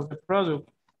Fernando about the product.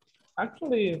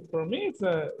 Actually, for me,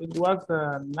 it was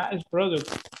a nice product,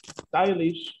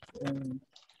 stylish, and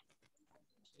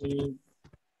it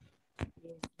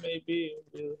maybe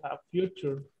will have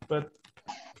future, but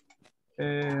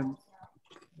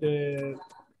the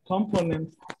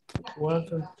components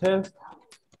wasn't tested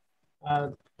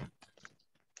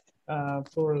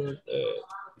for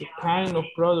the kind of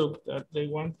product that they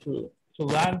want to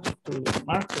launch to the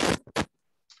market.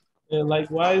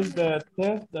 Likewise, the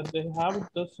test that they have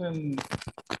doesn't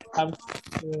have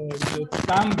the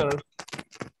standards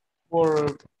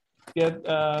for get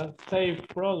a safe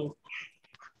product.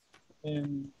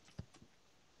 And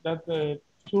that's the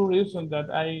two reasons that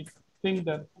I think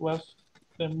that was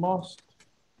the most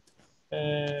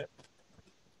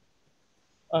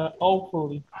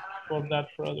awfully for that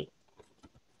product.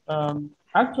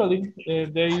 Actually,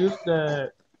 they use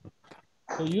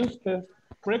test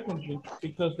frequently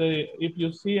because if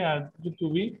you see at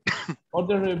YouTube,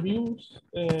 other reviews,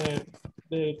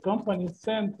 the company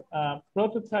sent a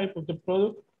prototype of the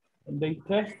product and they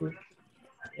tested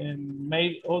and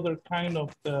made other kind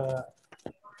of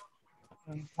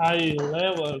high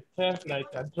level test, like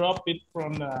drop it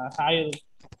from the high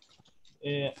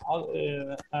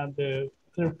at the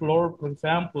third floor, for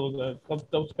example,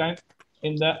 those kinds.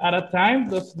 And that at a time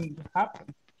doesn't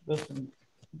happen, doesn't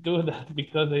do that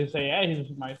because they say, hey,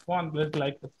 it's my phone. It's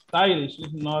like stylish.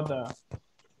 It's not a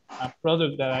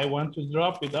product that I want to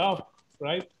drop it off,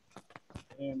 right?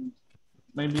 And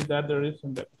maybe that's the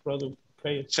reason that product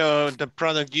fails. So the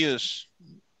product use,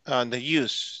 the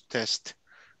use test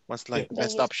was like the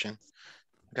best option.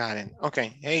 Got it.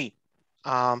 Okay. Hey,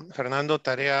 Fernando,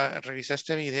 tarea, revisa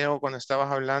este video cuando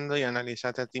estabas hablando y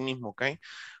analizate a ti mismo, ¿ok?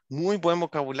 Muy buen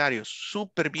vocabulario,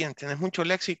 súper bien. Tienes mucho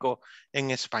léxico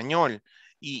en español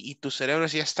y tu cerebro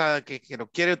ya está que lo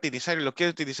quiere utilizar y lo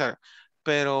quiere utilizar.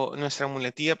 Pero nuestra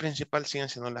muletilla principal siguen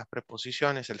siendo las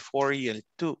preposiciones, el for y el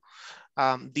to.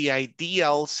 The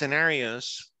ideal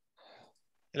scenarios,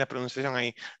 la pronunciación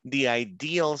ahí, the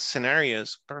ideal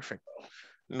scenarios, perfect.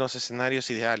 Los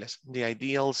escenarios ideales, the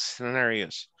ideal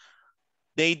scenarios.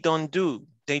 They don't do,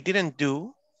 they didn't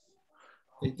do,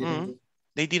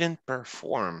 they didn't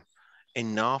perform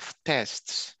enough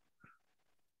tests.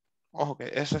 Ojo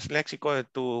que eso es léxico de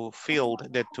tu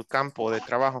field, de tu campo de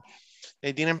trabajo.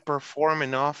 They didn't perform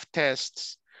enough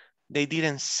tests. They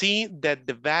didn't see that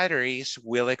the batteries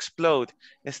will explode.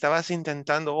 Estabas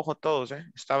intentando, ojo todos,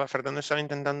 Fernando estaba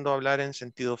intentando hablar en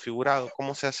sentido figurado.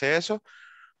 ¿Cómo se hace eso?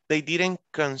 They didn't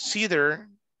consider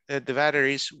that the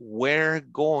batteries were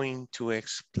going to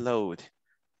explode.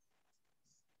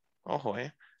 Ojo,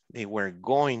 They were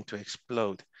going to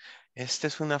explode. Esta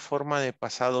es una forma de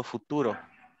pasado futuro.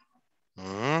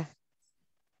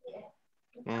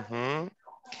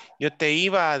 Yo te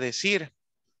iba a decir.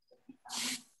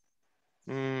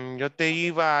 Yo te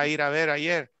iba a ir a ver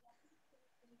ayer.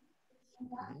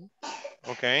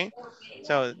 Okay.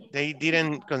 So they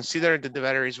didn't consider that the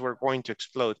batteries were going to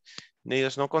explode.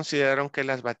 Ellos no consideraron que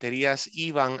las baterías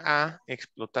iban a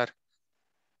explotar.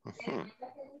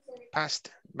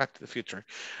 Past, back to the future.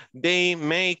 They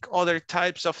make other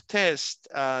types of tests.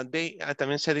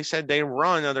 También se dice they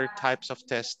run other types of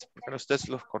tests. Porque los tests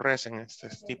los corren en este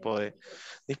tipo de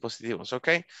dispositivos,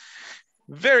 okay?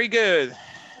 Very good.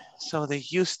 So the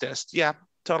use test, yeah,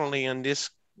 totally. On these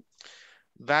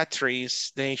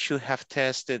batteries, they should have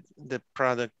tested the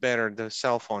product better, the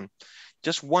cell phone.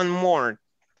 Just one more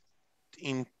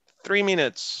in 3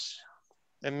 minutes.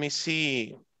 Let me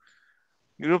see.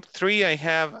 Group 3, I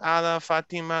have Ada,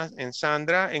 Fatima, and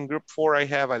Sandra. In group 4, I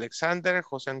have Alexander,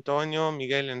 Jose Antonio,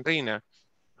 Miguel, and Rina.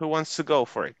 Who wants to go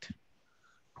for it?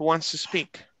 Who wants to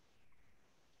speak?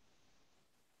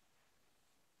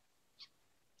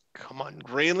 Come on,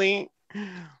 really?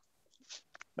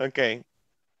 Okay.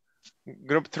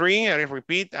 Group 3, I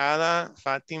repeat, Ada,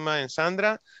 Fatima, and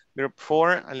Sandra. Group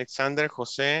 4, Alexander,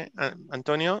 Jose,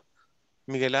 Antonio,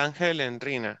 Miguel Angel, and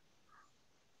Rina.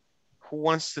 Who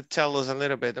wants to tell us a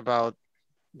little bit about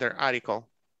their article?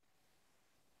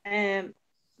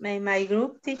 My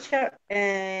group teacher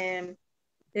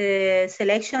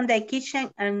selection the kitchen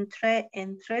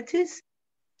entries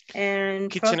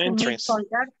and kitchen entries.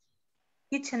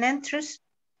 Kitchen entries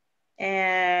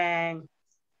and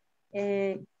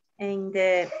the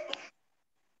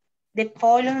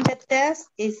following the test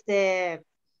is the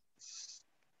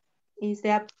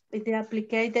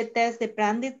applied test, the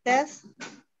branded test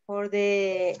for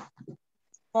the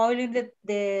following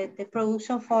the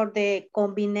production for the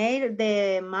combine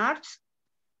the marks.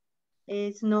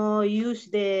 It's no use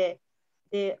the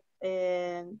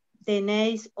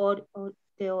names or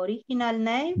the original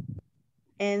name,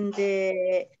 and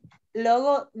the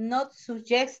logo not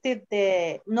suggested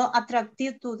not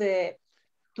attractive to the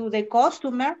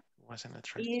customer. Wasn't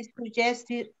attractive. Is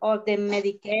suggested of the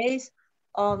Medicaid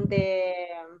on the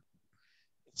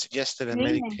suggested a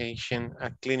medication, a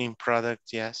cleaning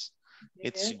product. Yes,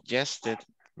 it's suggested.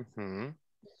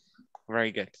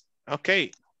 Very good.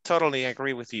 Okay, totally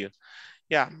agree with you.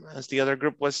 Yeah, as the other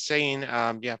group was saying,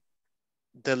 yeah,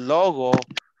 the logo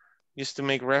used to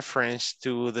make reference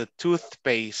to the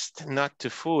toothpaste, not to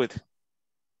food.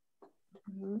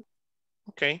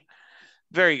 Okay,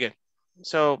 very good.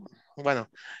 So, bueno,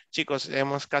 chicos,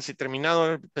 hemos casi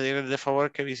terminado. Pedirles de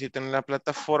favor que visiten la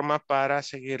plataforma para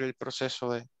seguir el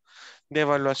proceso de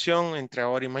evaluación entre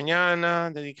ahora y mañana.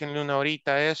 Dedíquenle una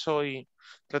horita a eso y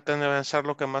traten de avanzar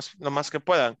lo más que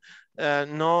puedan.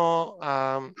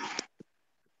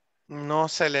 No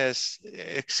se les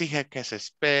exige que se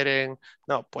esperen.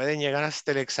 No, pueden llegar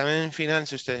hasta el examen final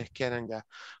si ustedes quieren ya.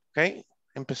 ¿Ok?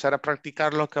 Empezar a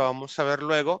practicar lo que vamos a ver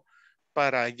luego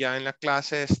para ya en la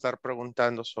clase estar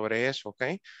preguntando sobre eso. ¿Ok?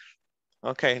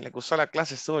 Ok, ¿le gustó la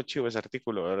clase? Estuvo chivo ese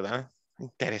artículo, ¿verdad?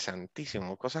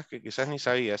 Interesantísimo, cosas que quizás ni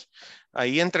sabías.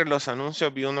 Ahí entre los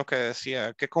anuncios vi uno que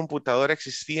decía, ¿qué computadora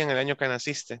existía en el año que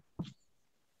naciste?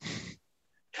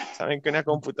 ¿Saben que una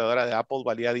computadora de Apple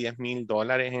valía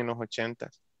 $10,000 en los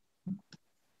 80?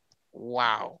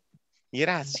 ¡Wow! Y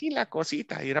era así la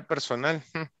cosita, y era personal.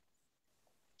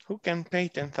 Who can pay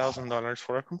 $10,000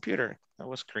 for a computer? That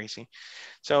was crazy.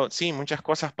 So, sí, muchas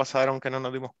cosas pasaron que no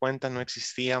nos dimos cuenta, no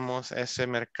existíamos. Ese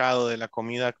mercado de la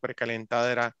comida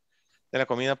precalentada era de la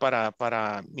comida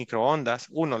para microondas.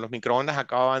 Uno, los microondas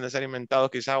acababan de ser inventados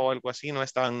quizá o algo así, no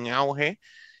estaban en auge.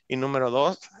 Y número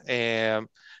dos,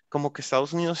 como que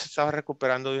Estados Unidos se estaba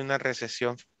recuperando de una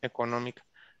recesión económica.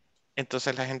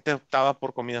 Entonces la gente optaba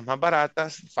por comidas más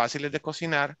baratas, fáciles de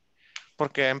cocinar,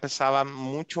 porque empezaba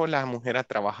mucho la mujer a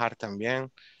trabajar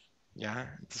también,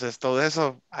 ¿ya? Entonces todo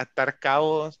eso, atar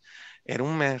cabos, era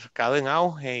un mercado en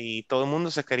auge y todo el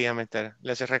mundo se quería meter.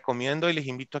 Les recomiendo y les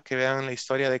invito a que vean la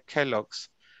historia de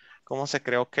Kellogg's, cómo se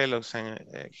creó Kellogg's. En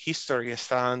History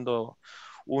está dando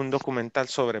un documental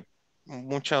sobre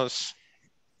muchos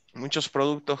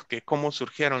productos que cómo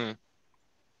surgieron,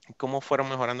 cómo fueron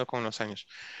mejorando con los años.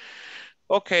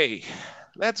 Okay,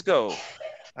 let's go.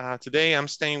 Today I'm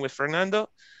staying with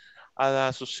Fernando.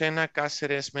 Azucena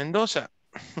Cáceres Mendoza.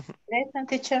 Present,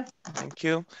 teacher. Thank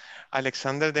you.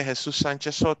 Alexander de Jesús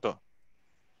Sánchez Soto.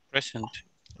 Present.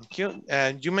 Thank you.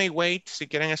 You may wait, si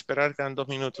quieren esperar, quedan 2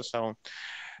 minutos aún.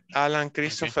 Alan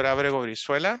Christopher Abrego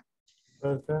Brizuela.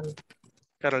 Present.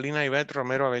 Carolina Ivette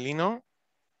Romero Avelino.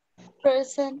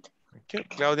 Present. Thank you.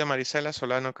 Claudia Marisela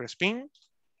Solano Crespín.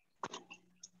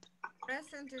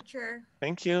 Present, teacher.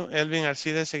 Thank you. Elvin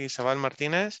Arcides Eguizabal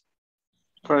Martínez.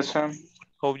 Present.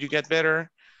 Hope you get better.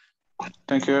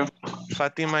 Thank you.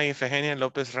 Fátima Ifegenia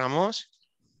López Ramos.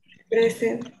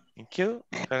 Present. Thank you.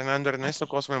 Fernando Ernesto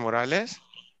Cosme Morales.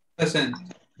 Present.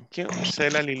 Thank you.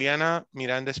 Cela Liliana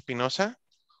Miranda Espinosa.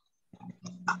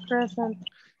 Present.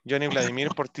 Johnny Vladimir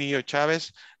Portillo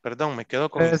Chávez. Perdón, me quedo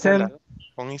con Present. Isela.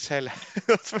 Con Isela.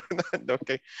 Fernando,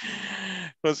 ok.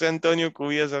 José Antonio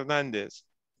Cubillas Hernández.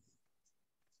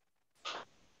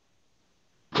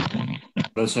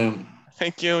 Present.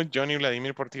 Thank you. Johnny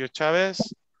Vladimir Portillo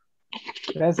Chávez.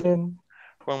 Present.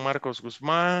 Juan Marcos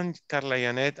Guzmán. Carla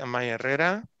Yanet Amaya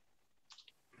Herrera.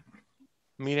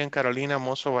 Miriam Carolina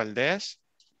Mozo Valdés.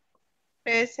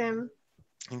 Present.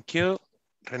 Thank you.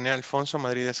 René Alfonso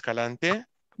Madrid Escalante.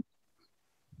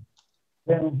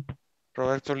 Present.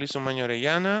 Roberto Luis Umaño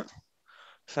Orellana.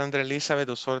 Sandra Elizabeth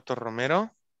Osorto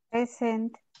Romero.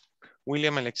 Present.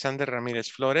 William Alexander Ramírez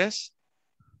Flores.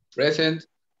 Present.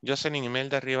 Jocelyn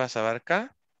Imelda Rivas Abarca.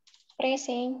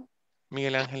 Present.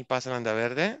 Miguel Ángel Paz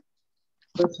Landaverde.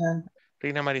 Present.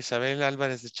 Rina Marisabel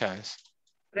Álvarez de Chávez.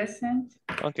 Present.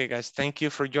 Okay, guys, thank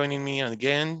you for joining me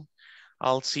again.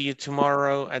 I'll see you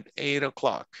tomorrow at 8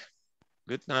 o'clock.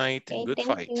 Good night and good Thank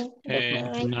fight. you. Okay,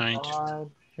 good night. Alright,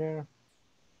 sure.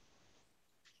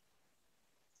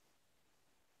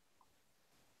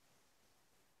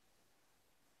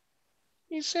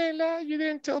 Isela, you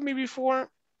didn't tell me before.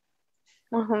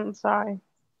 I'm sorry.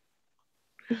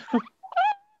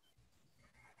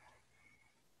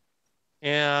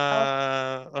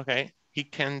 Yeah, okay. He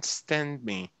can't stand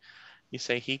me. You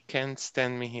say he can't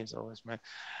stand me. He's always mad.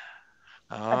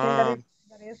 I think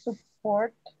that is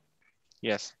support.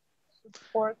 Yes.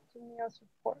 Support to me or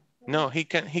support. No, he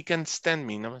can stand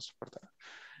me. No me soporta.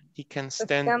 He can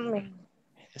stand. Stand me.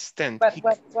 Stand. But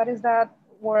what is that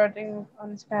word in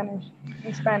Spanish?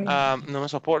 In Spanish. No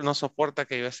soporta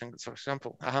que yo esté, for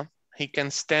example. He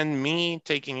can stand me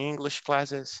taking English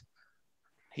classes.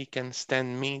 He can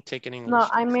stand me taking English. No,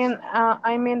 I mean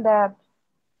that.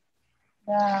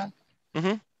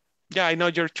 Yeah, I know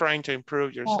you're trying to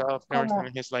improve yourself and everything. on.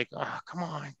 And he's like, oh, come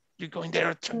on, you're going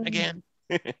there again.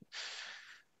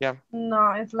 Yeah.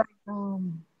 No, it's like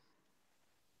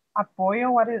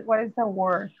apoyo. What is the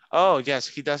word? Oh yes,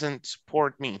 he doesn't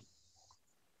support me.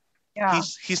 Yeah.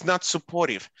 He's not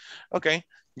supportive. Okay,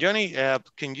 Johnny,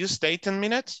 can you stay 10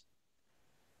 minutes?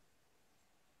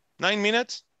 9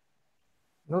 minutes?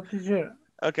 No, teacher.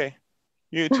 Okay,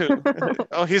 you too.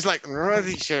 Oh, he's like, no,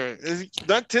 teacher.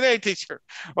 Not today, teacher.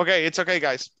 Okay, it's okay,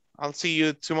 guys. I'll see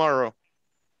you tomorrow.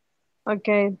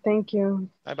 Okay, thank you.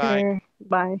 Bye-bye.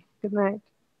 Bye. Good night.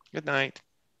 Good night.